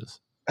interceptions.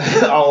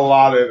 A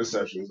lot of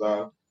interceptions,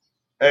 dog.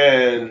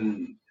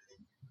 And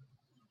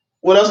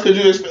what else could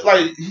you expect?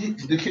 Like,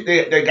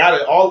 they got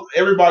it all.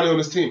 Everybody on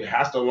this team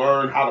has to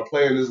learn how to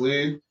play in this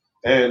league.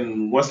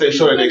 And once they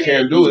show that they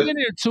can do it. He's been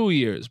here 2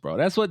 years, bro.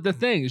 That's what the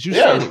thing is. You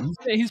said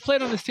it. He's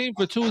played on this team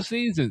for 2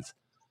 seasons.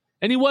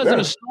 And he wasn't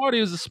a starter.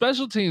 He was a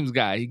special teams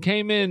guy. He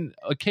came in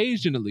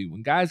occasionally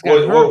when guys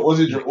got hurt. Was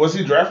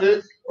he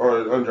drafted or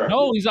undrafted?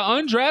 No, he's an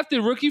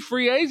undrafted rookie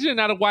free agent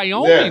out of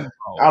Wyoming,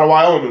 bro. Out of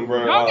Wyoming,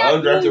 bro. Y'all got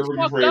undrafted rookie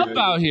fucked free up agent.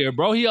 out here,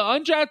 bro. He an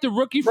undrafted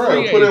rookie bro,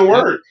 free put agent. in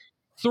work.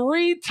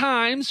 3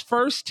 times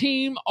first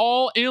team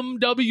All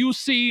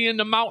MWC in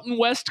the Mountain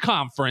West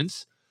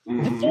Conference.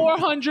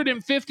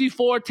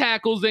 454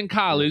 tackles in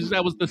college.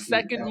 That was the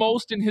second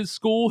most in his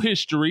school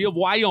history of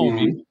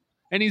Wyoming.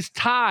 And he's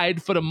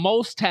tied for the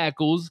most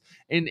tackles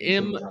in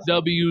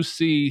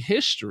MWC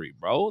history,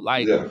 bro.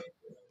 Like,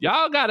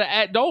 y'all gotta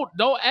act. Don't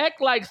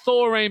act like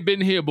Thor ain't been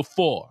here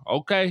before,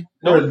 okay?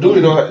 Bro,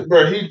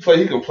 he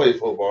can play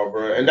football,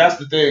 bro, and that's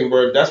the thing,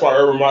 bro. That's why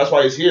that's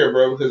why he's here,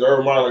 bro, because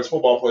Urban Meyer likes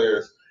football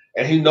players,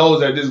 and he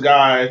knows that this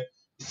guy,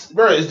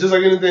 bro, it's just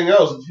like anything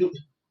else.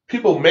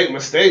 People make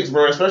mistakes,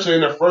 bro, especially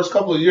in their first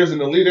couple of years in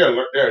the league.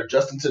 They're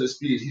adjusting to the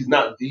speed. He's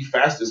not the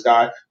fastest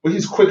guy, but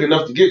he's quick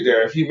enough to get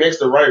there. If he makes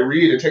the right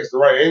read and takes the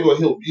right angle,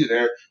 he'll be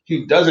there.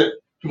 He doesn't.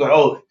 People are like,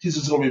 oh, he's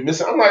just gonna be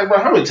missing. I'm like, bro,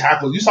 how many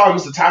tackles? You saw him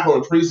miss a tackle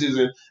in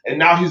preseason, and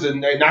now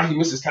he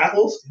misses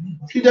tackles.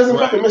 He doesn't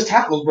fucking miss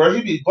tackles, bro.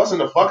 He be busting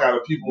the fuck out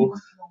of people.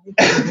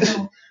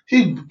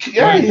 he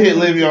hit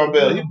Le'Veon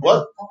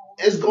Bell.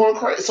 It's going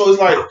crazy. So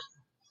it's like,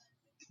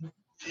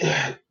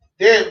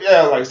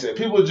 like I said,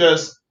 people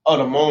just of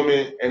the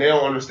moment, and they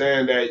don't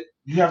understand that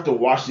you have to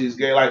watch these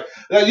games. Like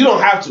you don't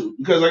have to,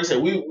 because like I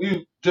said,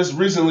 we just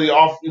recently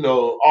off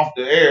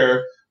the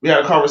air, we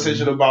had a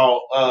conversation about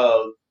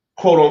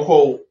quote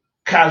unquote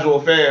casual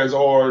fans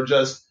or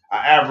just an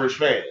average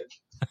fan.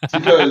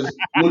 Because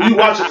when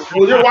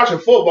you're watching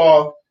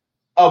football,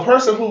 a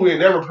person who ain't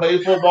never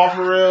played football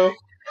for real,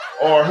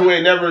 or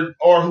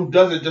who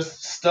doesn't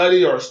just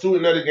study or a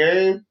student of the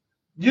game,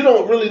 you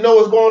don't really know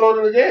what's going on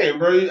in the game,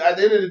 bro. At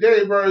the end of the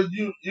day, bro,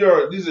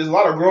 there's a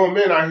lot of grown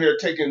men out here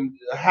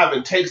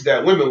having takes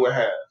that women would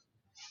have,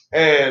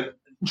 and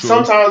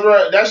sometimes,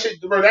 bro, that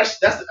shit, bro,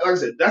 that's like I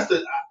said,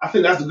 I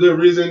think that's the good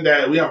reason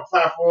that we have a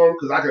platform,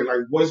 because I can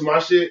like voice my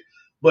shit.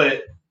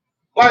 But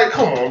like,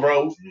 come on,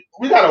 bro,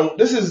 we gotta.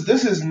 This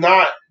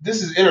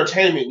is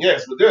entertainment,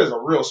 yes, but there's a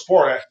real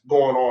sport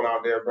going on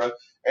out there, bro.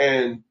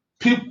 And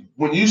people,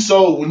 when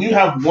you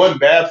have one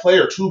bad play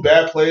or 2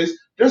 bad plays,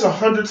 there's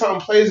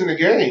 100-something plays in the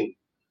game.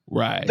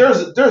 Right.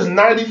 There's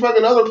 90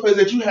 fucking other plays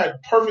that you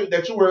had perfect,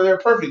 that you were there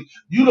perfect.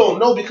 You don't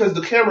know because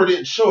the camera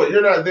didn't show it.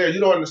 You're not there. You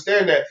don't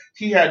understand that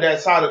he had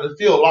that side of the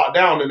field locked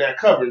down in that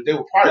coverage. They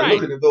were probably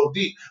looking to go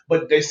deep,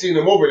 but they seen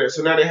him over there.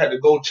 So now they had to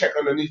go check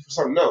underneath for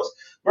something else.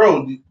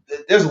 Bro,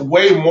 there's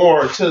way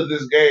more to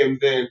this game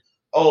than,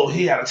 oh,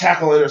 he had a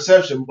tackle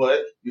interception,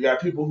 but you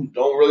got people who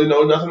don't really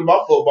know nothing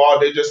about football.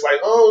 They just like,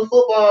 oh,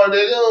 football.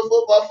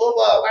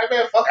 Like,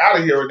 man, fuck out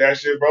of here with that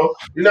shit, bro.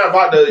 You're not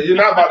about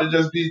to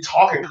just be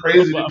talking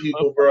crazy to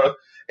people, bro.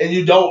 And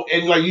you don't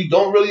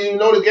really even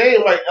know the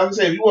game. Like I'm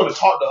saying, if you want to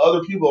talk to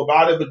other people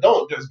about it, but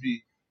don't just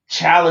be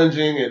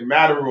challenging and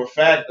matter of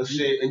fact of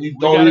shit, and you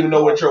don't even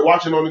know what you're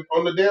watching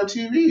on the damn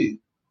TV.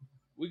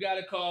 We got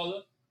a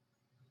caller.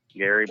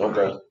 Gary.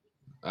 Okay.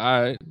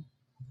 All right.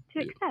 To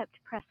accept,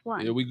 press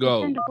 1. Here we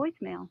go. To send a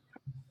voicemail.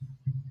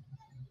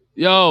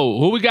 Yo,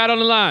 who we got on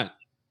the line?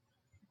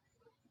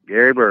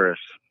 Gary Burris.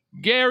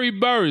 Gary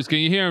Burris. Can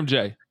you hear him,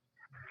 Jay?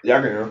 Yeah,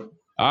 I can hear him.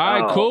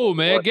 All right, cool,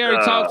 man. Gary,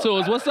 talk to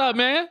us. What's up,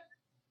 man?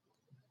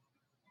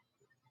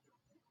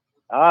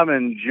 I'm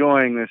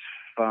enjoying this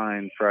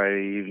fine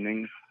Friday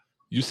evening.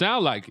 You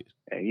sound like it.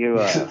 You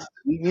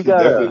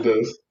got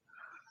a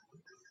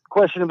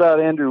question about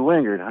Andrew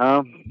Wingard,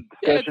 huh?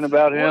 Discussion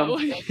about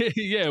him?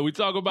 Yeah, we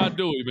talk about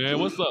Dewey, man.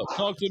 What's up?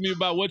 Talk to me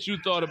about what you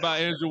thought about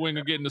Andrew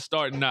Wingard getting the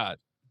starting nod.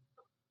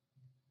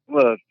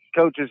 Look,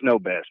 coaches know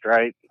best,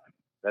 right?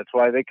 That's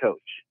why they coach.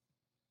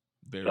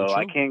 Very so true.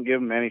 I can't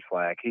give him any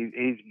flack.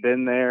 He's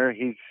been there.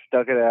 He's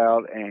stuck it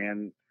out,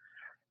 and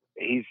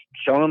he's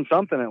shown them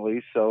something at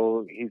least.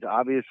 So he's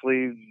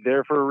obviously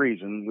there for a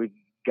reason. We've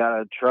got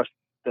to trust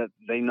that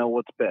they know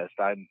what's best.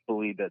 I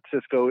believe that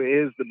Cisco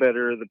is the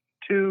better of the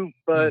two,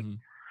 but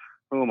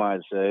who am I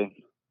to say?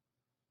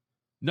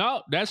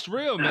 No, that's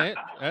real, man.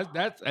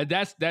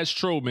 That's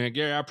true, man.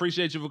 Gary, I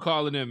appreciate you for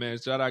calling in, man.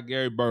 Shout out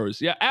Gary Burris.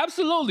 Yeah,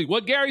 absolutely.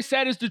 What Gary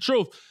said is the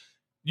truth.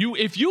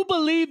 If you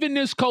believe in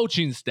this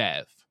coaching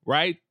staff,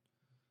 right?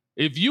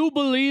 If you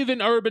believe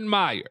in Urban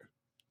Meyer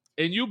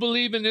and you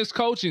believe in this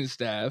coaching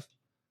staff,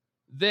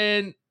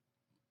 then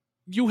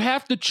you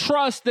have to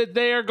trust that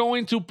they are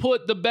going to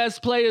put the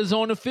best players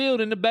on the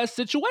field in the best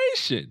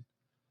situation.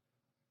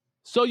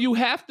 So you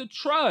have to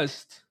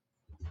trust.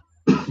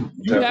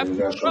 You have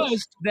to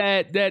trust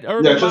that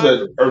Urban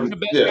Meyer is the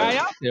best guy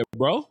out there,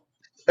 bro.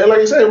 And like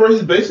you said, bro,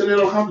 he's basing it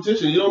on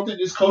competition. You don't think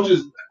these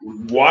coaches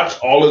watch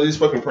all of these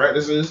fucking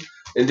practices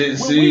and didn't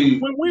see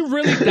when we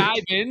really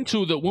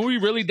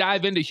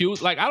dive into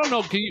Houston? Like, I don't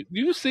know, do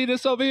you see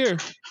this over here?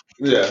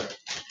 Yeah.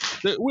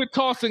 We're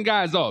tossing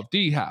guys off.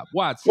 D-Hop,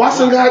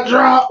 Watson got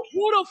dropped.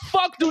 Who the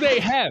fuck do they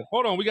have?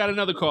 Hold on, we got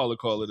another caller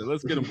calling in.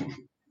 Let's get him on.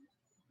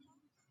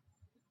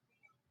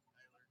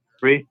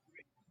 3.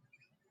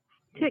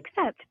 To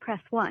accept, press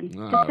 1.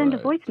 To send a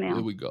voicemail.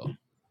 Here we go.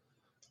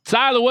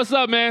 Tyler, what's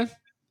up, man?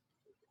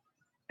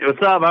 Hey,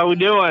 what's up? How we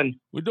doing?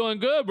 We're doing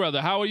good,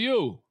 brother. How are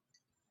you?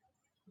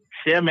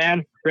 Shit,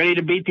 man. Ready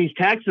to beat these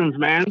Texans,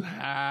 man.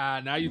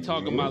 Now you're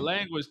talking my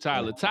language,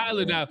 Tyler.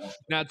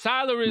 Now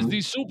Tyler is the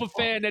super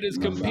fan that is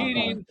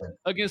competing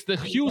against the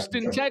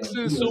Houston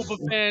Texans super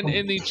fan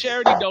in the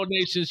charity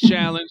donations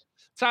challenge.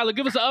 Tyler,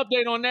 give us an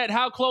update on that.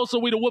 How close are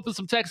we to whooping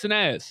some Texan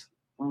ass?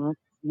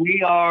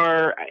 We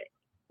are,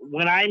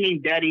 when I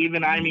mean dead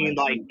even, I mean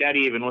like dead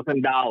even,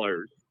 within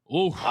dollars.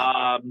 Ooh.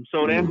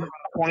 So it ends in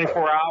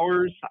 24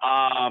 hours.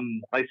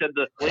 Like I said,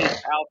 the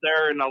link's out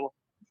there and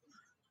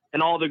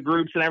all the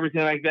groups and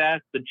everything like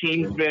that. The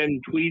team's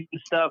been tweeting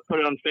stuff, put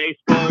it on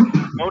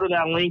Facebook. Go to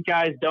that link,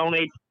 guys.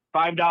 Donate.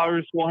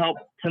 $5 will help.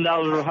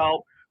 $10 will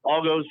help.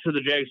 All goes to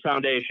the Jags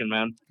Foundation,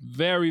 man.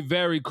 Very,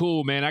 very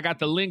cool, man. I got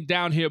the link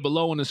down here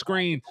below on the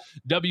screen,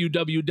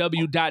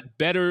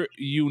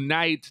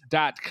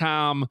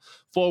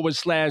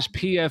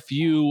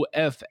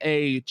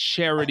 www.betterunite.com/PFUFA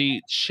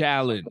charity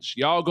challenge.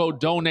 Y'all go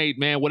donate,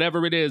 man.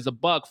 Whatever it is, $1,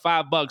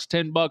 $5,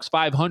 $10,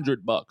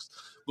 $500.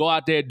 Go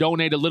out there,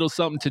 donate a little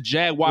something to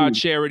Jaguar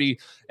charity,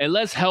 and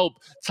let's help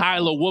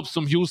Tyler whoop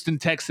some Houston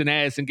Texan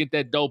ass and get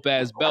that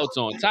dope-ass belt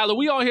on. Tyler,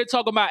 we on here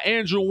talking about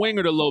Andrew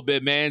Wingard a little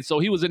bit, man. So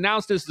he was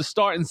announced as the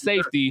starting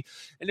safety,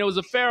 and there was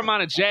a fair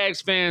amount of Jags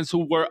fans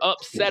who were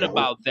upset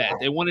about that.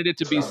 They wanted it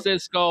to be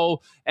Cisco,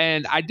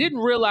 and I didn't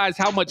realize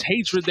how much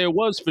hatred there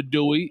was for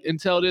Dewey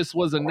until this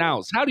was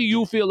announced. How do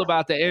you feel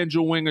about the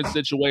Andrew Wingard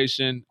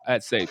situation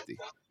at safety?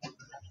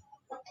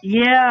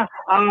 Yeah,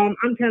 I'm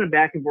kind of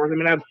back and forth. I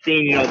mean, I've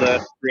seen,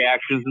 the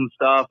reactions and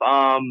stuff.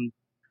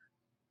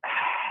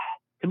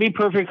 To be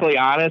perfectly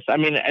honest, I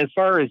mean, as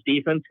far as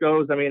defense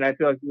goes, I mean, I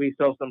feel like we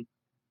still have some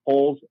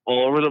holes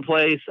all over the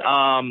place.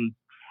 I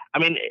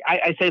mean,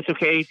 I say it's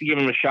okay to give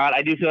him a shot.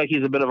 I do feel like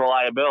he's a bit of a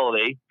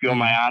liability, if you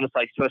want my honest,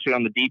 like especially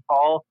on the deep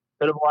ball,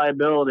 bit of a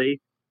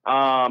liability.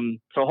 So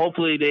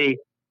hopefully they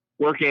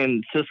work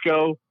in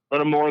Cisco, a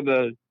little more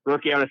the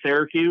rookie out of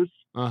Syracuse.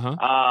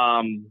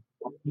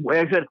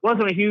 Like I said,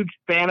 wasn't a huge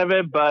fan of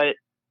it, but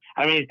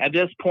I mean, at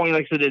this point,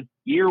 like I said, it's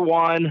year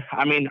one.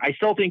 I mean, I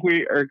still think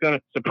we are going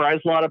to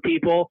surprise a lot of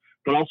people,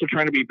 but also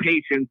trying to be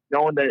patient,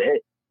 knowing that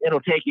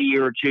it'll take a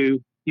year or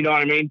two, you know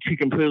what I mean, to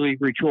completely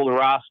retool the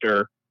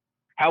roster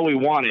how we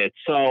want it.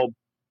 So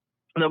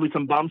there'll be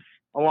some bumps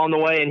along the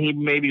way, and he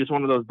may be just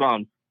one of those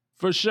bumps.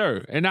 For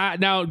sure. And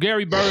now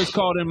Gary Burris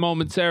called in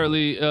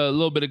momentarily a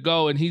little bit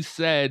ago, and he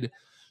said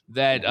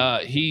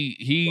that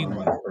he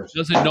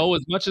doesn't know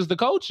as much as the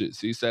coaches.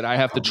 He said, I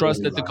have to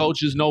trust that the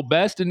coaches know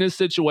best in this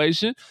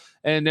situation,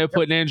 and they're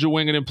putting Andrew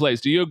Wingard in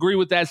place. Do you agree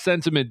with that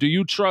sentiment? Do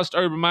you trust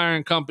Urban Meyer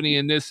and company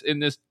in this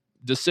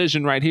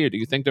decision right here? Do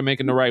you think they're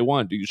making the right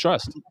one? Do you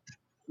trust?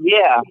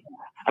 Yeah.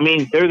 I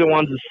mean, they're the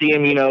ones that see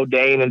him,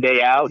 day in and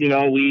day out.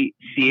 We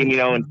see him,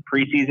 in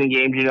preseason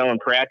games, in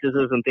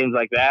practices and things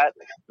like that.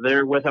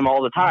 They're with him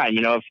all the time.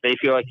 If they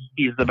feel like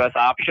he's the best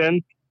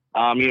option,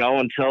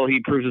 until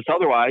he proves us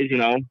otherwise,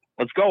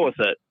 let's go with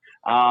it.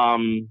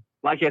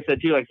 Like I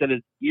said, too, it's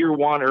year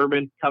one,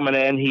 Urban coming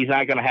in. He's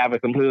not going to have a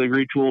completely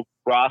retooled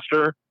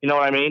roster. You know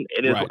what I mean?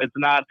 It is. Right. It's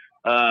not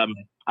a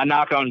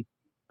knock on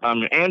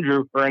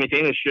Andrew or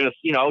anything. It's just,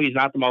 he's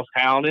not the most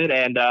talented.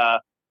 And, I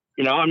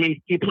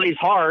mean, he plays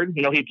hard.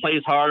 He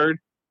plays hard.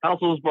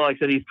 Hustles, but like I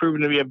said, he's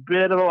proven to be a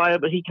bit of a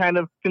liability. He kind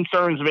of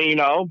concerns me,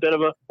 a bit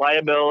of a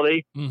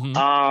liability. Mm-hmm.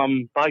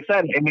 But like I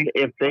said, I mean,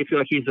 if they feel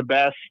like he's the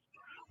best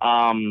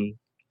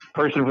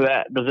person for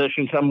that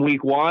position come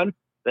week one,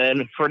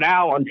 then for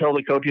now, until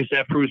the coaching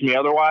staff proves me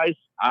otherwise,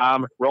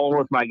 I'm rolling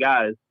with my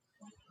guys.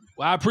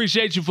 Well, I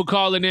appreciate you for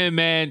calling in,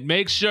 man.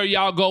 Make sure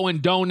y'all go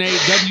and donate.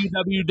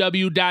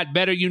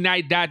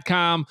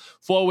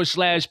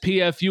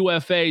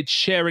 www.betterunite.com/PFUFA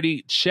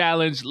charity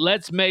challenge.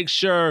 Let's make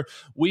sure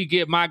we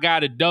get my guy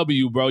to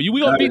W, bro.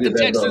 We gonna beat the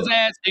Texans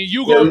ass, and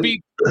you gonna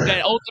beat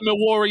that Ultimate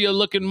Warrior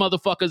looking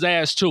motherfucker's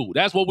ass too.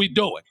 That's what we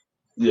doing.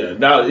 Yeah.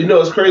 Now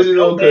it's crazy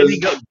though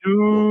because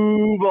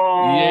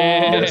Duval.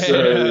 Yeah. Yes,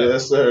 sir.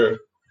 Yes, sir.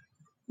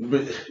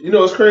 But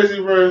it's crazy,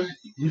 bro.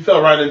 You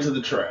fell right into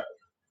the trap.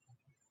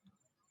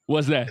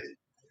 What's that?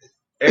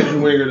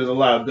 Andrew Wingard is a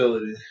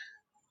liability.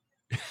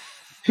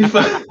 He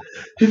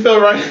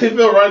fell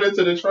right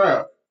into the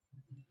trap.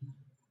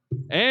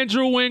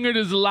 Andrew Wingard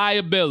is a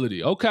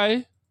liability.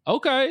 Okay.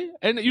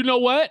 And you know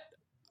what?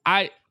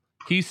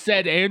 He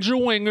said Andrew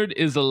Wingard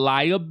is a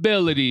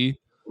liability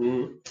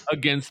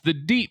against the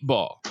deep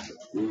ball.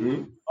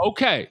 Mm-hmm.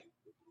 Okay.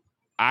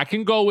 I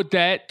can go with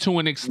that to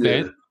an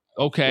extent.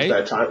 Yeah. Okay.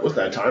 What's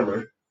that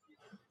timer?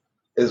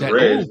 It's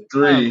red.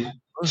 3,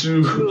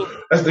 2.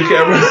 That's the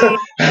camera.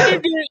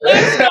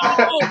 Let's go.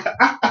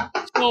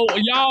 So,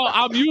 y'all,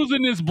 I'm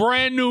using this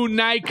brand new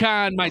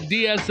Nikon, my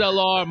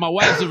DSLR. My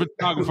wife's a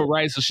photographer,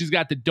 right? So she's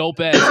got the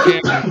dope ass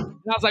camera. And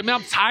I was like, man,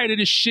 I'm tired of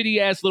this shitty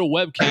ass little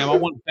webcam. I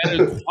want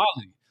better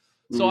quality.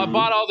 So I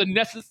bought all the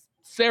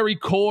necessary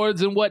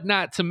cords and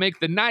whatnot to make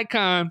the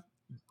Nikon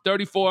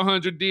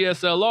 3400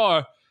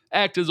 DSLR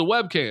act as a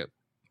webcam.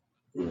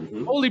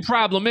 Only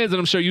problem is, and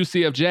I'm sure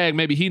UCF Jag,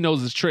 maybe he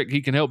knows his trick.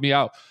 He can help me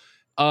out.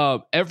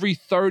 Every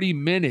 30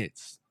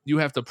 minutes, you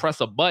have to press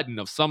a button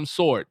of some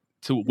sort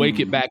to wake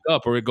it back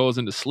up, or it goes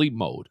into sleep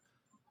mode.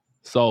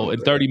 So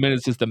in 30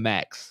 minutes is the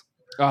max.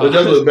 But it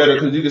does look better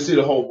because you can see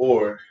the whole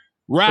board.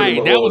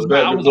 Right, that was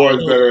better. The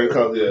board's better in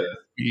color. Yeah,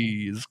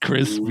 it's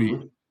crispy.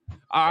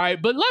 All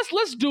right, but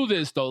let's do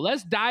this though.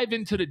 Let's dive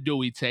into the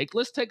Dewey take.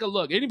 Let's take a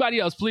look. Anybody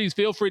else, please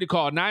feel free to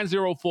call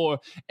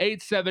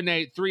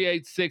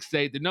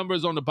 904-878-3868. The number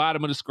is on the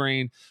bottom of the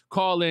screen.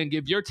 Call in,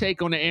 give your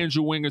take on the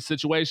Andrew Wingard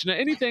situation, or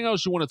anything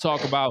else you want to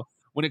talk about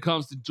when it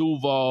comes to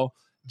Duval,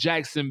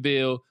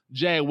 Jacksonville,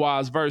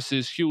 Jaguars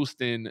versus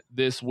Houston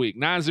this week.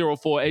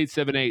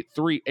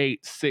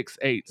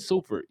 904-878-3868.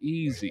 Super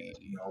easy.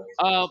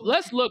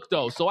 Let's look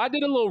though. So I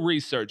did a little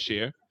research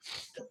here,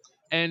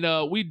 and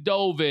we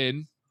dove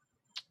in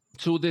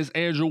to this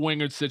Andrew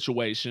Wingard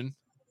situation.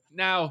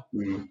 Now,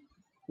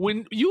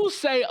 when you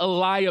say a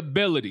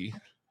liability,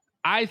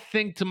 I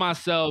think to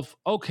myself,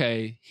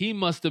 okay, he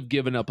must have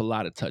given up a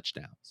lot of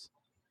touchdowns.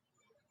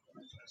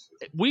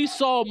 We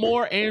saw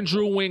more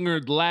Andrew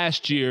Wingard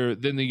last year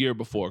than the year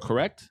before,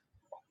 correct?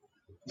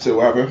 So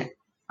what happened?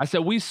 I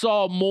said we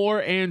saw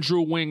more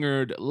Andrew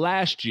Wingard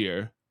last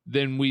year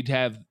than we'd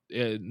have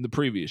in the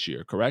previous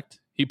year, correct?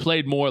 He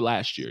played more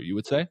last year, you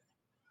would say?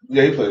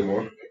 Yeah, he played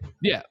more.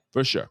 Yeah,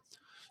 for sure.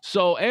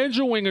 So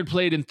Andrew Wingard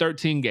played in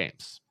 13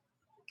 games.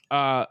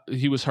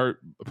 He was hurt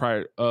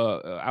prior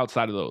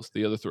outside of those,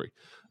 the other 3.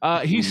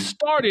 He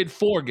started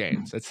 4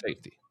 games at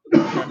safety.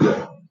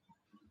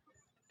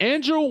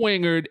 Andrew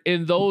Wingard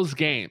in those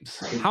games,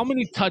 how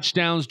many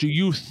touchdowns do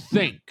you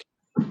think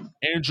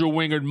Andrew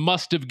Wingard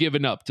must have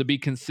given up to be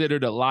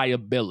considered a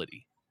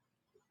liability?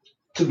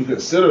 To be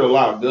considered a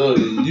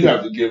liability, you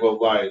have to give up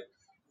like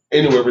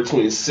anywhere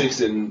between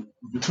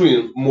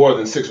more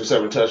than 6 or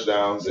 7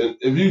 touchdowns. And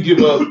if you give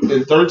up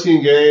in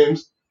 13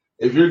 games,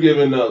 if you're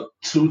giving up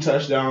 2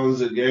 touchdowns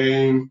a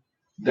game,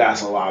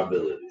 that's a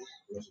liability.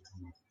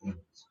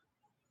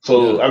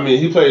 So yeah. I mean,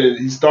 he's played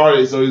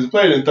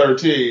in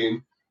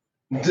 13.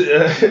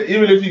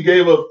 Even if you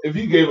gave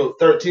up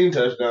 13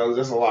 touchdowns,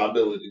 that's a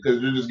liability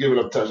because you're just giving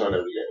up a touchdown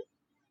every game.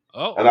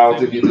 Oh, and I don't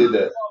think he did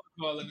that.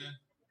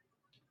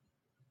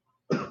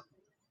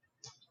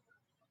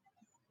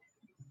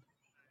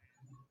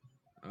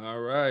 All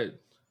right.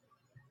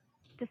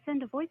 To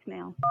send a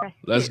voicemail, press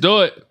Let's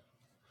do it.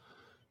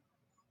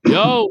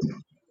 Yo.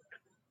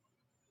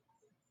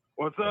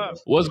 What's up?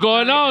 What's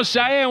going on,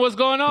 Cheyenne? What's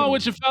going on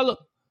with you, fella?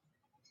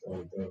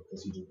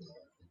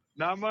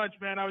 Not much,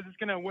 man. I was just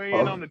gonna weigh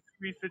in on the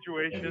Dewey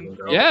situation.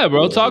 So, yeah,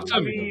 bro. Talk to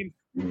me.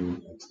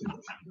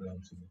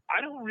 I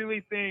don't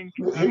really think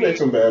he makes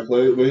some bad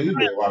plays, but he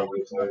made a lot of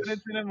good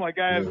plays. Like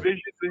I have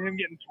visions of him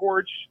getting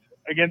torched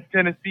against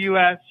Tennessee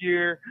last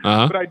year,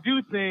 but I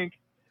do think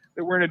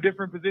that we're in a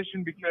different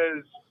position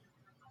because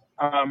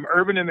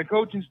Urban and the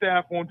coaching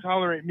staff won't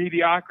tolerate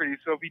mediocrity.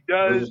 So if he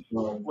does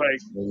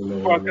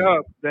fuck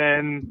up,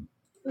 then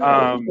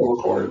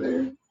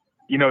they're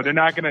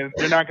not gonna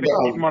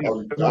keep him on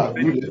the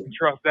they can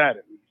trust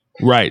that.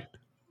 Right.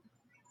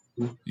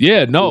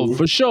 Yeah, no,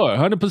 for sure,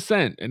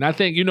 100%. And I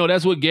think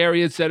that's what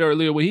Gary had said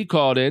earlier when he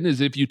called in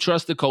is if you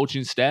trust the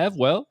coaching staff,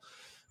 well,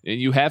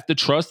 and you have to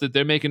trust that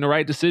they're making the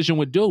right decision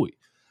with Dewey.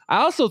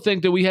 I also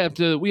think that we have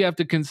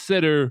to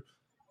consider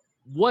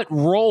what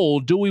role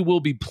Dewey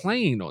will be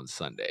playing on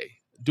Sunday.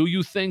 Do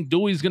you think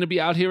Dewey's going to be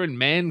out here in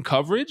man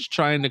coverage,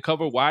 trying to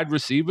cover wide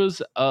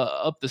receivers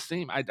up the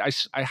seam? I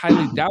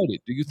highly doubt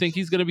it. Do you think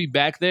he's going to be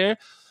back there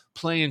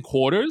playing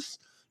quarters?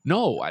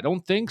 No, I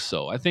don't think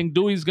so. I think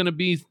Dewey's going to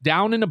be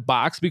down in the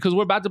box because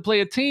we're about to play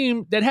a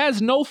team that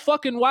has no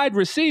fucking wide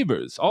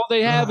receivers. All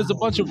they have is a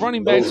bunch of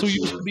running backs who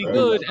used to be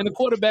good and a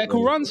quarterback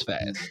who runs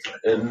fast.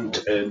 And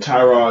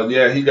Tyrod,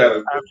 yeah, he got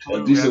a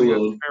decent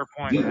little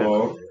deep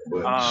ball.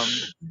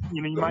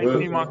 You might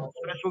see him on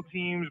special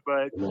teams,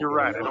 but you're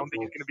right. I don't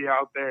think he's going to be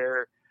out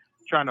there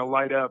trying to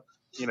light up,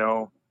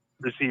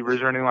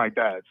 receivers or anything like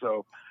that.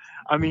 So,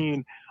 I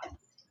mean,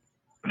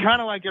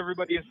 kind of like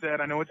everybody has said,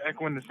 I know it's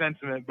echoing the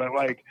sentiment, but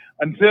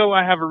until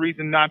I have a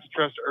reason not to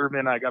trust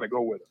Urban, I got to go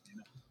with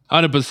him.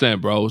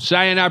 100%, bro.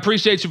 Cheyenne, I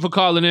appreciate you for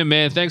calling in,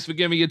 man. Thanks for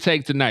giving your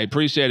take tonight.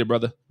 Appreciate it,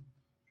 brother.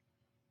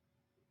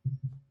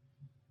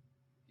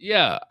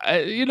 Yeah,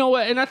 you know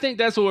what? And I think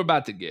that's what we're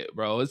about to get,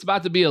 bro. It's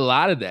about to be a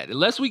lot of that.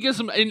 Unless we get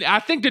some... And I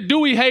think the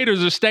Dewey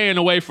haters are staying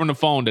away from the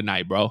phone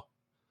tonight, bro.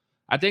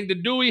 I think the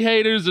Dewey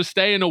haters are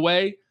staying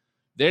away.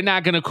 They're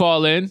not going to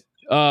call in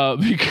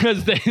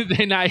because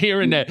they're not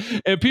hearing that.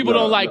 And people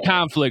don't like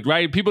conflict,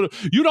 right?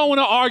 You don't want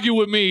to argue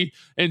with me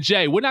and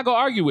Jay. We're not going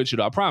to argue with you,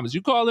 though, I promise.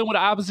 You call in with the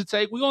opposite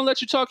take, we're going to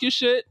let you talk your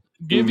shit.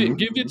 Give your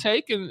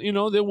take, and, you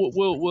know, then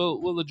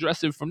we'll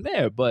address it from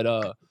there.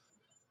 But...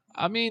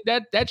 I mean,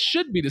 that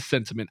should be the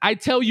sentiment. I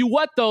tell you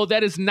what, though,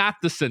 that is not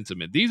the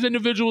sentiment. These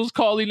individuals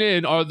calling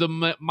in are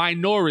the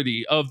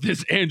minority of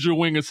this Andrew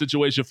Winger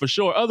situation for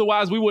sure.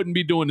 Otherwise, we wouldn't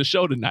be doing the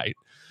show tonight.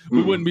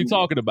 We wouldn't be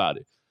talking about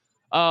it.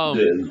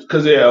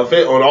 Because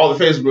on all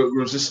the Facebook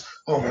groups, just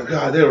oh my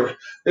God, they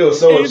were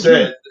so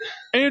upset.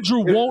 Andrew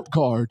won't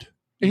guard.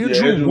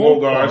 Andrew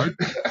won't guard.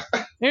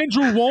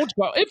 Andrew won't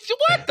guard.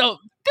 What the?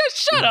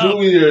 Shut up.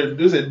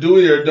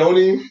 Dewey or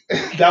Donnie?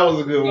 That was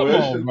a good one.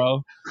 Come on,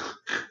 bro.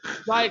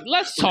 Like,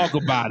 let's talk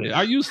about it.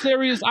 Are you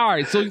serious? All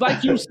right. So,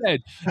 like you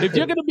said, if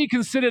you're going to be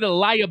considered a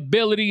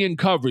liability in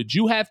coverage,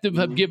 you have to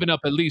have given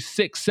up at least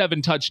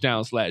 6-7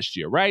 touchdowns last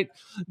year, right?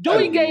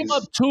 Dewey gave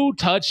up 2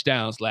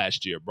 touchdowns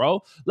last year,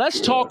 bro.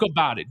 Let's talk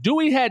about it.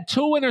 Dewey had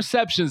 2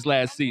 interceptions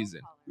last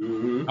season.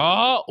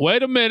 Oh,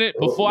 wait a minute.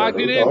 Before I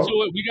get into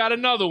it, we got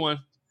another one.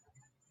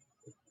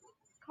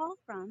 Call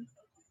from.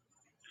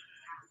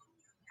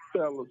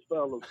 Fellas.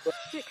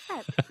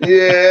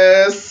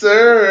 Yes,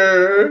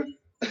 sir.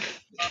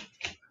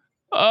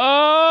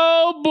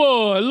 Oh,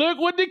 boy. Look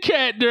what the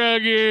cat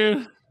drug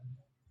in.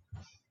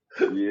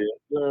 Yes,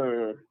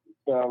 sir.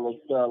 Fellas.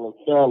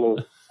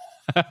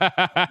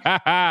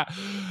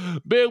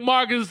 Big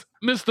Marcus,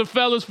 Mr.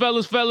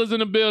 Fellas in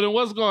the building.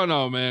 What's going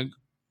on, man?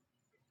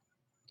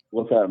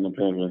 What's happening,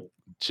 Penguin?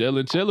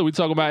 Chilling. We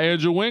talking about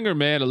Andrew Winger,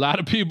 man. A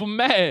lot of people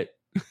mad.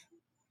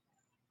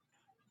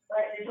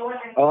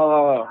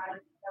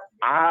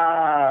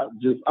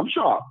 I'm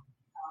shocked,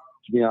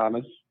 to be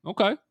honest.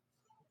 Okay.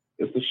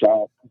 It's a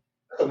shock.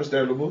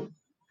 Understandable.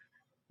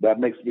 That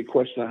makes me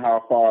question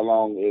how far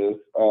along is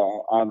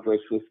Andre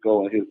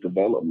Cisco and his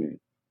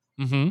development.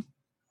 Mm-hmm.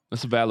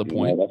 That's a valid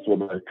point. That's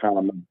what it kind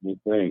of makes me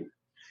think.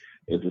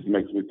 It just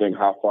makes me think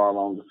how far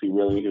along is he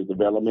really in his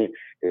development?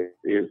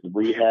 Is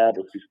rehab?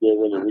 Is he still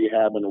really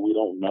rehabbing and we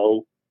don't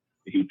know?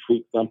 Did he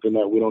tweak something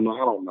that we don't know?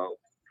 I don't know.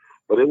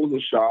 But it was a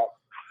shock.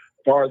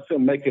 As far as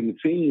him making the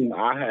team,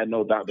 I had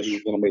no doubt that he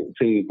was going to make the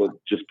team, but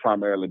just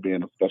primarily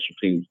being a special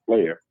teams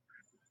player.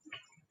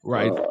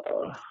 Right.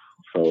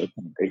 So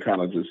it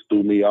kind of just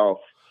threw me off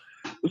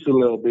just a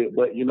little bit.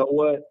 But you know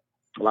what?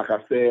 Like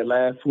I said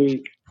last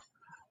week,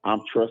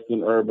 I'm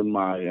trusting Urban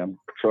Meyer. I'm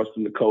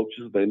trusting the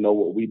coaches. They know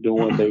what we're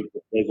doing. They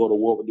go to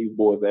work with these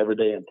boys every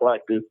day in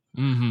practice.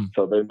 Mm-hmm.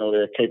 So they know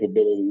their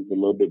capabilities a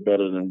little bit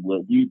better than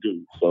what we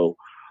do. So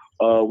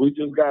we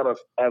just gotta,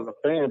 as a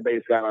fan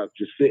base, gotta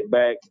just sit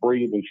back,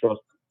 breathe, and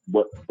trust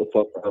what the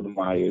fuck Urban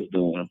Meyer is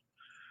doing,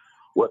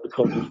 what the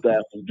coaching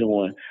staff is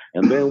doing,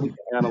 and then we can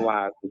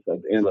analyze this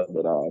at the end of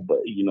it all. But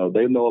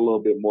they know a little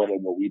bit more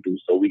than what we do,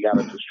 so we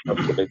gotta just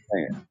trust what they're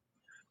saying.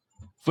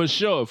 For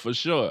sure.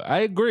 I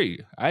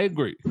agree.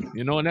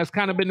 And that's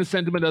kind of been the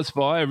sentiment thus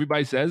far.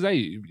 Everybody says,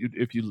 hey,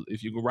 if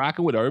you're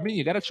rocking with Urban,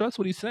 you gotta trust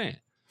what he's saying.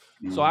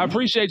 So I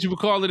appreciate you for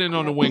calling in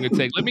on the Winger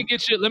Take. Let me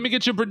get your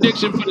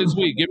prediction for this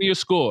week. Give me your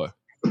score.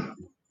 This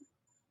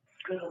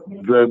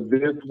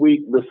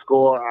week, the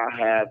score I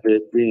have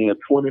it being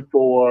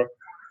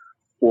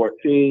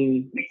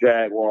 24-14.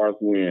 Jaguars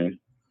win.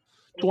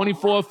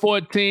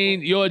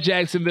 24-14. Your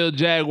Jacksonville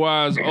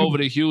Jaguars over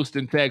the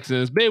Houston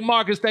Texans. Big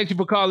Marcus, thank you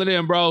for calling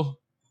in, bro.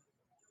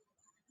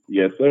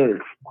 Yes, sir.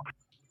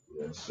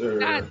 Yes, sir.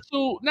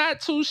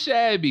 Not too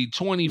shabby.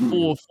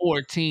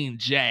 24-14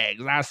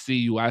 Jags. I see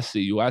you.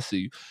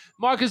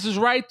 Marcus is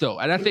right, though.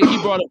 And I think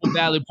he brought up a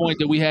valid point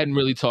that we hadn't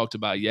really talked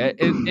about yet.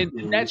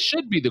 And that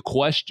should be the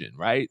question,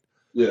 right?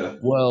 Yeah.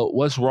 Well,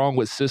 what's wrong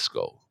with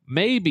Cisco?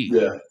 Maybe.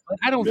 Yeah. But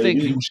I don't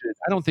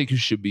think you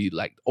should be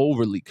like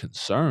overly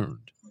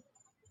concerned.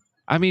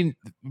 I mean,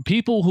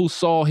 people who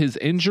saw his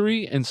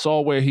injury and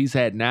saw where he's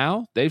at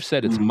now, they've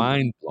said it's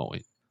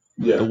mind-blowing.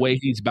 Yeah. The way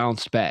he's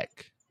bounced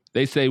back.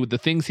 They say with the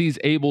things he's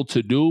able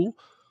to do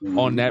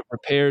on that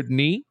repaired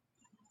knee,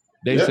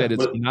 they said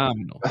it's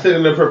phenomenal. I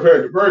think they're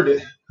prepared to burn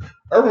it.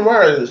 Urban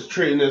Meyer is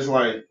treating this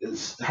like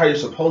it's how you're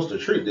supposed to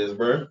treat this,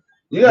 bro.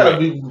 You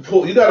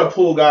gotta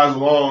pull guys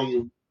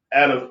along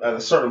at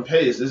a certain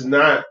pace. It's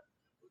not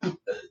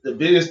the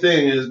biggest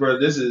thing is, bro.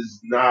 This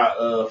is not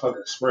a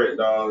fucking sprint,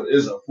 dog.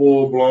 It's a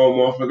full blown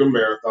motherfucking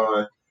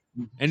marathon.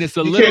 And it's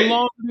a little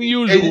longer than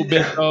usual,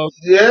 big dog.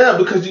 Yeah,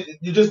 because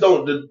you just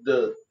don't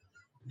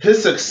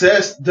his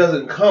success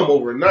doesn't come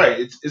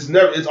overnight.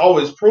 It's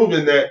always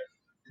proven that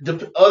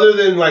other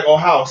than like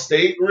Ohio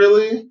State,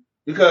 really,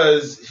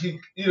 because he,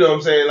 you know what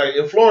I'm saying, like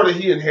in Florida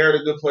he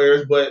inherited good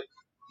players, but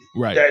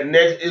right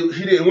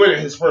he didn't win it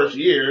his first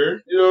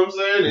year. You know what I'm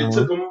saying?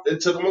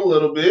 It took him a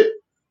little bit.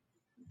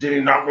 Then he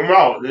knocked him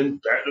out.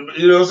 Then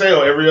you know what I'm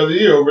saying? Every other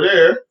year over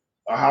there,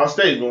 Ohio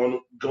State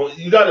going.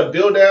 You got to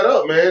build that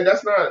up, man.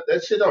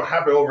 That shit don't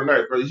happen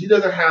overnight, bro. He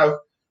doesn't have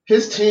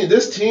his team.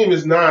 This team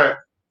is not.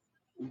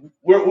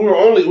 We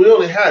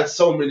only had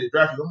so many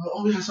draft picks.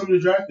 Oh, we had so many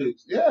draft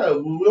picks. Yeah,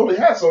 we only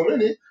had so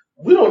many.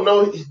 We don't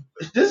know.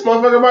 This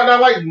motherfucker might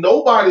not like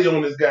nobody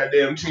on this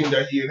goddamn team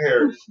that he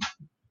inherited.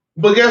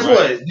 But guess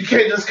what? You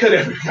can't just cut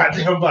every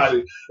goddamn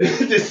body.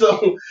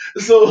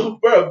 so,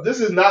 bro, this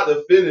is not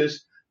the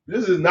finished.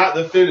 This is not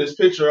the finished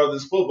picture of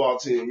this football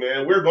team,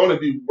 man. We're going to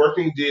be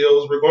working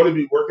deals. We're going to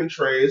be working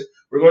trades.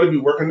 We're going to be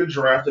working the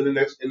draft in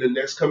the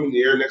next coming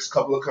year, next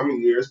couple of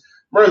coming years.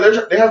 Bro,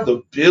 they have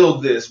to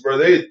build this,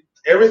 bro.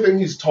 Everything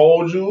he's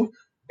told you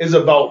is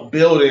about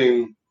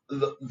building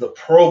the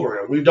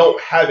program. We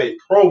don't have a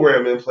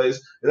program in place,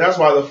 and that's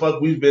why the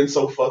fuck we've been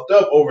so fucked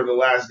up over the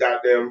last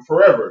goddamn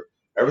forever.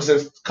 Ever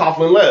since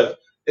Coughlin left.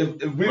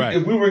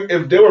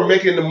 If they were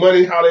making the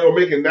money how they were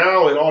making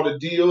now and all the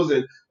deals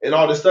and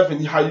all this stuff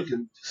and how you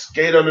can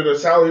skate under the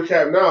salary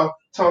cap now,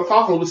 Tom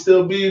Coughlin would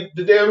still be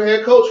the damn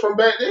head coach from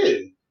back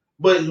then.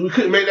 But we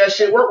couldn't make that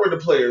shit work with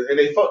the players. And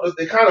they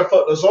kind of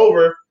fucked us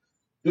over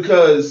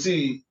because,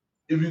 see,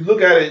 if you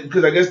look at it,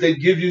 because I guess they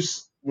give you,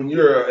 when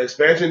you're an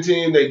expansion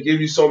team, they give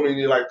you so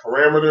many like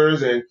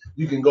parameters and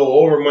you can go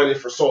over money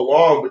for so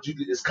long, but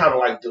it's kind of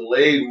like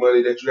delayed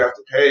money that you have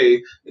to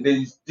pay, and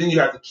then you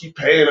have to keep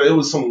paying. It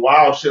was some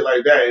wild shit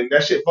like that, and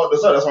that shit fucked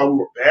us up. That's why we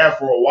were bad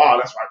for a while.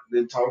 That's why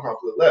then Tom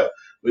Coughlin left.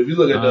 But if you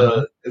look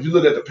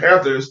at the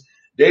Panthers,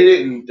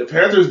 the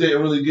Panthers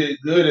didn't really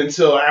get good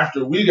until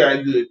after we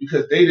got good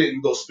because they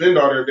didn't go spend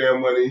all their damn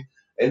money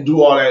and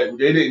do all that.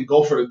 They didn't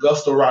go for the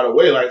gusto right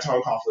away like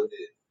Tom Coughlin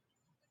did.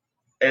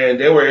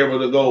 And they were able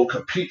to go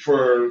compete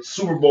for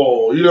Super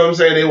Bowl. You know what I'm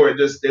saying?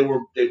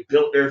 They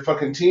built their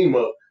fucking team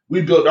up.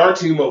 We built our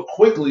team up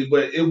quickly,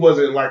 but it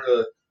wasn't like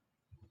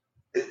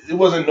there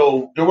wasn't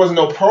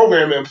no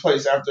program in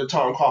place after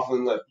Tom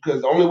Coughlin left,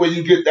 because the only way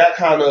you get that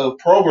kind of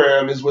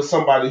program is with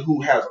somebody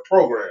who has a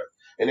program.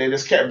 And they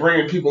just kept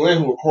bringing people in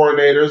who are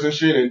coordinators and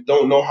shit and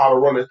don't know how to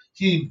run it.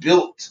 He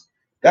built.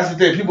 That's the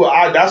thing.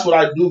 That's what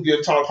I do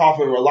give Tom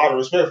Coughlin a lot of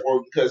respect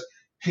for, because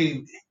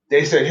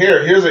they said,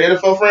 here's an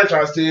NFL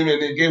franchise team,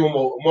 and they gave him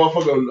a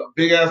motherfucking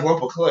big ass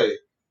lump of clay,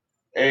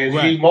 and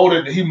he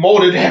molded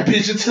that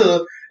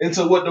bitch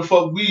into what the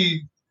fuck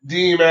we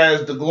deem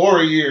as the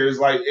glory years.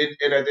 Like,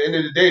 and at the end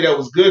of the day, that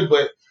was good,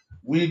 but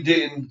we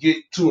didn't get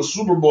to a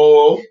Super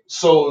Bowl,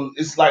 so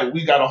it's like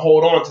we got to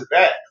hold on to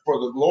that for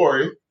the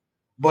glory.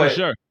 But for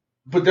sure.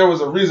 But there was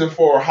a reason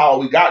for how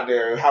we got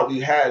there and how we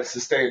had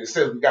sustained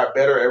success. We got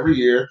better every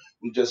year.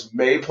 We just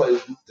made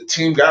plays. The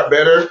team got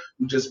better.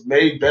 We just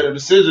made better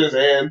decisions,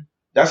 and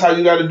that's how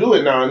you got to do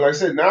it now. And like I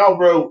said, now,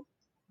 bro,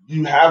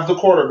 you have the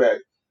quarterback.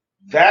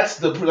 That's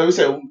that's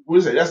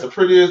the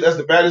prettiest, that's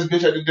the baddest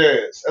bitch at the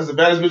dance. That's the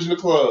baddest bitch in the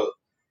club.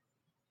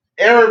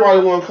 Everybody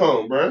want to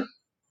come, bro.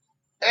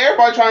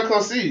 Everybody trying to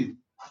come see.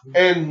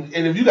 And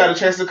if you got a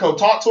chance to come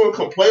talk to her,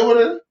 come play with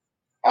her,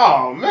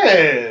 oh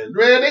man,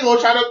 they gonna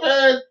try to,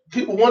 man.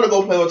 People want to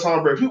go play with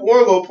Tom Brady. People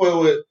want to go play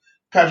with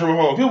Patrick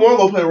Mahomes. People want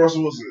to go play with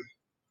Russell Wilson.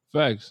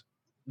 Facts.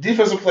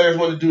 Defensive players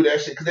want to do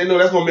that shit because they know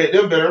that's gonna make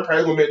them better.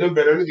 Probably gonna make them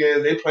better in the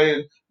game. They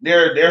playing.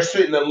 They're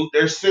sitting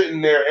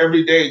there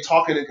every day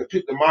talking and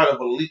compete the mind of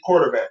an elite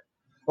quarterback.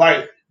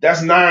 Like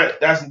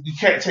you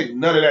can't take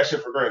none of that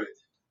shit for granted.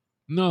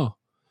 No.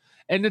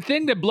 And the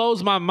thing that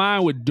blows my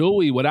mind with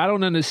Dewey, what I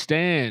don't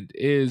understand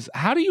is,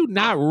 how do you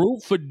not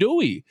root for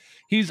Dewey?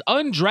 He's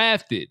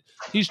undrafted.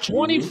 He's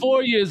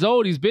 24 years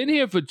old. He's been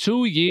here for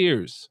 2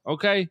 years.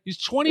 Okay? He's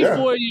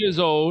 24 years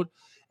old,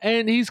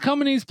 and he's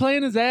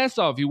playing his ass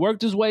off. He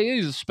worked his way in.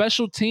 He's a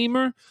special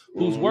teamer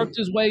who's worked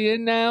his way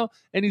in now,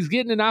 and he's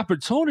getting an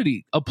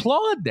opportunity.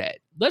 Applaud that.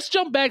 Let's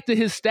jump back to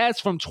his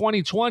stats from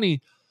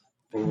 2020.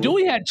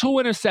 Dewey had 2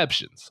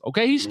 interceptions.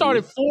 Okay? He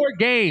started 4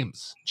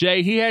 games.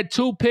 Jay, he had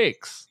 2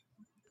 picks.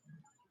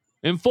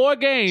 In 4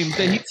 games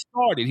that he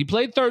started, he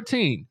played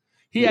 13.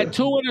 He had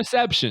 2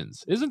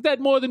 interceptions. Isn't that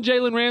more than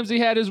Jalen Ramsey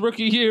had his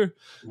rookie year?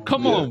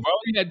 Come on, bro.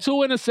 He had 2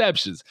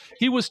 interceptions.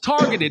 He was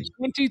targeted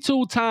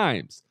 22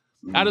 times.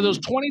 Out of those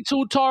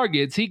 22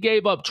 targets, he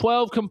gave up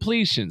 12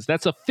 completions.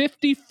 That's a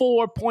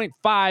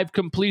 54.5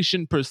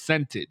 completion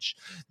percentage.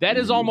 That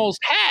is almost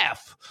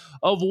half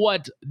of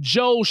what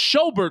Joe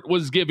Schobert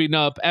was giving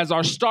up as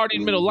our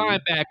starting middle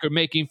linebacker,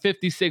 making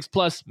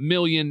 $56+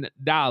 million.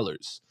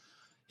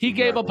 He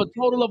gave up a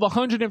total of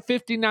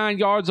 159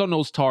 yards on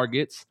those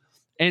targets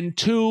and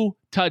 2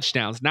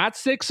 touchdowns. Not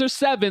 6 or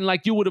 7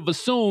 like you would have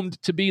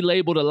assumed to be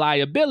labeled a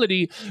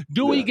liability.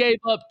 Dewey gave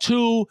up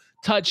 2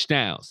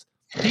 touchdowns.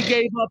 He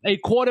gave up a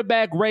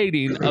quarterback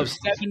rating of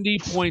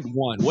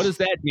 70.1. What does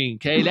that mean,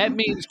 Kay? That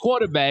means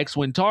quarterbacks,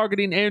 when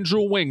targeting Andrew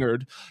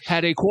Wingard,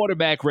 had a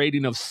quarterback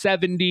rating of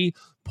 70.1.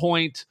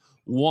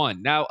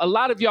 Now, a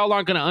lot of y'all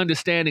aren't going to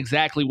understand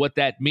exactly what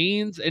that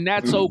means, and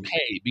that's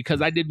okay,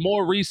 because I did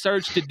more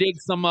research to dig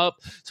some up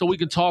so we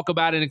can talk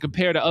about it and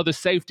compare to other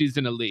safeties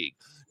in the league.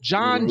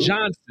 John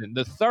Johnson,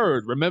 the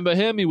third. Remember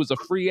him? He was a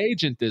free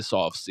agent this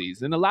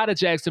offseason. A lot of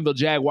Jacksonville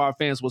Jaguar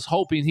fans was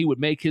hoping he would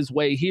make his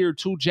way here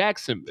to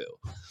Jacksonville.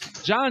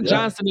 John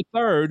Johnson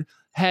III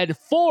had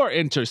 4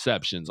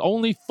 interceptions,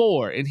 only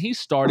 4, and he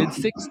started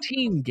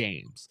 16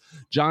 games.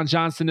 John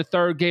Johnson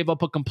III gave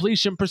up a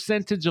completion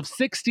percentage of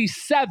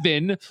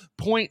 67.9.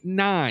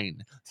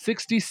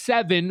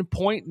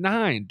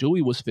 67.9.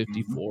 Dewey was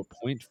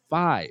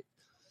 54.5.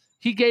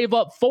 He gave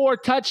up 4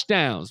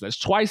 touchdowns. That's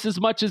twice as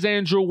much as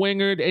Andrew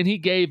Wingard, and he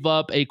gave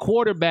up a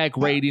quarterback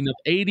rating of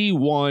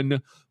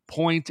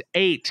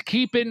 81.8.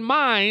 Keep in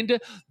mind,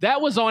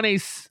 that was on I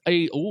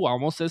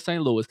almost said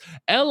St. Louis,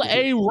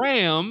 L.A.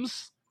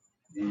 Rams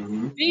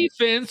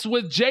defense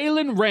with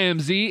Jalen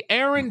Ramsey,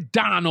 Aaron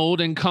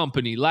Donald, and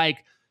company.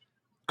 Like,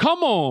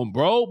 come on,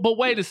 bro. But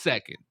wait a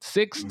second.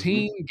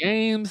 16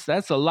 games,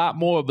 that's a lot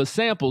more of a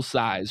sample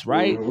size,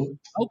 right?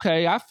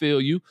 Okay, I feel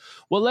you.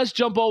 Well, let's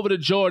jump over to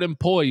Jordan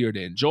Poyer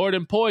then.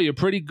 Jordan Poyer,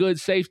 pretty good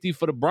safety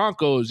for the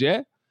Broncos,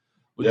 yeah?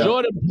 Well,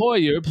 Jordan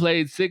Poyer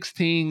played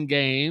 16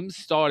 games,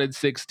 started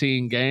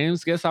 16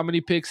 games. Guess how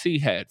many picks he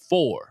had?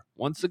 4.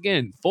 Once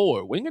again,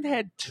 4. Wingard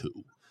had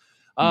 2.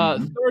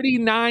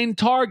 39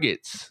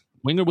 targets.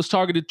 Wingard was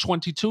targeted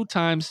 22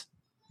 times.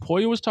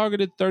 Poyer was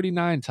targeted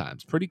 39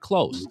 times. Pretty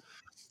close.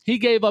 He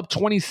gave up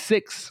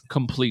 26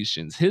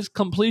 completions. His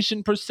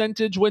completion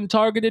percentage when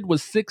targeted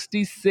was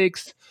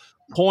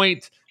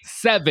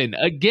 66.7.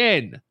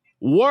 Again,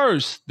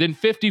 worse than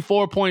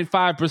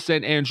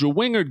 54.5% Andrew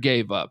Wingard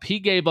gave up. He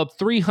gave up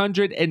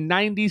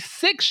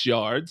 396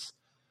 yards,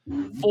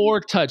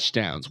 4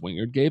 touchdowns.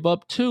 Wingard gave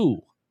up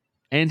 2.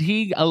 And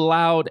he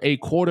allowed a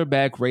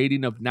quarterback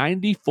rating of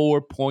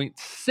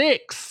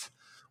 94.6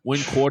 when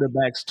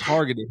quarterbacks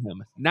targeted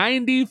him.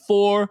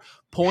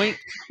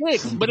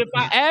 94.6. But if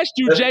I asked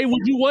you, Jay,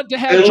 would you want to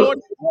have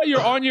Jordan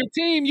Poyer on your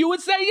team? You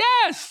would say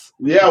yes.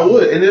 Yeah, I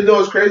would. And then it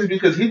was crazy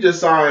because he just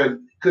signed,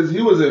 because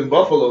he was in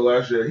Buffalo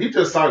last year. He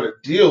just signed a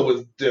deal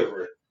with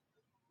Denver.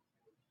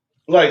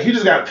 Like, he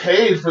just got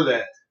paid for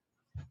that.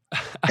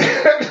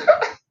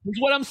 That's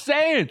what I'm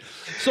saying.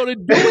 So the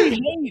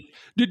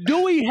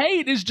Dewey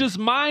hate is just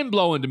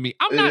mind-blowing to me.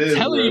 I'm not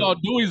telling y'all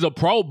Dewey's a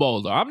Pro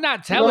Bowler. I'm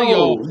not telling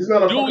y'all he's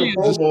not a Dewey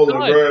fucking Pro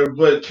Bowler, bro.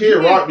 But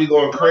Kid Rock be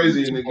going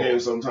crazy in the game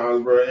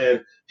sometimes, bro.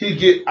 And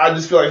I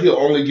just feel like he'll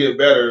only get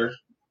better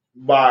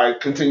by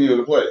continuing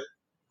to play.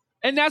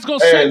 And that's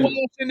going to segue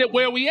us into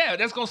where we at.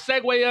 That's going to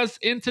segue us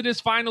into this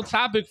final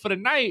topic for the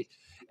night.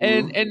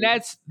 And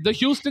that's the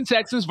Houston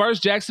Texans versus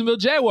Jacksonville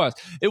Jaguars.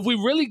 If we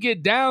really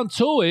get down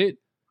to it,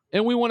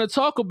 and we want to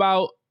talk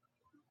about,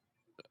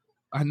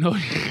 I know,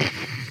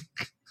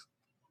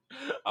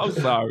 I'm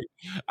sorry.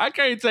 I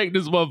can't take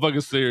this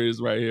motherfucker serious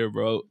right here,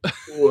 bro.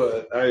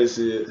 What? I didn't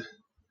see it.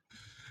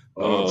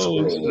 Oh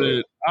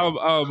shit!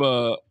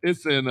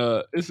 It's in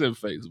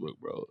Facebook,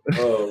 bro.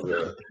 Oh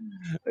god,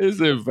 it's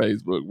in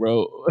Facebook,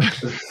 bro.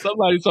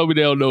 Somebody told me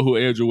they don't know who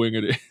Andrew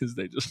Wingard is.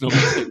 They just know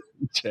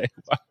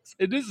Jaguars.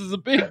 And this is a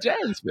big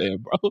Jags fan,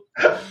 bro.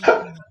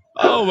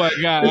 Oh my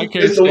god, I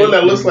can't. It's the one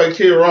that looks like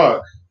Kid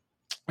Rock.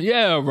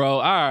 Yeah, bro.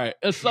 All right.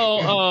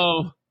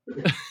 So,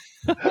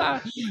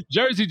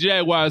 Jersey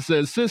Jaguar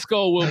says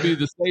Cisco will be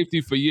the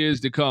safety for years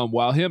to come.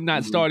 While him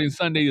not starting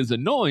Sunday is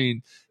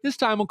annoying, his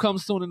time will come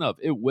soon enough.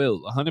 It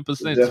will,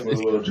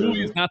 100%.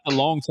 He's not the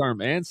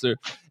long-term answer.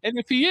 And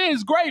if he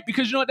is, great,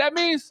 because you know what that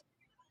means?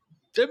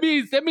 That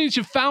means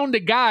you found a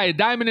guy, a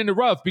diamond in the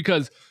rough,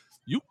 because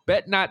you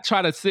bet not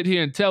try to sit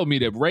here and tell me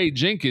that Ray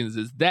Jenkins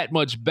is that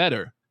much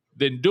better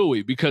than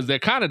Dewey, because they're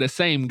kind of the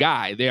same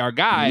guy. They are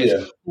guys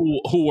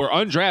who were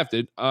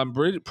undrafted. I'm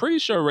pretty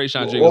sure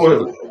Rayshawn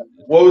Jenkins.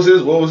 What was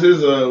his?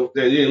 That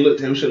you didn't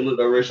look. Him should have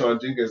looked at Rayshawn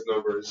Jenkins'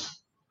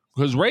 numbers.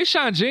 Because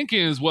Rayshawn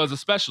Jenkins was a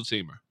special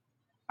teamer.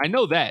 I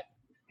know that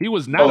he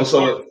was not a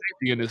starting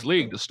safety in this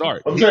league to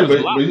start. I'm saying, but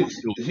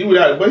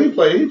he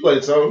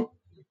played some.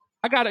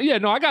 I got it. Yeah,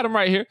 no, I got him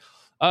right here.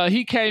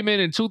 He came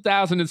in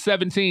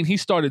 2017. He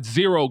started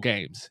 0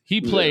 games. He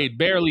played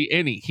barely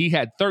any. He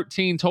had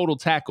 13 total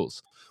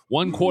tackles.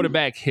 1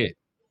 quarterback hit.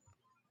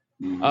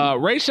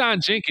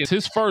 Rayshawn Jenkins,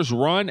 his first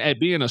run at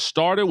being a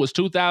starter was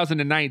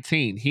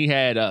 2019. He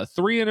had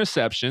 3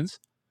 interceptions.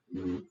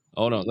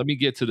 Hold on, let me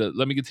get to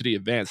the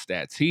advanced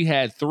stats. He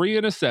had 3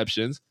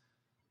 interceptions.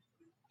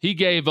 He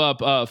gave up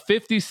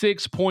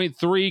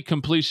 56.3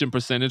 completion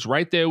percentage,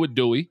 right there with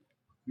Dewey.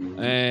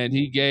 And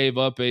he gave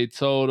up a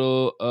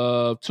total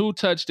of 2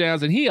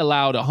 touchdowns, and he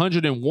allowed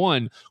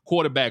 101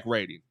 quarterback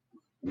rating.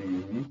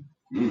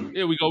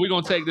 Here we go. We're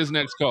going to take this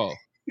next call.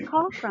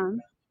 Call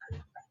from.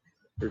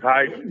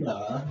 Hi.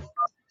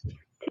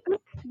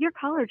 Your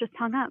caller just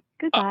hung up.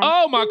 Goodbye.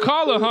 Oh, my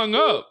caller hung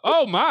up.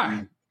 Oh,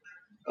 my.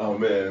 Oh,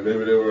 man.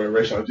 Maybe they were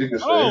Rayshawn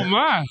Jenkins. Oh,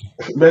 my.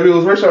 Maybe it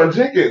was Rayshawn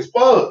Jenkins.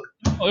 Fuck.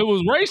 Oh, it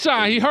was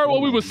Rayshawn. He heard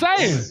what we were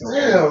saying.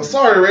 Damn.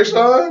 Sorry,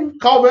 Rayshawn.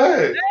 Call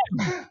back.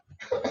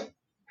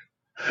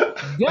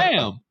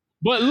 Damn.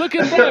 But look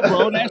at that,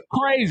 bro. That's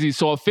crazy.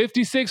 So a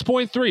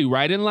 56.3,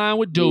 right in line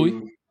with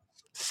Dewey.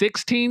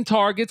 16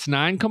 targets,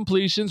 9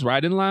 completions,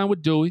 right in line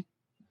with Dewey.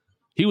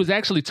 He was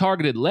actually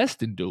targeted less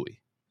than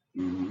Dewey.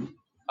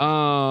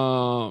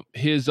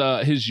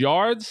 his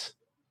yards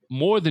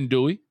more than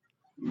Dewey,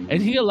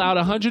 and he allowed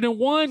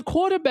 101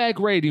 quarterback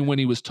rating when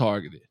he was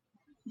targeted.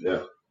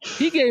 Yeah.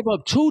 He gave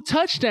up 2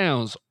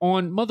 touchdowns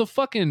on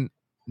motherfucking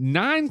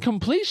 9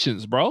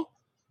 completions, bro.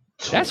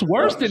 That's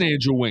worse than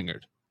Andrew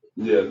Wingard.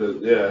 Yeah,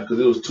 because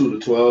it was 2 to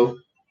 12.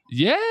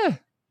 Yeah.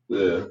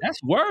 Yeah.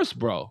 That's worse,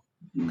 bro.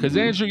 Because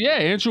Andrew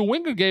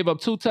Wingard gave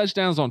up 2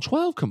 touchdowns on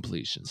 12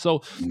 completions.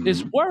 So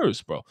it's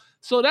worse, bro.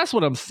 So that's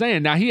what I'm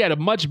saying. Now, he had a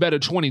much better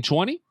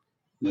 2020.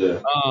 Yeah.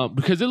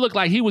 Because it looked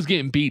like he was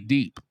getting beat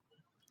deep.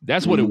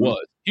 That's what it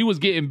was. He was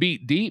getting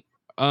beat deep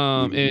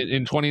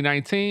in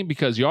 2019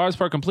 because yards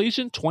per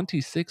completion,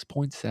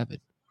 26.7.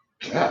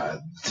 God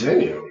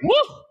damn. Woo!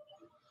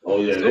 Oh,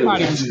 yeah.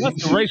 Somebody was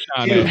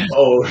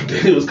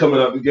he was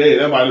coming out the game.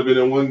 That might have been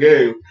in one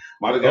game.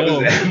 Might have got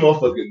his ass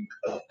motherfucking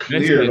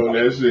cleared on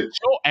that shit.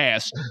 Your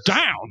ass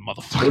down,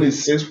 motherfucker.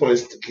 26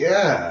 points.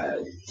 God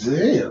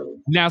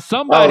damn. Now,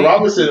 somebody.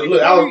 Allen Robinson,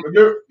 look,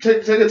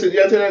 take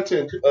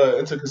that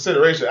into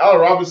consideration. Allen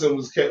Robinson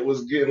was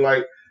getting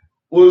like,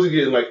 what was he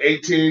getting? Like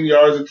 18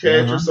 yards a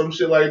catch or some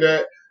shit like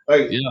that.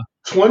 Like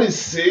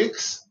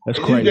 26. That's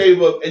crazy.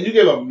 You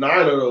gave up 9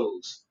 of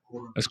those.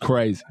 That's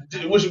crazy.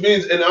 Which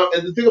means, and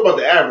the thing about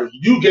the average,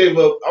 you gave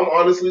up. I'm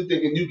honestly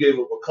thinking you gave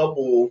up a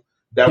couple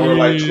that were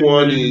like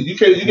 20. You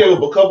gave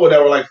up a couple that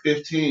were like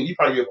 15. You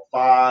probably gave up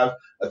 5,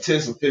 a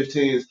 10, some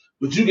 15s.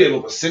 But you gave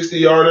up a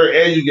 60-yarder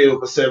and you gave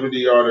up a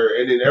 70-yarder,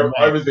 and then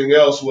everything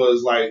else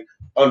was like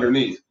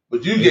underneath.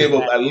 But you gave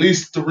up at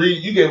least 3.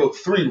 You gave up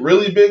 3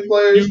 really big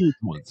plays,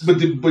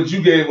 but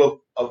you gave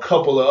up a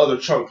couple of other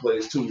chunk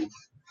plays too.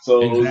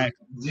 So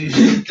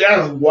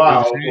that's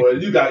wild, boy.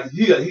 He got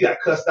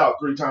cussed out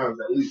 3 times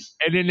at least.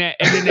 And in that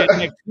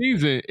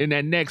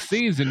next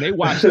season, they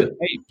watched the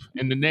tape.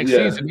 In the next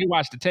season, they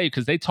watched the tape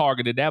because they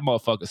targeted that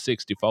motherfucker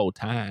 64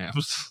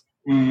 times.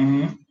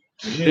 Mm-hmm.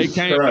 They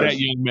came for that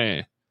young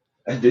man.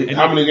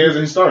 How many games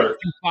did he start?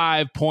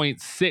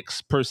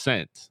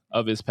 5.6%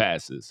 of his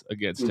passes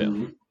against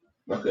him.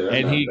 Okay,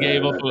 and he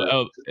gave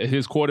up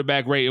his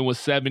quarterback rating was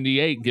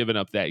 78 given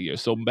up that year.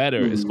 So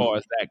better as far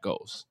as that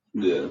goes.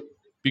 Yeah.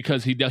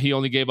 Because he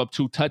only gave up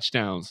 2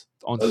 touchdowns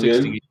on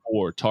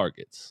 64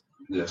 targets.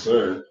 Yes,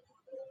 sir.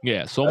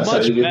 Yeah, so that's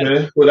much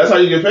better. Well, that's how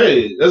you get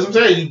paid. That's what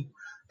I'm saying.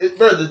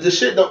 Bro, the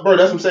shit, bro,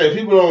 that's what I'm saying.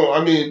 People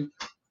don't, I mean,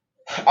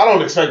 I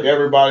don't expect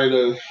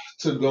everybody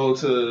to go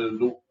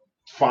to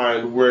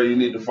find where you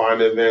need to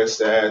find advanced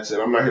stats,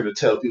 and I'm not here to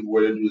tell people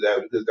where to do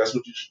that because that's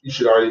what you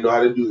should already know how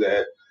to do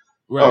that.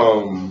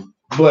 Right.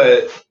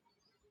 But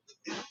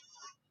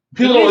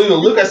people don't even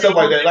look at stuff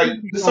like that. Like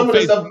some of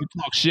the stuff,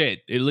 talk shit.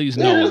 At least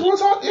just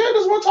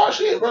want to talk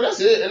shit, bro. That's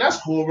it, and that's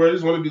cool, bro.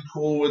 Just want to be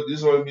cool with,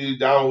 just want to be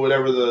down with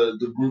whatever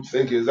the group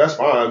think is. That's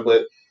fine,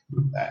 but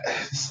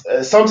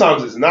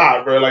sometimes it's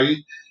not, bro. Like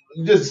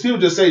people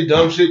just say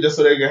dumb shit just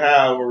so they can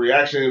have a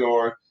reaction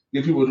or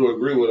get people to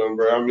agree with them,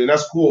 bro. I mean,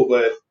 that's cool,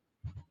 but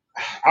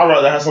I'd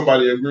rather have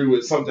somebody agree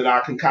with something I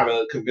can kind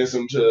of convince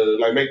them to,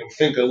 like, make them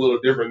think a little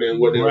different than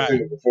what they were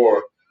thinking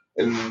before.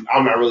 And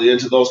I'm not really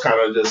into those kind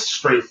of just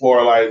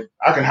straightforward, like,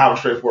 I can have a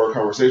straightforward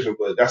conversation,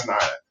 but that's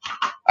not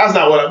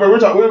what we're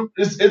talking.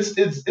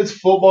 It's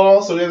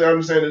football, so they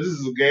understand that this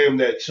is a game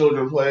that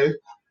children play.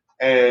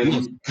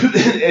 And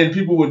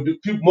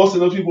most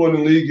of the people in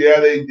the league,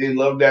 they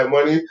love that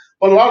money.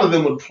 But a lot of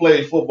them would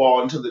play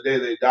football until the day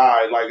they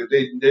died. Like, if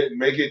they didn't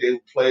make it, they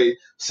would play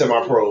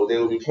semi-pro. They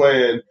would be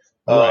playing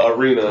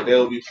arena. They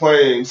would be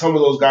playing. Some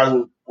of those guys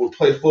would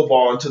play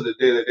football until the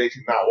day that they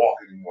cannot walk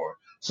anymore.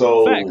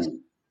 So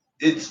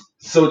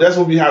that's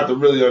what we have to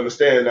really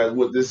understand, that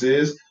what this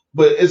is.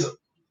 But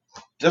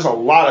there's a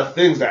lot of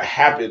things that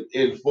happen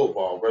in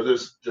football, bro.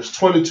 There's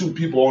 22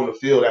 people on the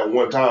field at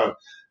one time.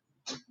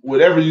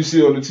 Whatever you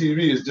see on the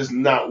TV is just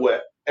not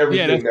what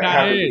everything that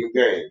happens in the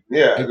game.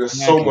 Yeah, there's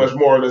so much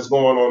more that's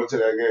going on into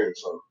that game.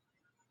 So.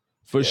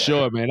 For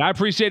sure, man. I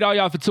appreciate all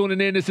y'all for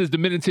tuning in. This is the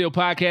Minute Till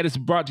Podcast. It's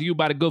brought to you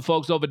by the good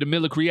folks over at the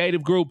Miller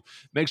Creative Group.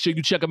 Make sure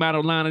you check them out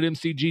online at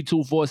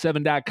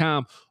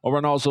mcg247.com or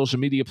on all social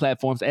media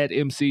platforms at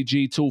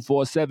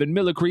mcg247.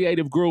 Miller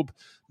Creative Group.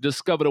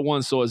 Discover the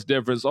one source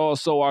difference.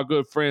 Also, our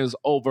good friends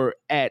over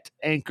at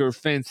Anchor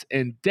Fence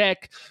and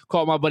Deck.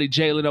 Call my buddy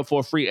Jalen up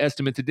for a free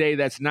estimate today.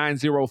 That's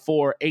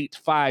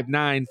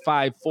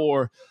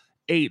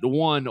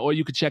 904-859-5481. Or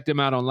you can check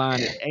them out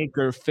online at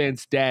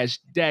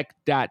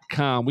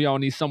anchorfence-deck.com. We all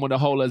need someone to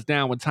hold us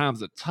down when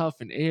times are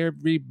tough, and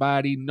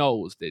everybody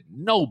knows that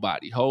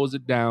nobody holds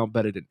it down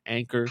better than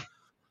Anchor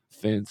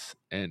Fence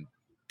and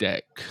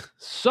Deck.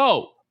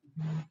 So,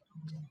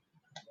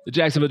 the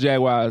Jacksonville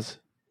Jaguars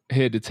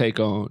head to take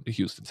on the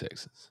Houston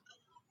Texans.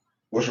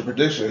 What's your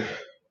prediction?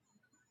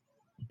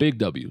 Big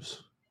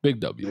W's. Big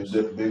W's.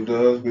 Big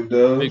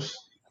dubs.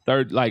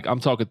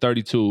 I'm talking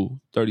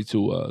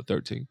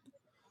 32-13.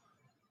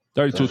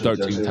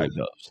 32-13 type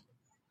dubs.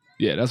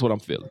 Yeah, that's what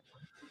I'm feeling.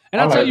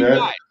 And I'll tell you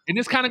why. And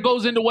this kind of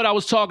goes into what I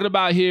was talking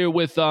about here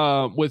with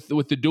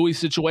the Dewey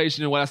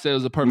situation, and what I said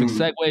was a perfect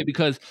segue,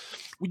 because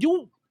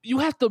you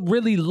have to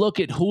really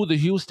look at who the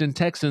Houston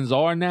Texans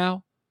are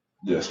now.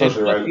 Yeah,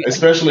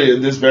 especially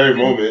at this very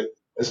moment.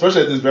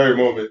 Especially at this very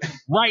moment.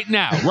 Right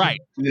now, right.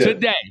 Yeah.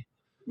 Today.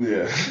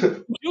 Yeah.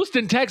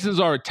 Houston Texans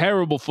are a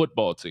terrible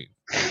football team.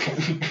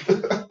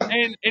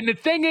 and the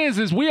thing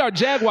is we are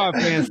Jaguar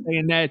fans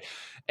saying that.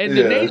 And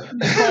the nation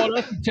has called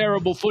us a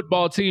terrible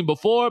football team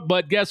before,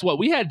 but guess what?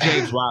 We had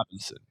James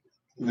Robinson.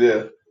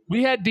 Yeah.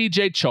 We had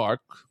DJ Chark.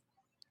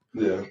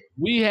 Yeah.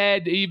 We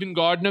had even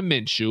Gardner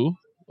Minshew,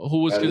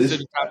 who was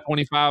considered top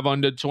 25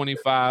 under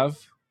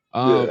 25.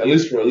 At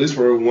least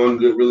for one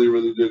good, really,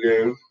 really good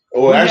game.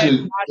 Well,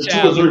 actually,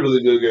 2 or 3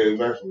 really good games,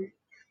 actually.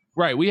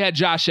 Right. We had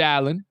Josh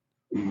Allen.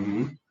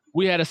 Mm-hmm.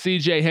 We had a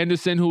CJ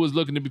Henderson who was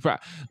looking to be proud.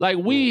 Like,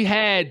 we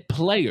had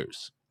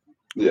players.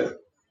 Yeah.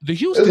 The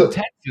Houston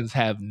Texans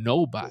have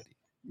nobody.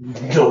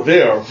 No,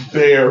 they are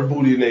bare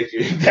booty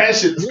naked. That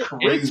shit is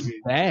crazy.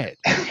 It's bad.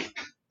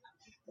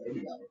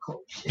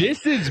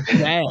 This is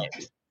bad.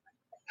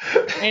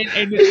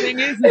 And the thing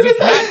is it's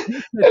not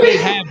just that they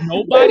have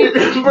nobody.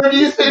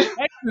 The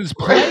Texans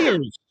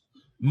players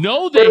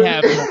know they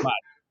have nobody.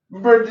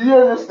 Bro, do you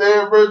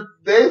understand, bro?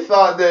 They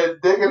thought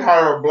that they could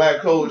hire a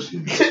black coach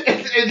and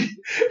then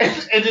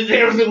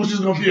everything was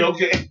just going to be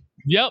okay.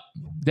 Yep.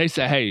 They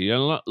said, hey,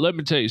 let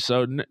me tell you.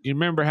 So you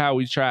remember how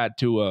we tried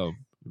to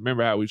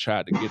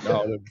get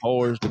all them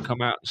whores to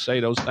come out and say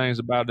those things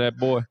about that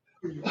boy?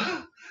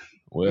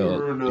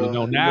 Well,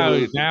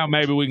 now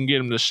maybe we can get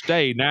him to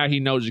stay. Now he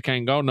knows he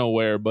can't go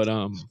nowhere. But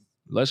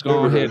let's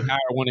go ahead and hire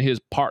one of his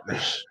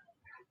partners.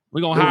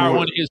 We're gonna hire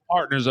one of his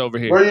partners over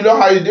here. Bro, you know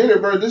how he did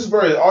it, bro?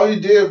 All he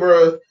did,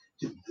 bro,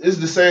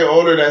 is the same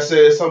owner that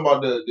said something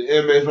about the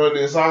inmates running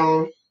the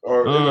asylum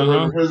or inmates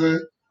running the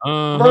prison.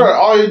 Bro,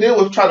 all he did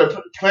was try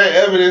to plant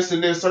evidence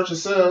and then search a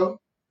cell.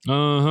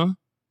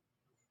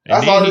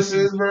 That's all this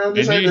is, bro.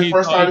 This ain't the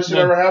first time this shit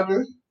ever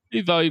happened.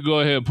 He thought he'd go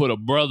ahead and put a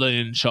brother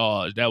in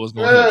charge. That was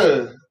going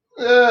to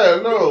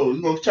no.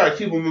 You're going to try to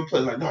keep him in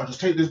place. Like, no, just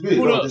take this bid.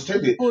 No, just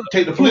take it.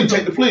 Take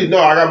the plea. No,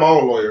 I got my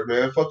own lawyer,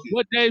 man. Fuck you.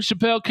 What Dave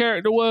Chappelle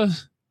character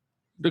was?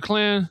 The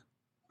Klan?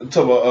 I'm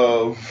talking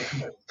about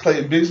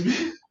Clayton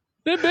Bigsby.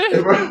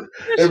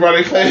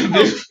 Everybody Clayton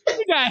Bigsby.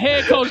 You got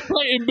head coach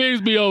Clayton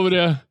Bigsby over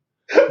there.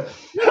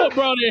 You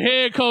brought in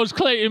head coach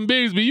Clayton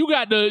Bigsby. You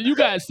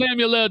got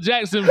Samuel L.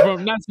 Jackson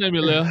from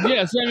Samuel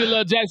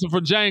L. Jackson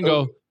from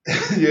Django.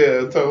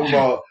 Yeah, talking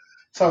about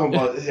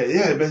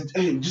man.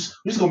 Hey, just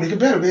gonna make it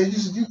better, man.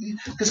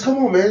 Just come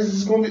on, man. This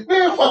is gonna be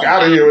fuck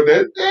out of here with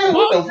that. Yeah,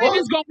 what the fuck?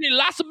 It's gonna be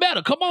lots of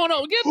better. Come on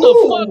up, get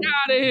the fuck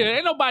out of here.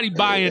 Ain't nobody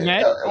buying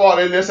that. Well,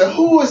 then they said,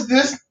 who is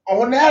this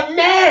on that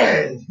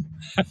man?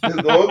 It's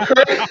going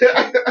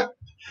crazy.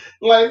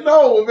 Like,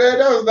 no, man,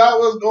 that was not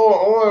what's going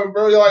on,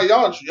 bro. Like,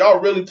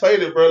 y'all really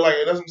played it, bro. Like,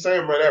 that's what I'm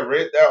saying, bro.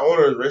 That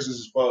owner is racist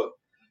as fuck.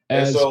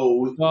 And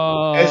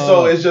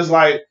so it's just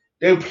like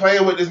they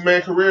playing with this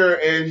man's career,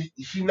 and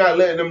he not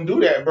letting them do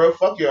that, bro.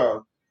 Fuck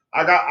y'all.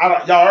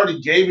 Y'all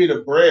already gave me the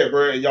bread,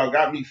 bro, and y'all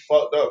got me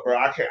fucked up, bro.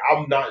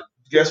 I'm not.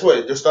 Guess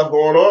what? There's stuff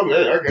going on,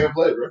 man. I can't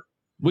play, bro.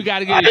 We got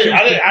to get.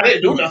 I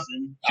didn't do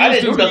nothing.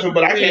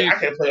 But I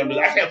can't play under.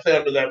 I can't play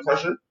under that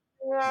pressure.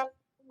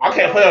 I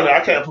can't play on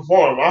that. I can't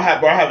perform. I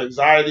have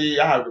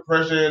anxiety. I have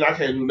depression. I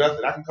can't do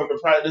nothing. I can come to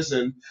practice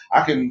and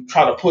I can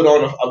try to put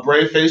on a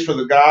brave face for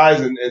the guys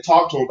and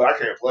talk to them, but I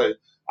can't play.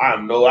 I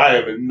am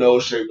in no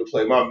shape to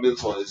play. My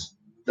mental is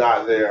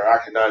not there. I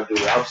cannot do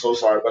it. I'm so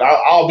sorry, but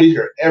I'll be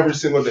here every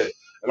single day,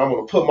 and I'm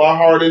going to put my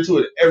heart into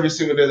it every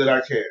single day that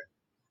I can.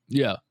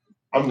 Yeah.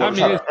 I'm going to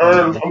try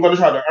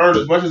to earn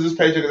as much of this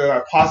paycheck as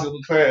I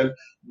possibly can,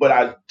 but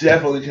I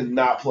definitely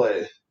cannot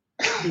play.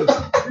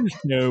 It's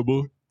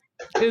terrible.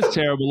 It's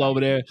terrible over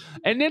there.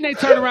 And then they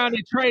turn around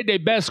and trade their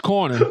best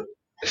corner.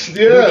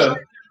 Yeah.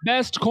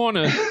 Best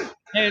corner.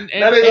 And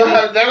that ain't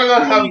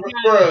gonna have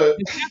bro.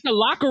 It's got the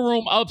locker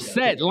room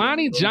upset.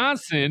 Lonnie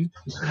Johnson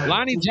is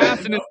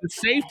the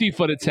safety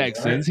for the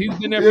Texans. He's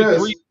been there for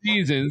 3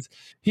 seasons.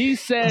 He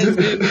says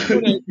in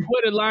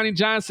Twitter, Lonnie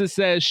Johnson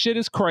says, shit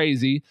is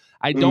crazy.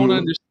 I don't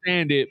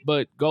understand it,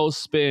 but go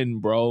spin,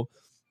 bro.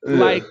 Yeah.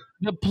 Like,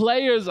 the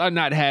players are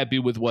not happy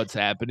with what's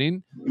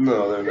happening.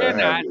 No, they're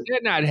not.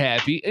 They're not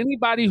happy.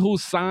 Anybody who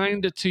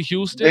signed to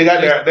Houston, they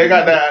got their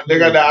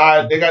eye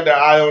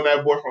on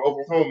that boy from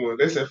Oklahoma.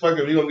 They said, "Fuck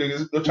it, we gonna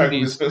try to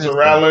get Spencer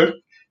Rattler.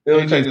 They're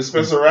gonna take the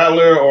Spencer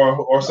Rattler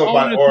or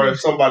somebody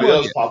if somebody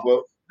else pop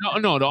up."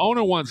 No, the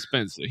owner wants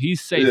Spencer. He's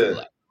safe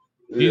black.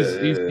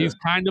 He's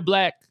kind of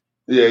black.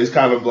 Yeah, he's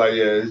kind of like,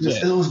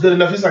 it was good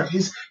enough. He's like,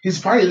 he's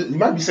probably, he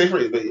might be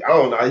safer, but I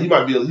don't know. He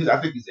might be, I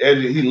think he's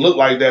edgy. He looked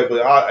like that,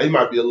 but he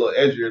might be a little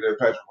edgier than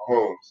Patrick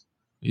Mahomes.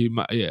 He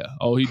might, yeah.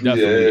 Oh, he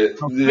definitely is.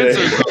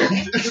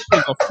 Spencer's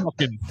a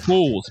fucking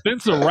fool.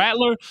 Spencer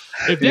Rattler.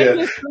 If they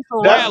get Spencer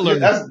Rattler,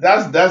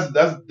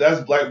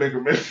 that's Black Baker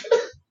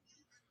Mayfield.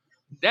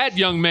 That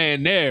young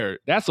man there,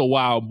 that's a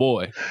wild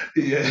boy.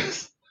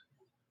 Yes.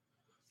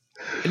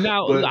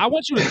 Now, I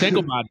want you to think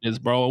about this,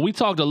 bro. And we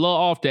talked a little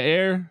off the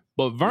air,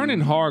 but Vernon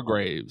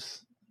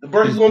Hargraves,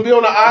 bro, he's gonna be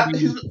on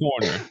the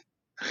corner.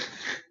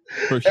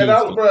 And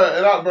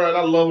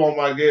I love all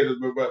my Gators,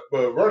 but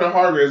Vernon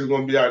Hargraves is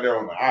gonna be out there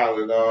on the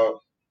island, dog.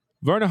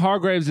 Vernon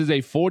Hargreaves is a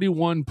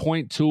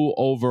 41.2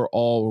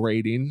 overall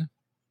rating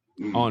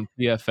on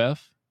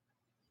PFF,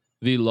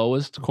 the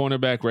lowest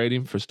cornerback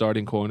rating for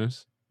starting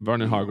corners.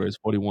 Vernon Hargreaves,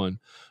 41.2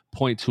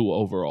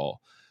 overall.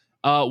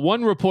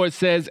 One report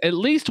says, at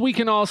least we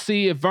can all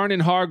see if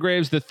Vernon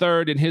Hargreaves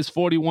III in his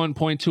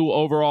 41.2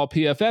 overall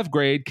PFF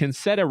grade can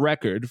set a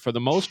record for the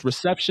most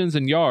receptions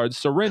and yards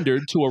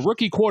surrendered to a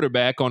rookie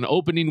quarterback on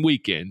opening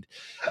weekend.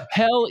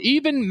 Hell,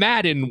 even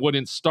Madden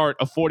wouldn't start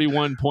a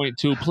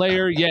 41.2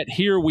 player, yet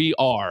here we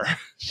are.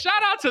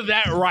 Shout out to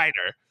that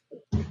writer.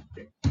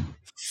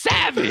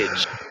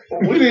 Savage.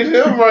 We need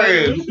him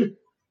writing.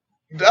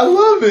 I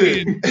love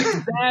it.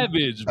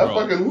 Savage, bro.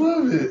 I fucking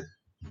love it.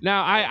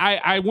 Now,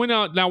 I went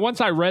out. Now, once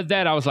I read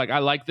that, I was like, I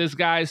like this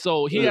guy.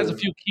 So he has a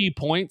few key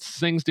points,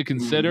 things to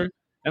consider,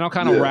 and I'll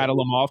kind of rattle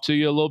them off to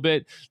you a little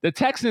bit. The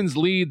Texans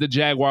lead the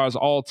Jaguars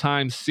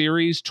all-time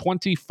series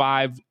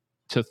 25-13.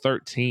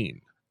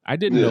 I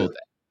didn't know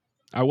that.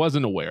 I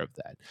wasn't aware of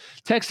that.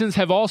 Texans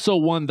have also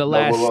won the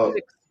last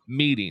 6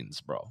 meetings,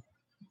 bro.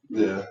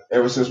 Yeah,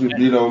 ever since we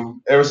beat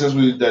them, ever since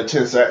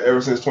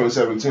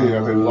 2017, I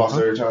think we lost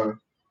every time.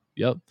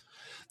 Yep.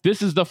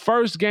 This is the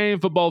first game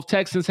for both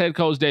Texans head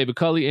coach David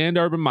Culley and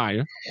Urban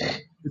Meyer.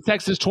 The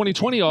Texans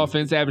 2020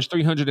 offense averaged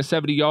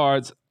 370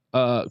 yards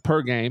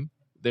per game.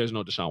 There's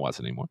no Deshaun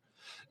Watson anymore.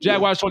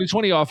 Jaguars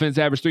 2020 offense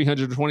averaged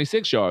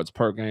 326 yards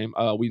per game.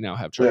 We now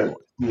have Trevor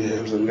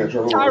Lawrence.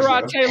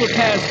 Tyrod Taylor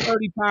passed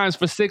 30 times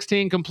for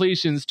 16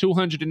 completions,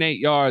 208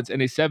 yards, and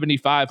a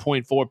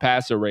 75.4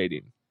 passer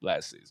rating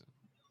last season.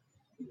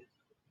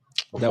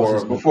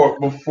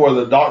 Before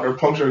the doctor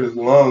punctured his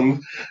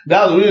lung.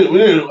 That we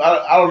didn't.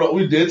 I don't know.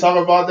 We did talk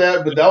about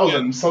that, but that was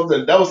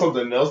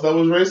something else that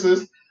was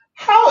racist.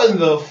 How in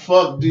the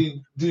fuck do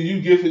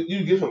you give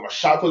him a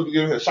shot? You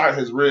give him a shot at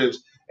his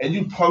ribs, and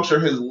you puncture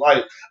his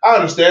life. I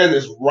understand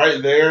this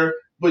right there,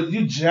 but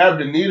you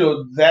jabbed a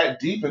needle that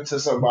deep into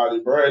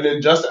somebody, bro. And then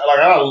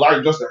I don't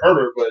like Justin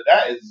Herbert, but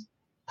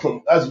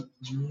that's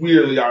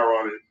weirdly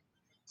ironic.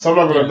 So I'm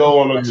not gonna go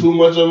on too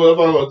much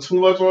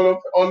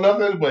on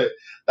nothing, but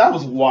that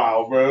was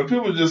wild, bro.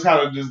 People just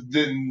kind of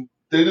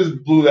they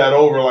just blew that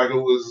over like it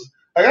was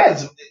like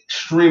that's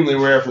extremely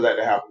rare for that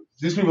to happen.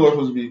 These people are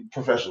supposed to be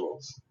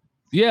professionals.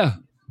 Yeah.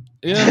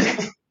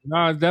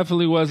 No, it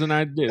definitely wasn't.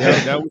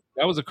 That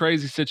was a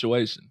crazy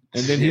situation.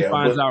 And then he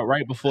finds out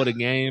right before the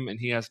game, and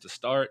he has to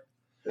start.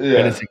 Yeah,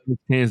 and it's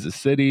against Kansas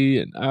City,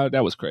 and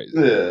that was crazy.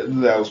 Yeah,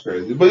 that was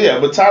crazy. But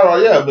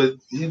Tyrod, but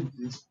he's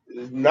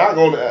not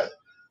going to.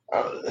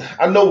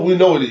 I know we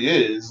know what he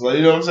is. Like,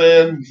 you know what I'm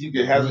saying? He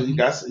has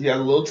a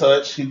little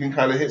touch. He can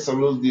kind of hit some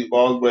of those deep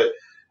balls, but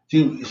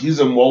he's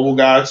a mobile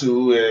guy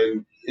too.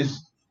 And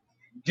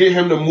get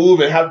him to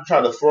move and have to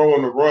try to throw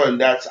on the run.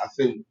 That's I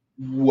think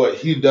what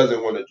he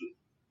doesn't want to do.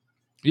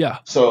 Yeah.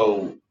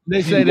 So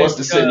he wants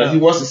to sit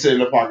in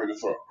the pocket and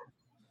throw.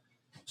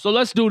 So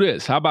let's do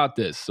this. How about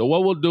this? So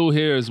what we'll do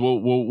here is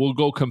we'll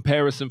go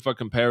comparison for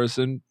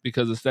comparison,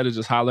 because instead of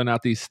just hollering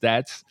out these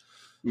stats,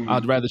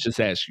 I'd rather just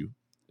ask you.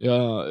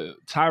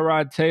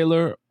 Tyrod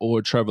Taylor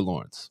or Trevor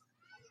Lawrence?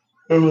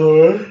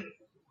 Golden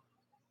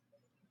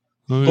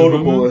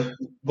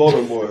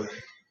boy.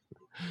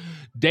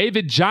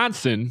 David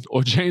Johnson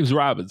or James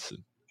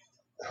Robinson?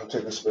 I'm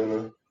taking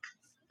Spinner.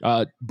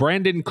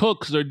 Brandon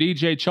Cooks or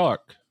DJ Chark?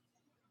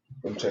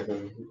 I'm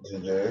taking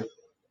DJ.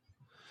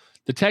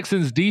 The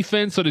Texans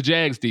defense or the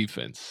Jags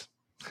defense?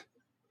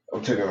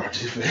 I'm taking our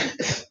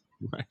defense.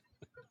 Right.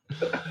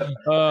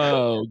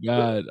 Oh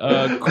God.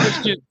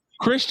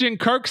 Christian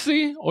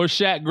Kirksey or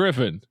Shaq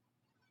Griffin?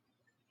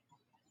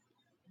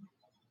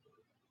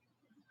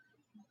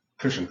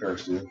 Christian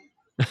Kirksey.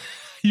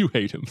 You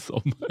hate him so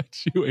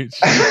much. You hate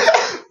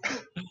Shaq.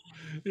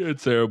 You're a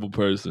terrible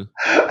person.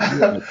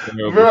 Bro,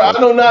 I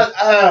do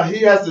not.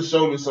 He has to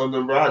show me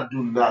something, bro. I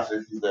do not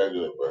think he's that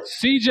good, bro.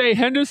 CJ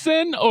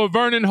Henderson or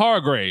Vernon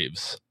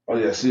Hargreaves? Oh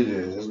yeah,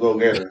 CJ. Let's go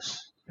Gators.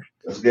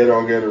 Let's get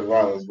on Gators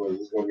violence, but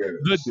let's go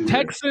Gators. The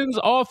Texans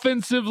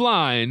offensive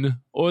line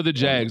or the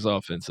Jags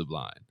offensive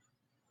line?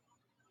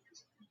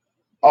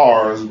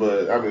 Ours,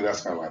 but I mean that's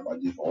kind of like my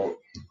default.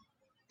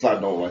 I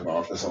don't like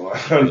our offensive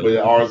line, but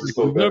ours is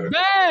still better. They're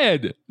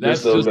bad. They're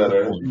still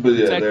better, but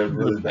yeah, they're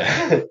really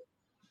bad.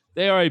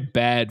 They are a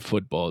bad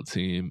football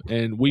team,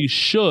 and we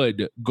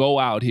should go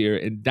out here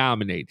and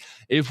dominate.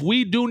 If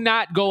we do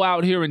not go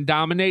out here and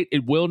dominate,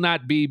 it will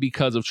not be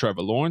because of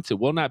Trevor Lawrence. It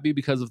will not be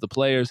because of the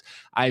players.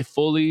 I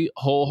fully,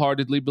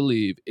 wholeheartedly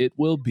believe it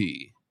will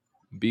be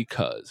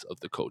because of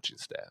the coaching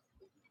staff.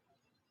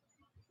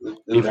 If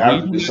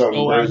we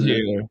go out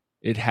here,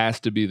 it has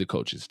to be the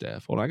coaching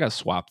staff. Hold on, I got to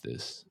swap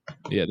this.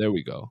 Yeah, there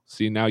we go.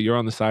 See, now you're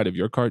on the side of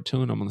your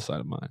cartoon. I'm on the side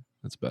of mine.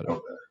 That's better.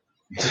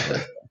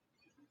 Okay.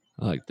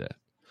 I like that.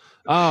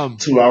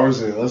 2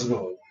 hours in, let's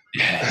go.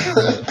 Yeah,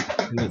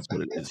 that's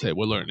what it is. Hey,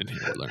 we're learning here.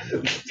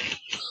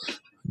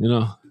 You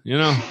know,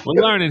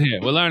 we're learning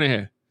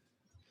here.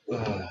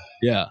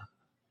 Yeah.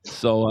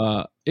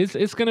 So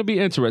it's gonna be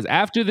interesting.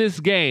 After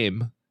this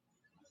game,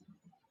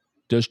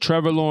 does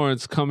Trevor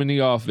Lawrence come in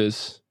the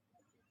office,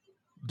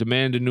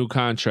 demand a new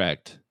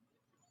contract,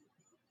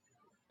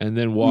 and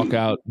then walk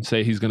out and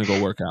say he's going to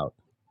go work out?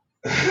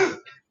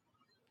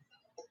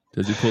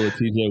 Does he pull a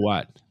TJ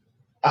Watt?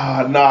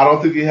 No, I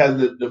don't think he has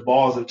the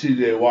balls of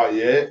TJ Watt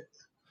yet.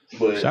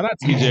 But shout out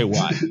TJ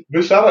Watt.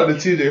 But shout out to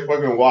TJ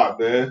fucking Watt,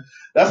 man.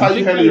 That's how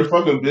you handle your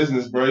fucking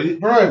business, bro. He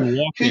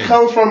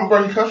comes from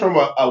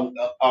a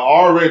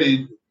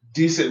already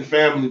decent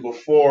family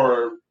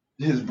before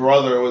his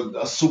brother was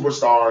a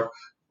superstar,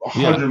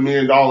 $100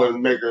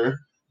 million maker.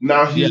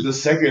 Now he's the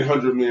second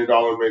 $100 million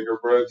maker,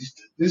 bro.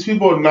 These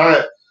people are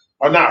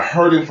not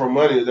hurting for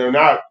money. They're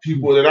not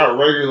people. They're not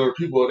regular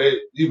people. They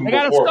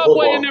got a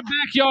Subway in their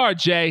backyard,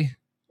 Jay.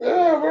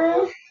 Yeah,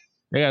 bro.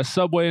 They got a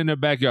Subway in their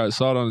backyard.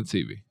 Saw it on the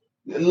TV.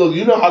 Look,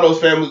 you know how those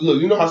families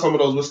look. You know how some of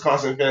those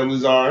Wisconsin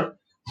families are.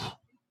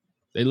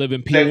 They live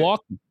in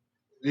Pewaukee.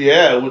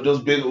 Yeah, with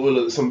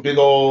some big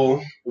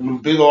old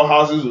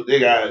houses. They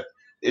got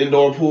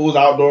indoor pools,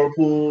 outdoor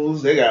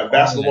pools. They got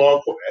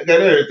basketball. They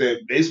got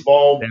everything.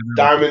 Baseball,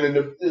 diamond in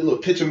the little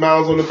pitching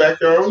mounds on the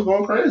backyard. It was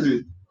going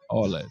crazy.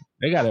 All that.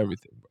 They got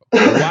everything, bro.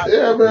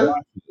 Yeah, man.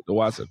 The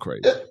Watts are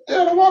crazy.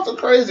 Yeah, the Watts are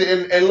crazy.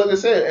 And like I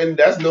said, and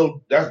that's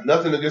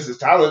nothing against his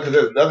talent, because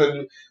there's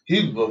nothing.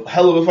 He's a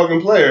hell of a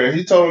fucking player. And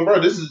he told him, bro,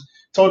 what did he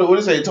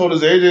say? He told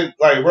his agent,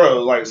 like,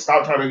 bro, like,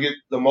 stop trying to get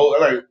the most.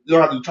 Like, you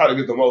don't have to try to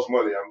get the most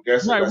money. I'm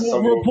guessing. Right.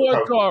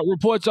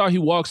 Reports are he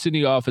walks in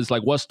the office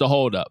like, what's the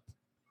holdup?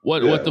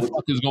 What the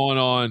fuck is going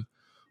on?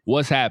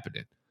 What's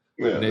happening?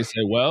 Yeah. And they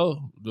say,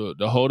 well,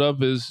 the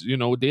holdup is,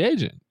 with the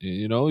agent.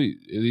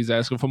 He's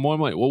asking for more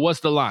money. Well,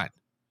 what's the line?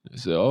 They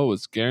said,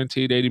 it's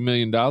guaranteed $80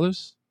 million,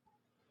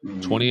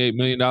 $28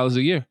 million a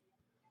year.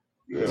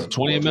 Yeah. So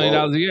 $28 million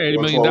a year,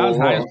 $80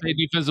 million, highest paid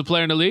defensive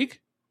player in the league.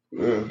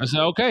 Yeah. I said,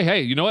 okay,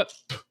 hey, you know what?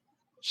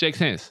 Shakes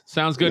hands.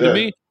 Sounds good to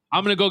me.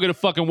 I'm going to go get a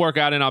fucking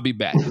workout and I'll be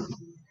back. And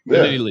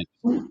then he leaves.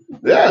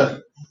 Yeah.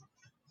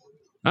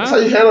 That's how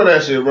you handle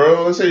that shit,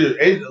 bro. Let's say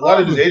a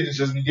lot of these agents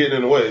just be getting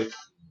in the way.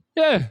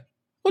 Yeah.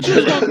 What you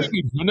just gonna give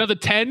me? Another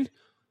 10?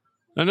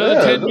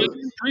 Another 10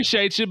 million?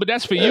 Appreciate you, but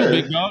that's for you,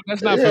 big dog.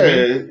 That's not for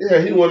me.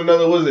 Yeah, he won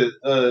another,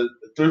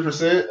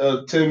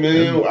 3%, 10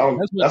 million?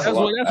 That's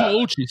what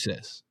Uchi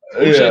says.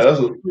 Yeah,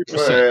 that's what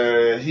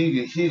 3%.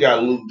 He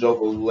got Luke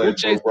Joker's leg,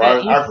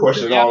 bro. I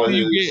question all of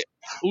his.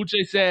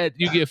 Uche said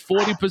you get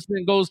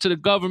 40% goes to the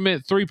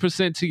government,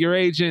 3% to your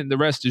agent, the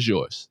rest is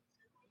yours.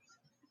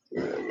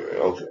 Yeah, man,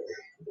 okay.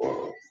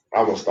 Well,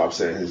 I'm gonna stop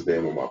saying his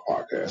name on my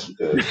podcast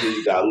because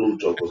he got Luke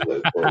Joker's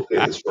leg broke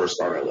in his first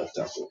start at left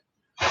tackle.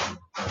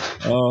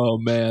 Oh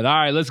man! All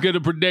right, let's get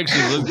to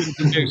predictions.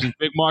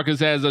 Big Marcus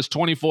has us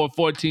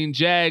 24-14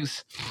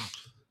 Jags.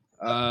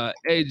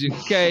 Agent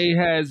K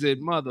has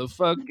it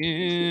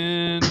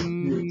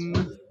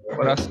motherfucking.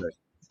 What I say?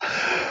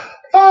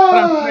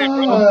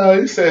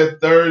 He said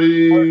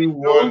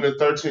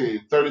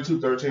 31-13,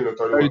 32-13, or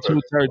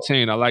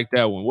 31-13. I like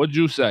that one. What'd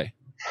you say?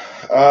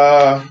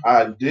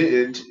 I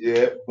didn't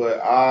yet,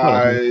 but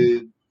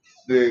I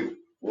think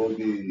will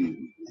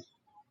be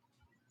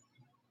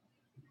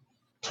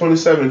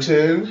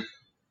 27-10.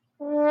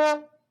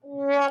 I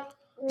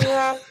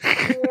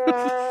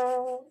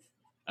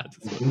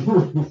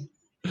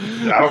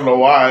don't know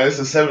why. It's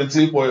a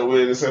 17-point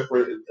win, except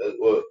for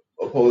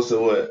opposed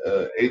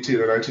to 18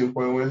 or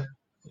 19-point win.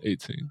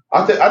 18.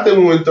 I think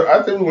we win.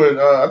 I think we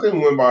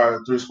win by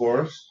 3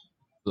 scores.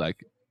 I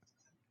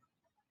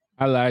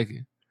like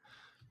it.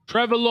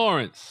 Trevor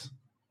Lawrence,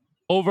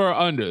 over or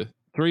under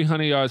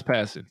 300 yards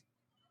passing?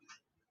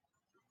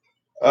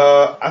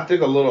 I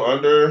think a little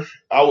under.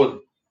 I would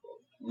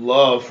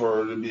love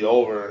for it to be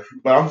over,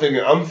 but I'm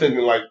thinking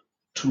like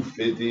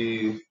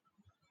 250,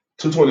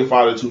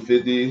 225 to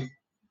 250.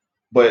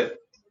 But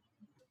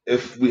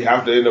if we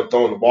have to end up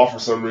throwing the ball for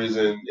some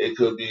reason, it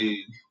could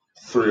be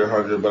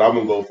 300. But I'm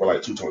gonna go for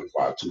like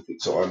 225, 250,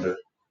 so under.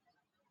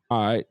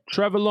 All right,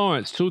 Trevor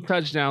Lawrence, 2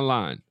 touchdown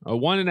line, or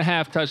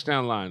 1.5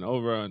 touchdown line,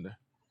 over or under?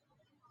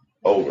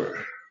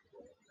 Over.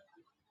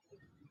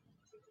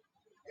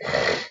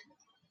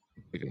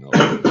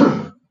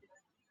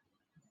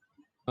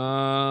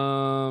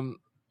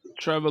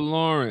 Trevor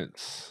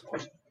Lawrence,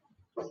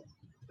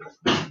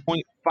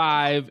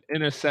 0.5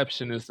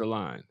 interception is the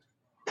line.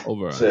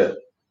 Over. You said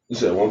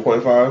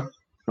 1.5?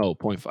 No,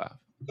 0.5.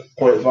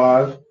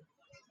 0.5?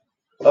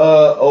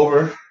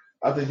 Over.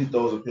 I think he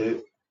throws a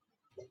pick.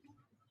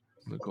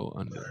 I'm gonna go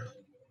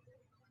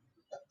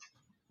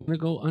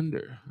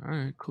under. All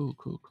right, cool.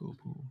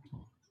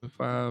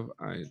 5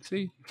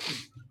 INT.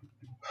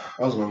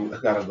 I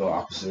gotta go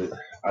opposite.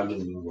 I knew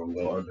we were gonna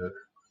go under.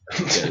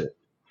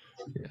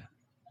 Yeah,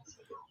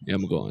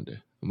 I'm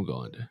gonna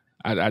go under.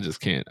 I just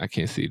can't. I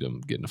can't see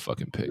them getting a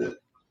fucking pick.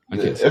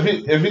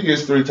 If he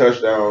gets 3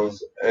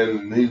 touchdowns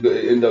and he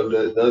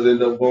does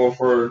end up going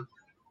for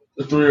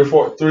the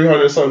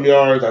 300 something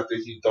yards, I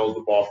think he throws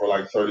the ball for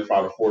like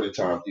 35 or 40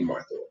 times. He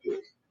might throw a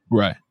pick.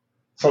 Right.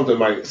 Something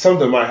might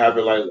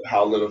happen, like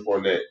how Leonard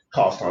Fournette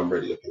cost Tom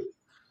Brady a pick.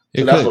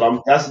 So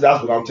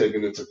that's what I'm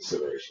taking into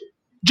consideration.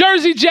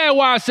 Jersey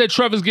Jaguars said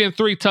Trevor's getting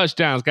 3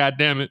 touchdowns. God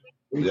damn it.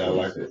 Yeah, I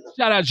like it.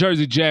 Shout out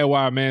Jersey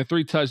Jaguar, man.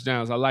 3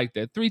 touchdowns. I like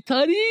that. 3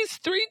 tutties.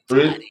 3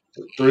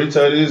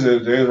 tutties,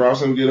 and James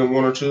Robinson get him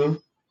 1 or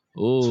 2.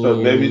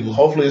 Ooh. Maybe,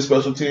 hopefully, a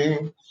special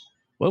team.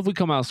 What if we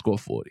come out and score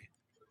 40?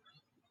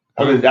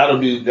 I mean, that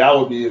would be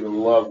even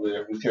lovely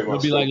if we came out.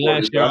 It'd be like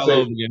last year all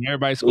over again.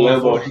 Everybody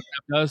scored 40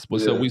 except us, but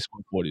so we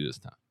scored 40 this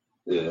time.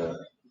 Yeah,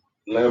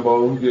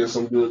 Lambeau getting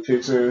some good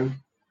kicks in.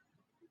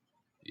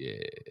 Yeah,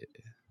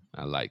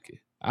 I like it.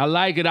 I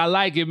like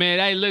it, man.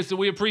 Hey, listen,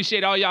 we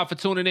appreciate all y'all for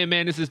tuning in,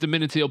 man. This is the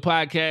Men Until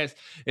Podcast.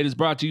 It is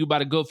brought to you by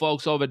the good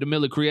folks over at the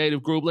Miller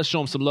Creative Group. Let's show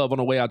them some love on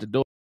the way out the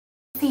door.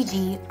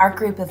 MCG, our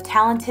group of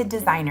talented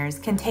designers,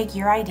 can take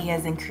your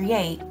ideas and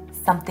create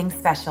something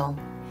special.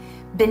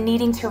 Been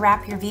needing to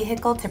wrap your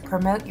vehicle to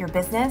promote your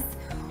business?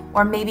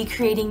 Or maybe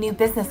creating new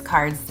business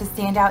cards to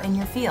stand out in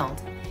your field?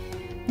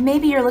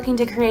 Maybe you're looking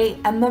to create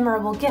a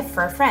memorable gift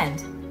for a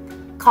friend.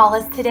 Call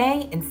us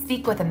today and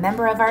speak with a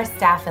member of our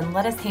staff and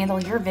let us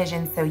handle your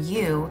vision so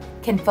you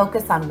can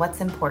focus on what's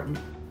important.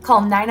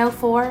 Call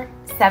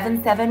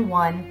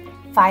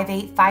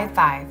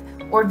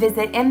 904-771-5855 or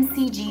visit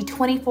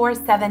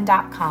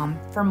mcg247.com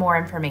for more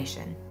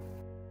information.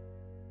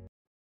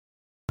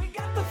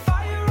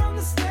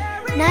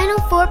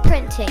 904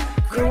 Printing,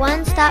 your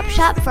one-stop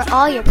shop for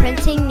all your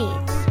printing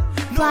needs.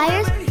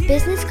 Flyers,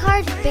 business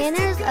cards,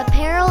 banners,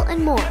 apparel,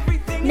 and more.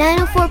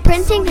 904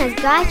 Printing has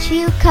got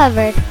you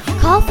covered.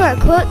 Call for a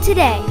quote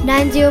today,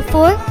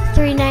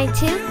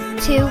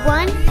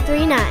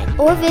 904-392-2139,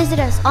 or visit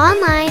us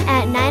online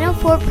at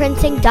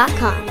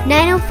 904printing.com.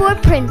 904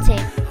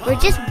 Printing, we're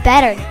just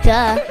better,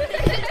 duh.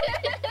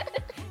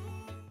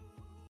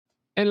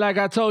 And like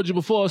I told you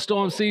before,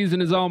 storm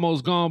season is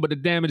almost gone, but the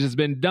damage has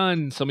been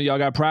done. Some of y'all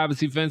got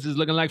privacy fences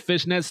looking like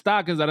fishnet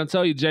stockings. I don't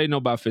tell you, Jay know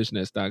about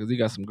fishnet stockings. He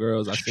got some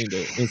girls. I seen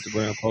the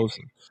Instagram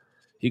posting.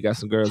 He got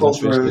some girls. Close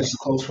friends.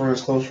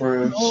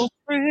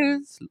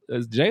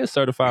 As Jay a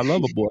certified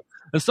lover boy.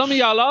 And some of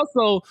y'all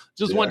also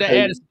just want to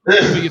add a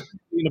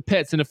for your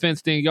pets in the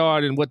fenced-in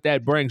yard and what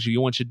that brings you.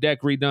 You want your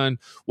deck redone?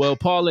 Well,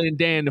 Paula and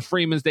Dan, the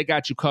Freemans, they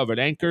got you covered.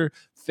 Anchor,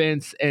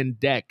 Fence, and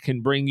Deck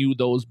can bring you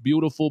those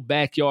beautiful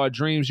backyard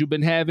dreams you've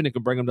been having. It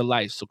can bring them to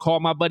life. So call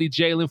my buddy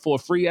Jalen for a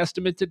free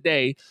estimate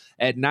today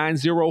at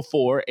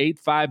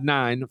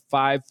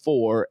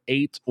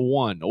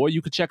 904-859-5481. Or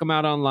you can check them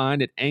out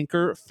online at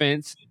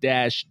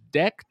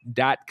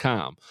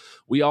anchorfence-deck.com.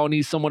 We all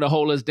need someone to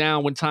hold us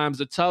down when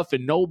times are tough,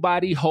 and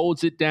nobody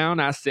holds it down.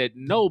 I said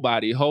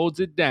nobody holds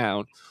it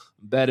down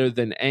better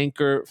than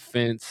Anchor,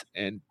 Fence,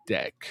 and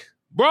Deck.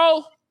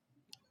 Bro,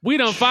 we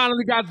done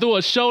finally got through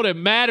a show that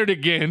mattered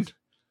again.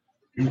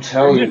 I'm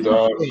telling you,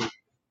 dog.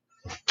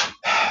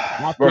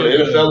 Bro, the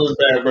NFL is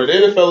back, bro. The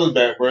NFL is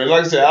back, bro.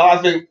 Like I said,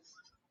 I think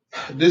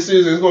this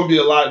season is going to be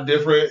a lot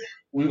different.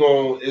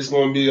 It's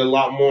going to be a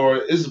lot more.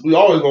 We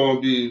always going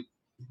to be,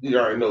 you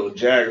already know, the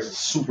Jags is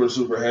super,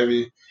 super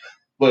heavy.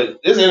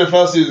 But this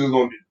NFL season is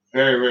going to be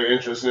very, very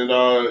interesting,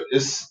 dog.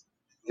 It's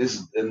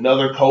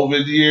another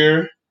COVID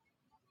year.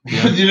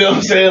 You know what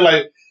I'm saying?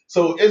 Like,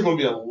 so it's going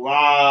to be a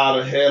lot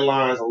of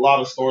headlines, a lot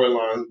of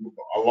storylines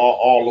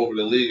all over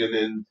the league. And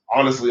then,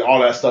 honestly, all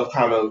that stuff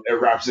kind of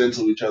it wraps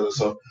into each other.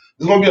 So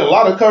there's going to be a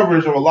lot of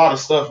coverage of a lot of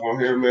stuff on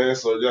here, man.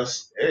 So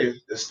just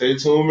stay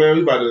tuned, man.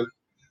 We about to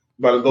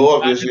go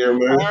up this year,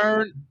 man.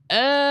 Turn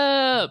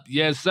up.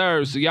 Yes,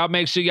 sir. So y'all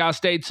make sure y'all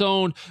stay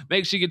tuned.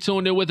 Make sure you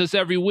tune in with us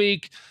every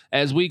week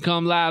as we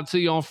come live to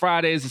you on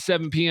Fridays at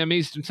 7 p.m.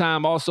 Eastern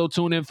time. Also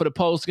tune in for the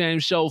post-game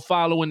show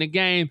following the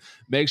game.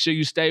 Make sure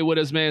you stay with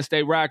us, man.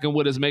 Stay rocking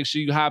with us. Make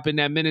sure you hop in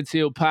that Men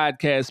Until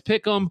Podcast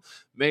Pick'em.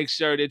 Make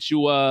sure that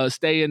you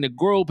stay in the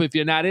group. If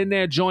you're not in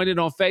there, join it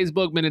on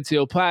Facebook, Men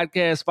Until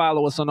Podcast.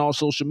 Follow us on all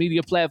social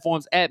media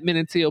platforms at Men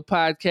Until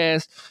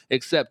Podcast,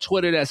 except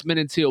Twitter. That's Men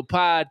Until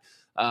Pod.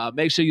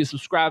 Make sure you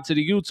subscribe to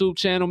the YouTube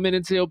channel, Men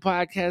Until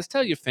Podcast.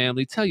 Tell your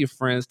family, tell your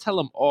friends, tell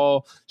them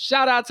all.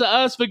 Shout out to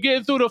us for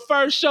getting through the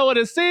first show of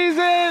the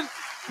season.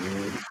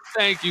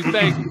 Thank you.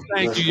 Let's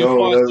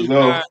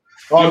go.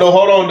 Oh, no,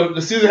 hold on.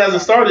 The season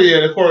hasn't started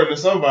yet, according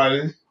to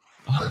somebody.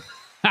 It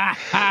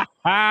said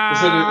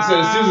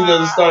the season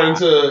doesn't start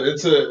until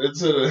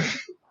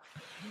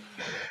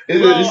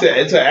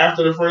until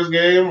after the first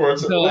game or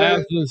until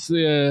after,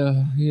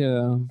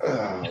 yeah.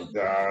 Oh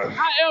God!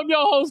 I am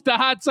your host, the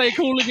Hot Take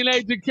Hooligan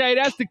Agent K.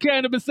 That's the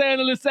Cannabis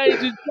Analyst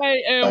Agent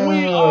K, and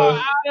we are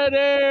out of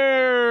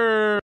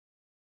there.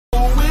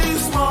 We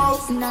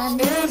smoke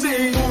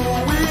Indy.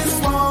 We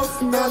smoke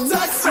the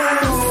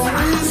Texans.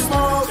 We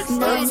smoke the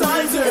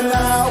Titans.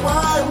 Now I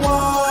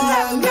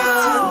want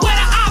now. Where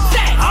the ops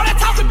at? All that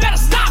talking better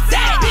stop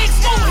that. Big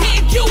Smoke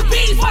hitting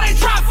QBs while they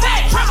drop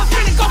back. Trevor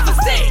finna go for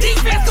 6.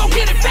 Defense gon'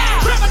 get it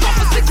back. Trevor go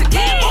for 6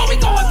 again. Boy, we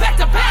going back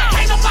to back.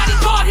 Ain't nobody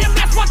guard him.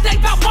 That's one thing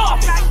about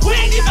Marvin. We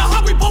ain't even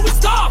hungry, but we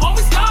starve.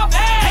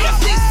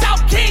 AFC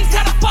South Kings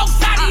got a folks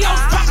adios.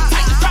 Drop the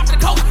Titans, drop the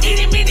coast.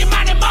 Eeny, meeny,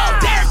 miny, mo.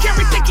 Derrick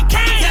Henry think he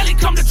can. Tell he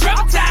come to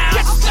Trevor Town.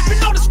 Catch him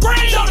slipping on the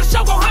screen. Show the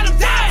show gon' hunt him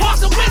down.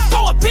 Pause the win,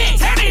 score a big.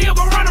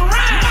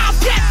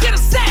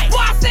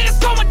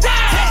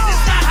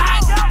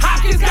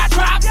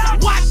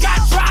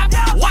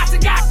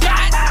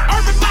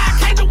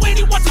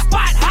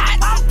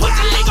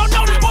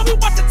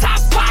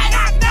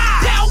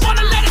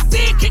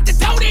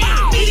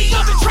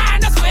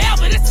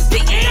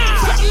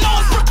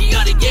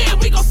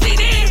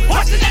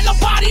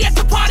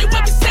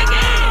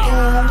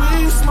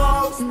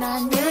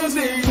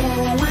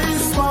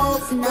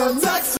 Texans.